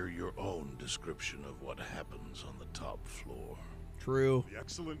to hear your own description of what happens on the top floor. True. The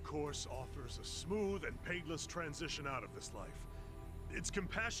excellent course offers a smooth and painless transition out of this life. It's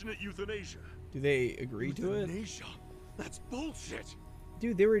compassionate euthanasia. Do they agree to it? Euthanasia? That's bullshit.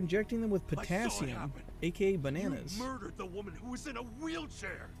 Dude, they were injecting them with I saw it potassium, happen. aka bananas. You murdered the woman who was in a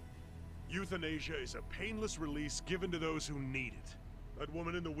wheelchair. Euthanasia is a painless release given to those who need it. That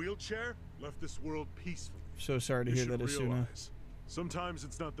woman in the wheelchair left this world peacefully. So sorry to You hear should that, Asuna. realize, sometimes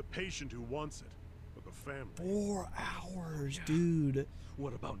it's not the patient who wants it, but the family. 4 hours, dude.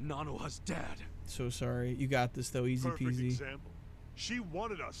 What about Nanoha's dad? So sorry. You got this, though. Easy Perfect peasy. example. She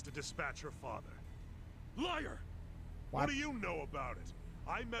wanted us to dispatch her father. Liar! What? What do you know about it?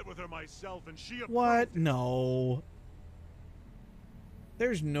 I met with her myself and she approved What? it. No.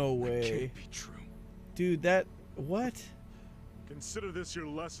 There's no That way. can't be true. Dude, that... What? Consider this your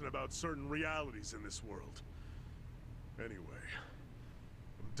lesson about certain realities in this world. Anyway,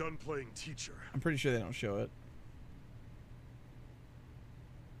 I'm done playing teacher. I'm pretty sure they don't show it.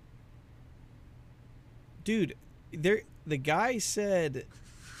 Dude, the guy said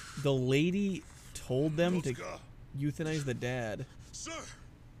the lady told them to Totsuka, euthanize the dad. sir!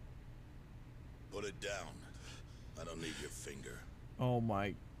 Put it down. I don't need your finger. Oh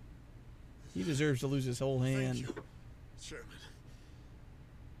my... He deserves to lose his whole hand. Thank you, Chairman.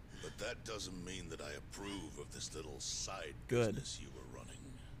 But that doesn't mean that I approve of this little side Good. business you were running.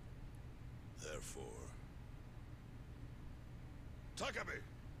 Therefore... Takabe!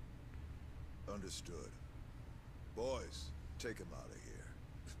 Understood. Boys, take him out of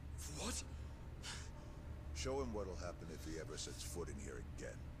here. What? Show him what'll happen if he ever sets foot in here again.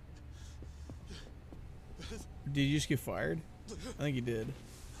 Did you just get fired? I think he did.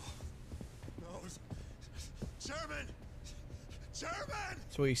 No, Chairman! Chairman!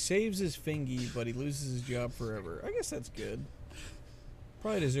 So he saves his fingy, but he loses his job forever. I guess that's good.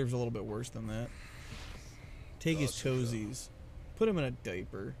 Probably deserves a little bit worse than that. Take his toesies. Put him in a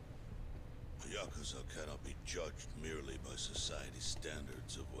diaper. Yakuza cannot be judged merely by society's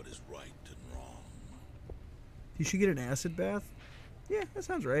standards of what is right and wrong. You should get an acid bath? Yeah, that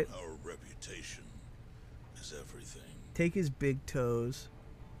sounds right. Our reputation is everything. Take his big toes.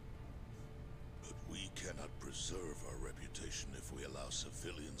 But we cannot preserve our reputation if we allow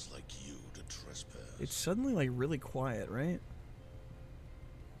civilians like you to trespass. It's suddenly like really quiet, right?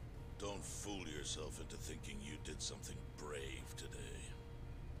 Don't fool yourself into thinking you did something brave today.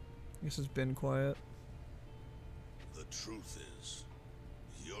 I guess it's been quiet. The truth is,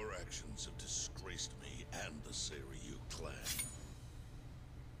 your actions have disgraced me and the Seiryu clan.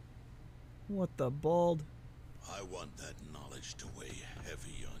 What the bald? I want that knowledge to weigh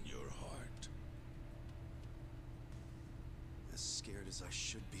heavy on your heart. As scared as I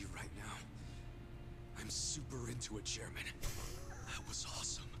should be right now, I'm super into it, Chairman. That was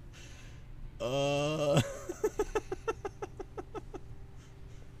awesome.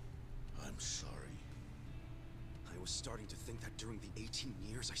 I'm sorry. I was starting to think that during the 18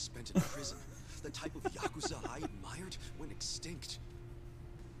 years I spent in prison, the type of Yakuza I admired went extinct.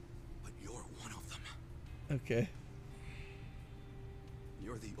 But you're one of them. Okay.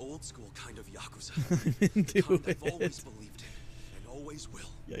 You're the old school kind of Yakuza. I'm into the kind I've it. always believed in, and always will.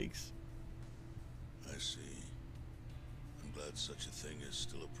 Yikes. I see. I'm glad such a thing is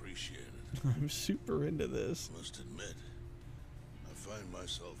still appreciated. I'm super into this. I must admit, I find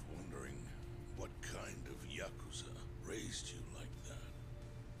myself wondering what kind of Yakuza raised you like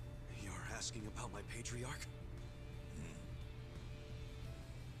that. You're asking about my patriarch?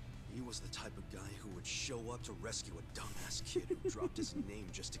 He was the type of guy who would show up to rescue a dumbass kid who dropped his name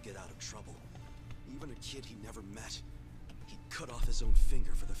just to get out of trouble. Even a kid he never met. He cut off his own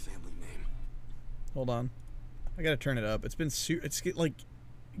finger for the family name. Hold on. I gotta turn it up. It's been like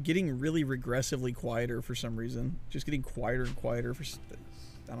getting really regressively quieter for some reason. Just getting quieter and quieter for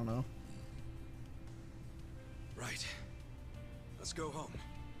I don't know. Right. Let's go home.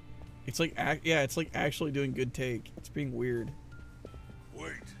 It's like yeah, it's like actually doing good take. It's being weird.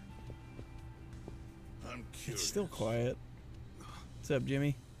 Wait. I'm curious. It's still quiet. What's up,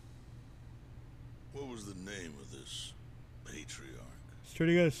 Jimmy? What was the name of this patriarch?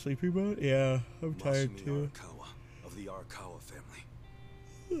 Starting out a sleepy mode? Yeah, I'm tired Masumi too. Arakawa of the Arakawa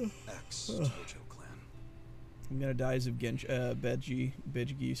family. Ex-Tojo clan. I'm gonna die of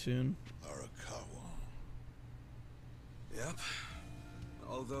Beji soon. Arakawa. Yep.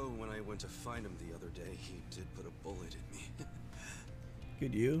 Although when I went to find him the other day, he did put a bullet in me.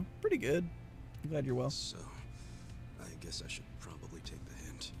 Good you? Pretty good. I'm glad you're well. So, I guess I should probably take the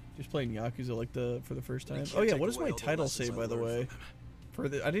hint. Just playing Yakuza like for the first time. can't Oh yeah, take what does away my all the title lessons say I by the learned way? from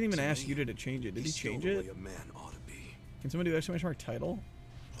him. I didn't even To ask me, you to change it. Did he he's still change the it? way a man ought to be. Can someone do exclamation mark title?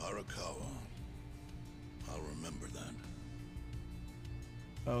 Arakawa. I'll remember that.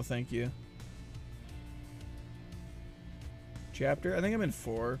 Oh, thank you. Chapter? I think I'm in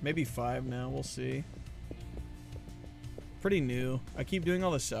 4, maybe 5 now. We'll see. Pretty new. I keep doing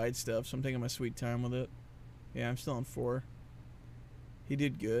all the side stuff, so I'm taking my sweet time with it. Yeah, I'm still on 4. He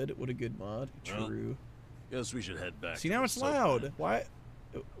did good. What a good mod. True. Guess we should head back. See, now it's loud. Why?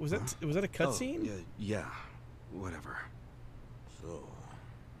 Was that a cutscene? Oh, yeah, whatever. So,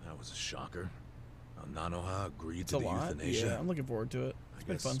 that was a shocker. Nanoha agreed It's to a the lot. euthanasia. Yeah, I'm looking forward to it. It's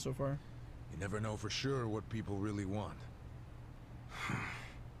been fun so far. You never know for sure what people really want.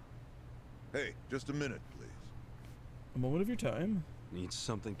 Hey, just a minute, please. A moment of your time. Need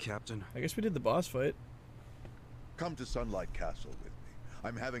something, Captain? I guess we did the boss fight. Come to Sunlight Castle with me.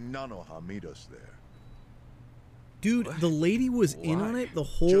 I'm having Nanoha meet us there. Dude, the lady was in on it the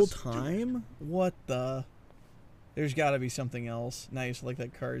whole Just do it. time? What the? There's got to be something else. Nice, like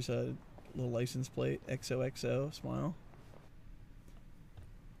that car's little license plate. XOXO, smile.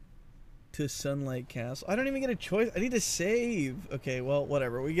 To Sunlight Castle. I don't even get a choice. I need to save. Okay, well,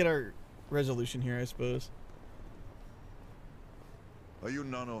 whatever. We get our resolution here, I suppose. Are you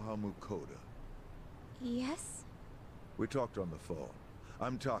Nanoha Mukoda? Yes? We talked on the phone.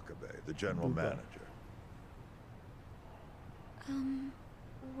 I'm Takabe, the general manager.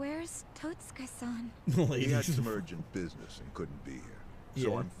 Where's Totsuka-san? He had some urgent business and couldn't be here,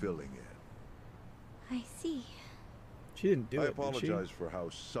 so Yeah. I'm filling in. I see. She didn't do I it, apologize for how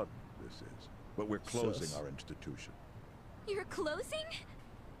sudden this is, but we're closing Sus. our institution. You're closing?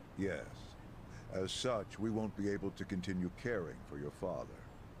 Yes. As such, we won't be able to continue caring for your father.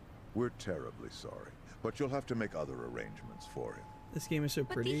 We're terribly sorry, but you'll have to make other arrangements for him. This game is so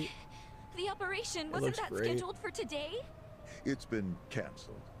But pretty. the operation, It wasn't looks that great. scheduled for today? It's been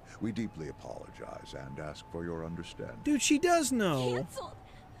canceled. We deeply apologize and ask for your understanding. Dude, she does know. Cancelled!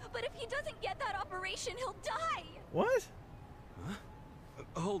 But if he doesn't get that operation, he'll die! What? Huh?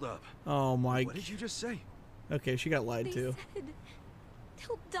 Hold up. Oh my. What did you just say? Okay, she got lied They to. said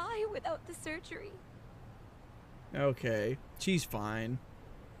he'll die without the surgery. Okay, she's fine.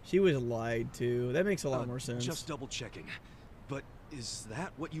 She was lied to. That makes a lot more sense. Just double checking. But is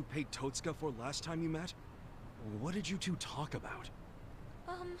that what you paid Totsuka for last time you met? What did you two talk about?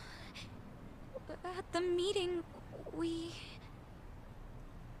 At the meeting, we...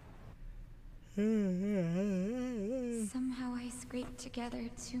 Somehow I scraped together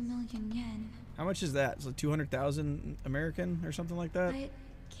 2 million yen. How much is that? So 200,000 American or something like that? But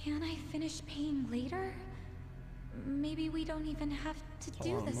can I finish paying later? Maybe we don't even have to That's a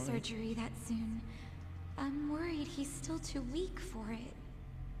do lot the of money. surgery that soon. I'm worried he's still too weak for it.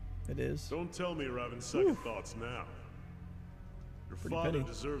 It is. Don't tell me you're having second thoughts now. Your Pretty father petty.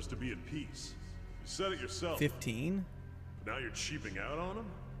 deserves to be at peace. You said it yourself. 15? Now you're cheaping out on him?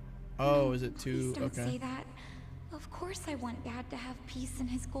 Oh, is it too? Please don't Okay. say that. Of course I want Dad to have peace in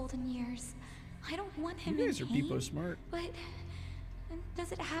his golden years. I don't want him You guys in are pain. Beepo smart. But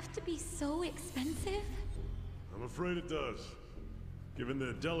does it have to be so expensive? I'm afraid it does. Given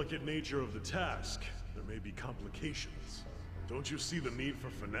the delicate nature of the task, there may be complications. Don't you see the need for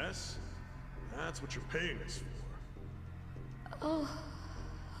finesse? That's what you're paying us for. Oh,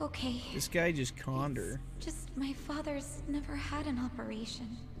 okay. This guy just conned her. Just my father's never had an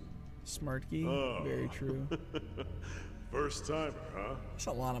operation. Smartky. Oh. Very true. First timer, huh? That's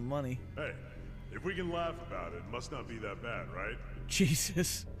a lot of money. Hey, if we can laugh about it, it must not be that bad, right?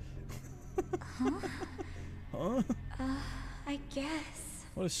 Jesus. Huh? Huh? I guess.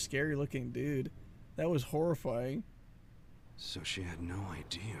 What a scary looking dude. That was horrifying. So she had no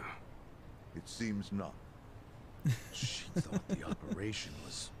idea. It seems not. She thought the operation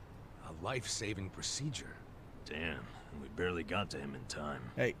was a life-saving procedure. Damn, and we barely got to him in time.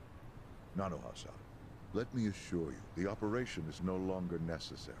 Hey. Nanohasa, let me assure you, the operation is no longer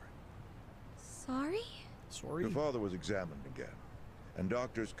necessary. Sorry? Sorry? Your father was examined again, and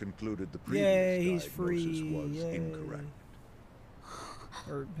doctors concluded the Yay, previous he's diagnosis free. was Yay. incorrect.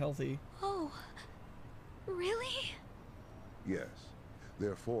 Or healthy. Oh, really? Yes.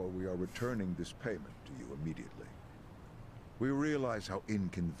 Therefore, we are returning this payment to you immediately. We realize how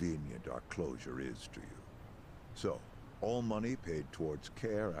inconvenient our closure is to you. So, all money paid towards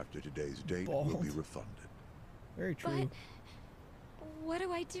care after today's date will be Bald. refunded. Very true. But what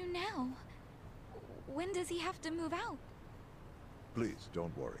do I do now? When does he have to move out? Please,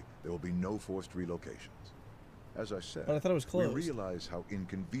 don't worry. There will be no forced relocations. As I said, But I thought it was closed. we realize how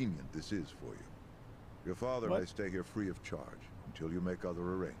inconvenient this is for you. Your father What? may stay here free of charge until you make other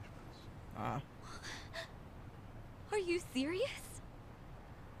arrangements. Ah. Are you serious?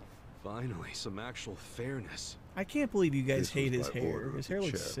 Finally, some actual fairness. I can't believe you guys This was hate his by hair. order of His the hair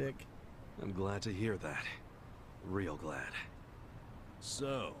looks chairman. sick. I'm glad to hear that. Real glad.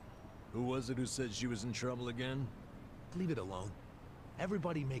 So, who was it who said she was in trouble again? Leave it alone.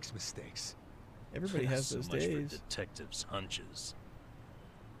 Everybody makes mistakes. Everybody has So those much for days. detectives' hunches.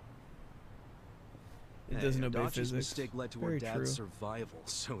 It Hey, doesn't obey Adachi's physics. mistake led to her Very dad's true. survival,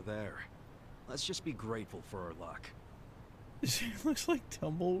 so there. Let's just be grateful for our luck. She looks like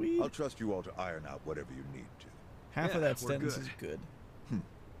Tumbleweed. I'll trust you all to iron out whatever you need to. Half of Yeah, that we're sentence good. is good.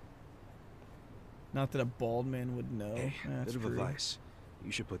 Not that a bald man would know. Hey, That's bit of true. advice.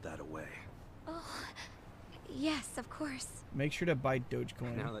 You should put that away. Oh, yes, of course. Make sure to buy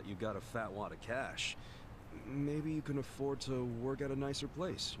Dogecoin. Now that you've got a fat wad of cash, maybe you can afford to work at a nicer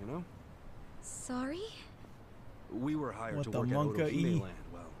place, you know? Sorry? We were hired What to the work at monka Otohime E? Land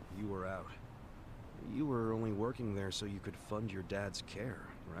while you were out. You were only working there so you could fund your dad's care,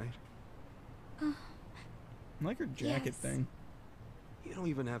 right? I like her jacket Yes. thing. You don't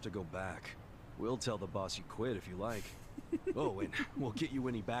even have to go back. We'll tell the boss you quit if you like. Oh, and we'll get you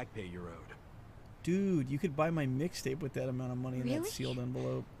any back pay you're owed. Dude, you could buy my mixtape with that amount of money in that Really? sealed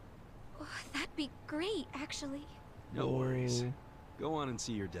envelope. Oh, that'd be great, actually. No worries. Whoa. Go on and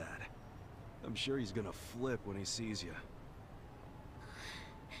see your dad. I'm sure he's gonna flip when he sees you.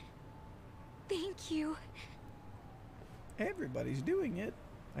 Thank you. Everybody's doing it.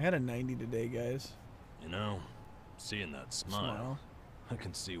 I had a 90 today, guys. You know, seeing that smile, I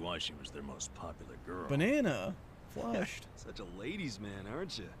can see why she was their most popular girl. Banana. Flushed. Such a ladies' man,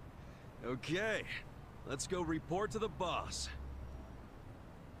 aren't you? Okay, let's go report to the boss.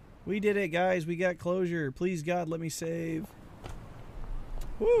 We did it, guys. We got closure. Please, God, let me save.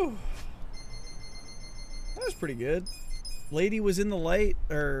 Whew. That was pretty good. Lady was in the light,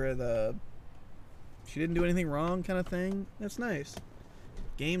 or the... She didn't do anything wrong kind of thing. That's nice.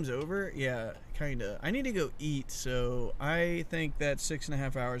 Game's over? Yeah, kind of. I need to go eat, so I think that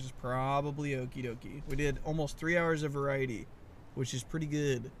 6.5 hours is probably okie dokie. We did almost 3 hours of variety, which is pretty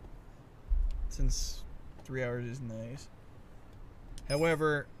good, since 3 hours is nice.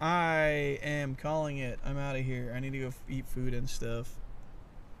 However, I am calling it. I'm out of here. I need to go eat food and stuff.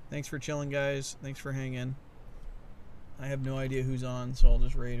 Thanks for chilling, guys. Thanks for hanging. I have no idea who's on, so I'll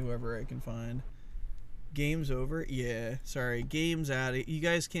just raid whoever I can find. Game's over? Yeah. Sorry. Game's out. You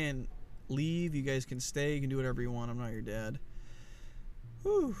guys can leave. You guys can stay. You can do whatever you want. I'm not your dad.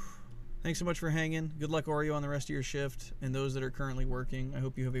 Whew. Thanks so much for hanging. Good luck, Oreo, on the rest of your shift. And those that are currently working, I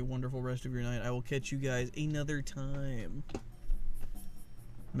hope you have a wonderful rest of your night. I will catch you guys another time.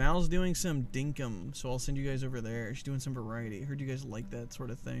 Mal's doing some dinkum, so I'll send you guys over there. She's doing some variety. I heard you guys like that sort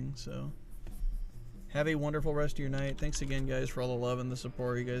of thing, so... Have a wonderful rest of your night. Thanks again, guys, for all the love and the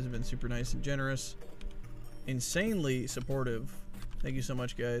support. You guys have been super nice and generous. Insanely supportive. Thank you so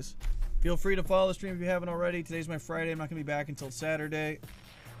much, guys. Feel free to follow the stream if you haven't already. Today's my Friday. I'm not going to be back until Saturday.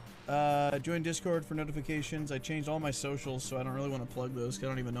 Join Discord for notifications. I changed all my socials, so I don't really want to plug those because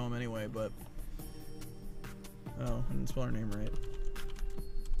I don't even know them anyway, but... Oh, I didn't spell her name right.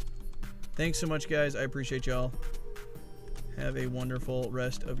 Thanks so much, guys. I appreciate y'all. Have a wonderful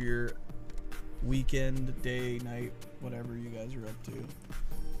rest of your weekend, day, night, whatever you guys are up to.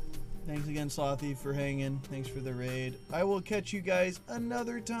 Thanks again, Slothy, for hanging. Thanks for the raid. I will catch you guys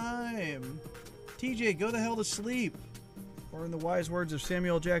another time. TJ, go the hell to sleep. Or in the wise words of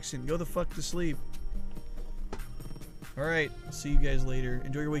Samuel Jackson, go the fuck to sleep. Alright, I'll see you guys later.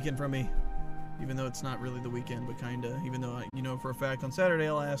 Enjoy your weekend from me. Even though it's not really the weekend, but kinda. Even though, you know, for a fact on Saturday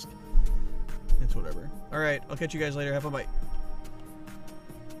I'll ask. It's whatever. Alright, I'll catch you guys later. Have a bite.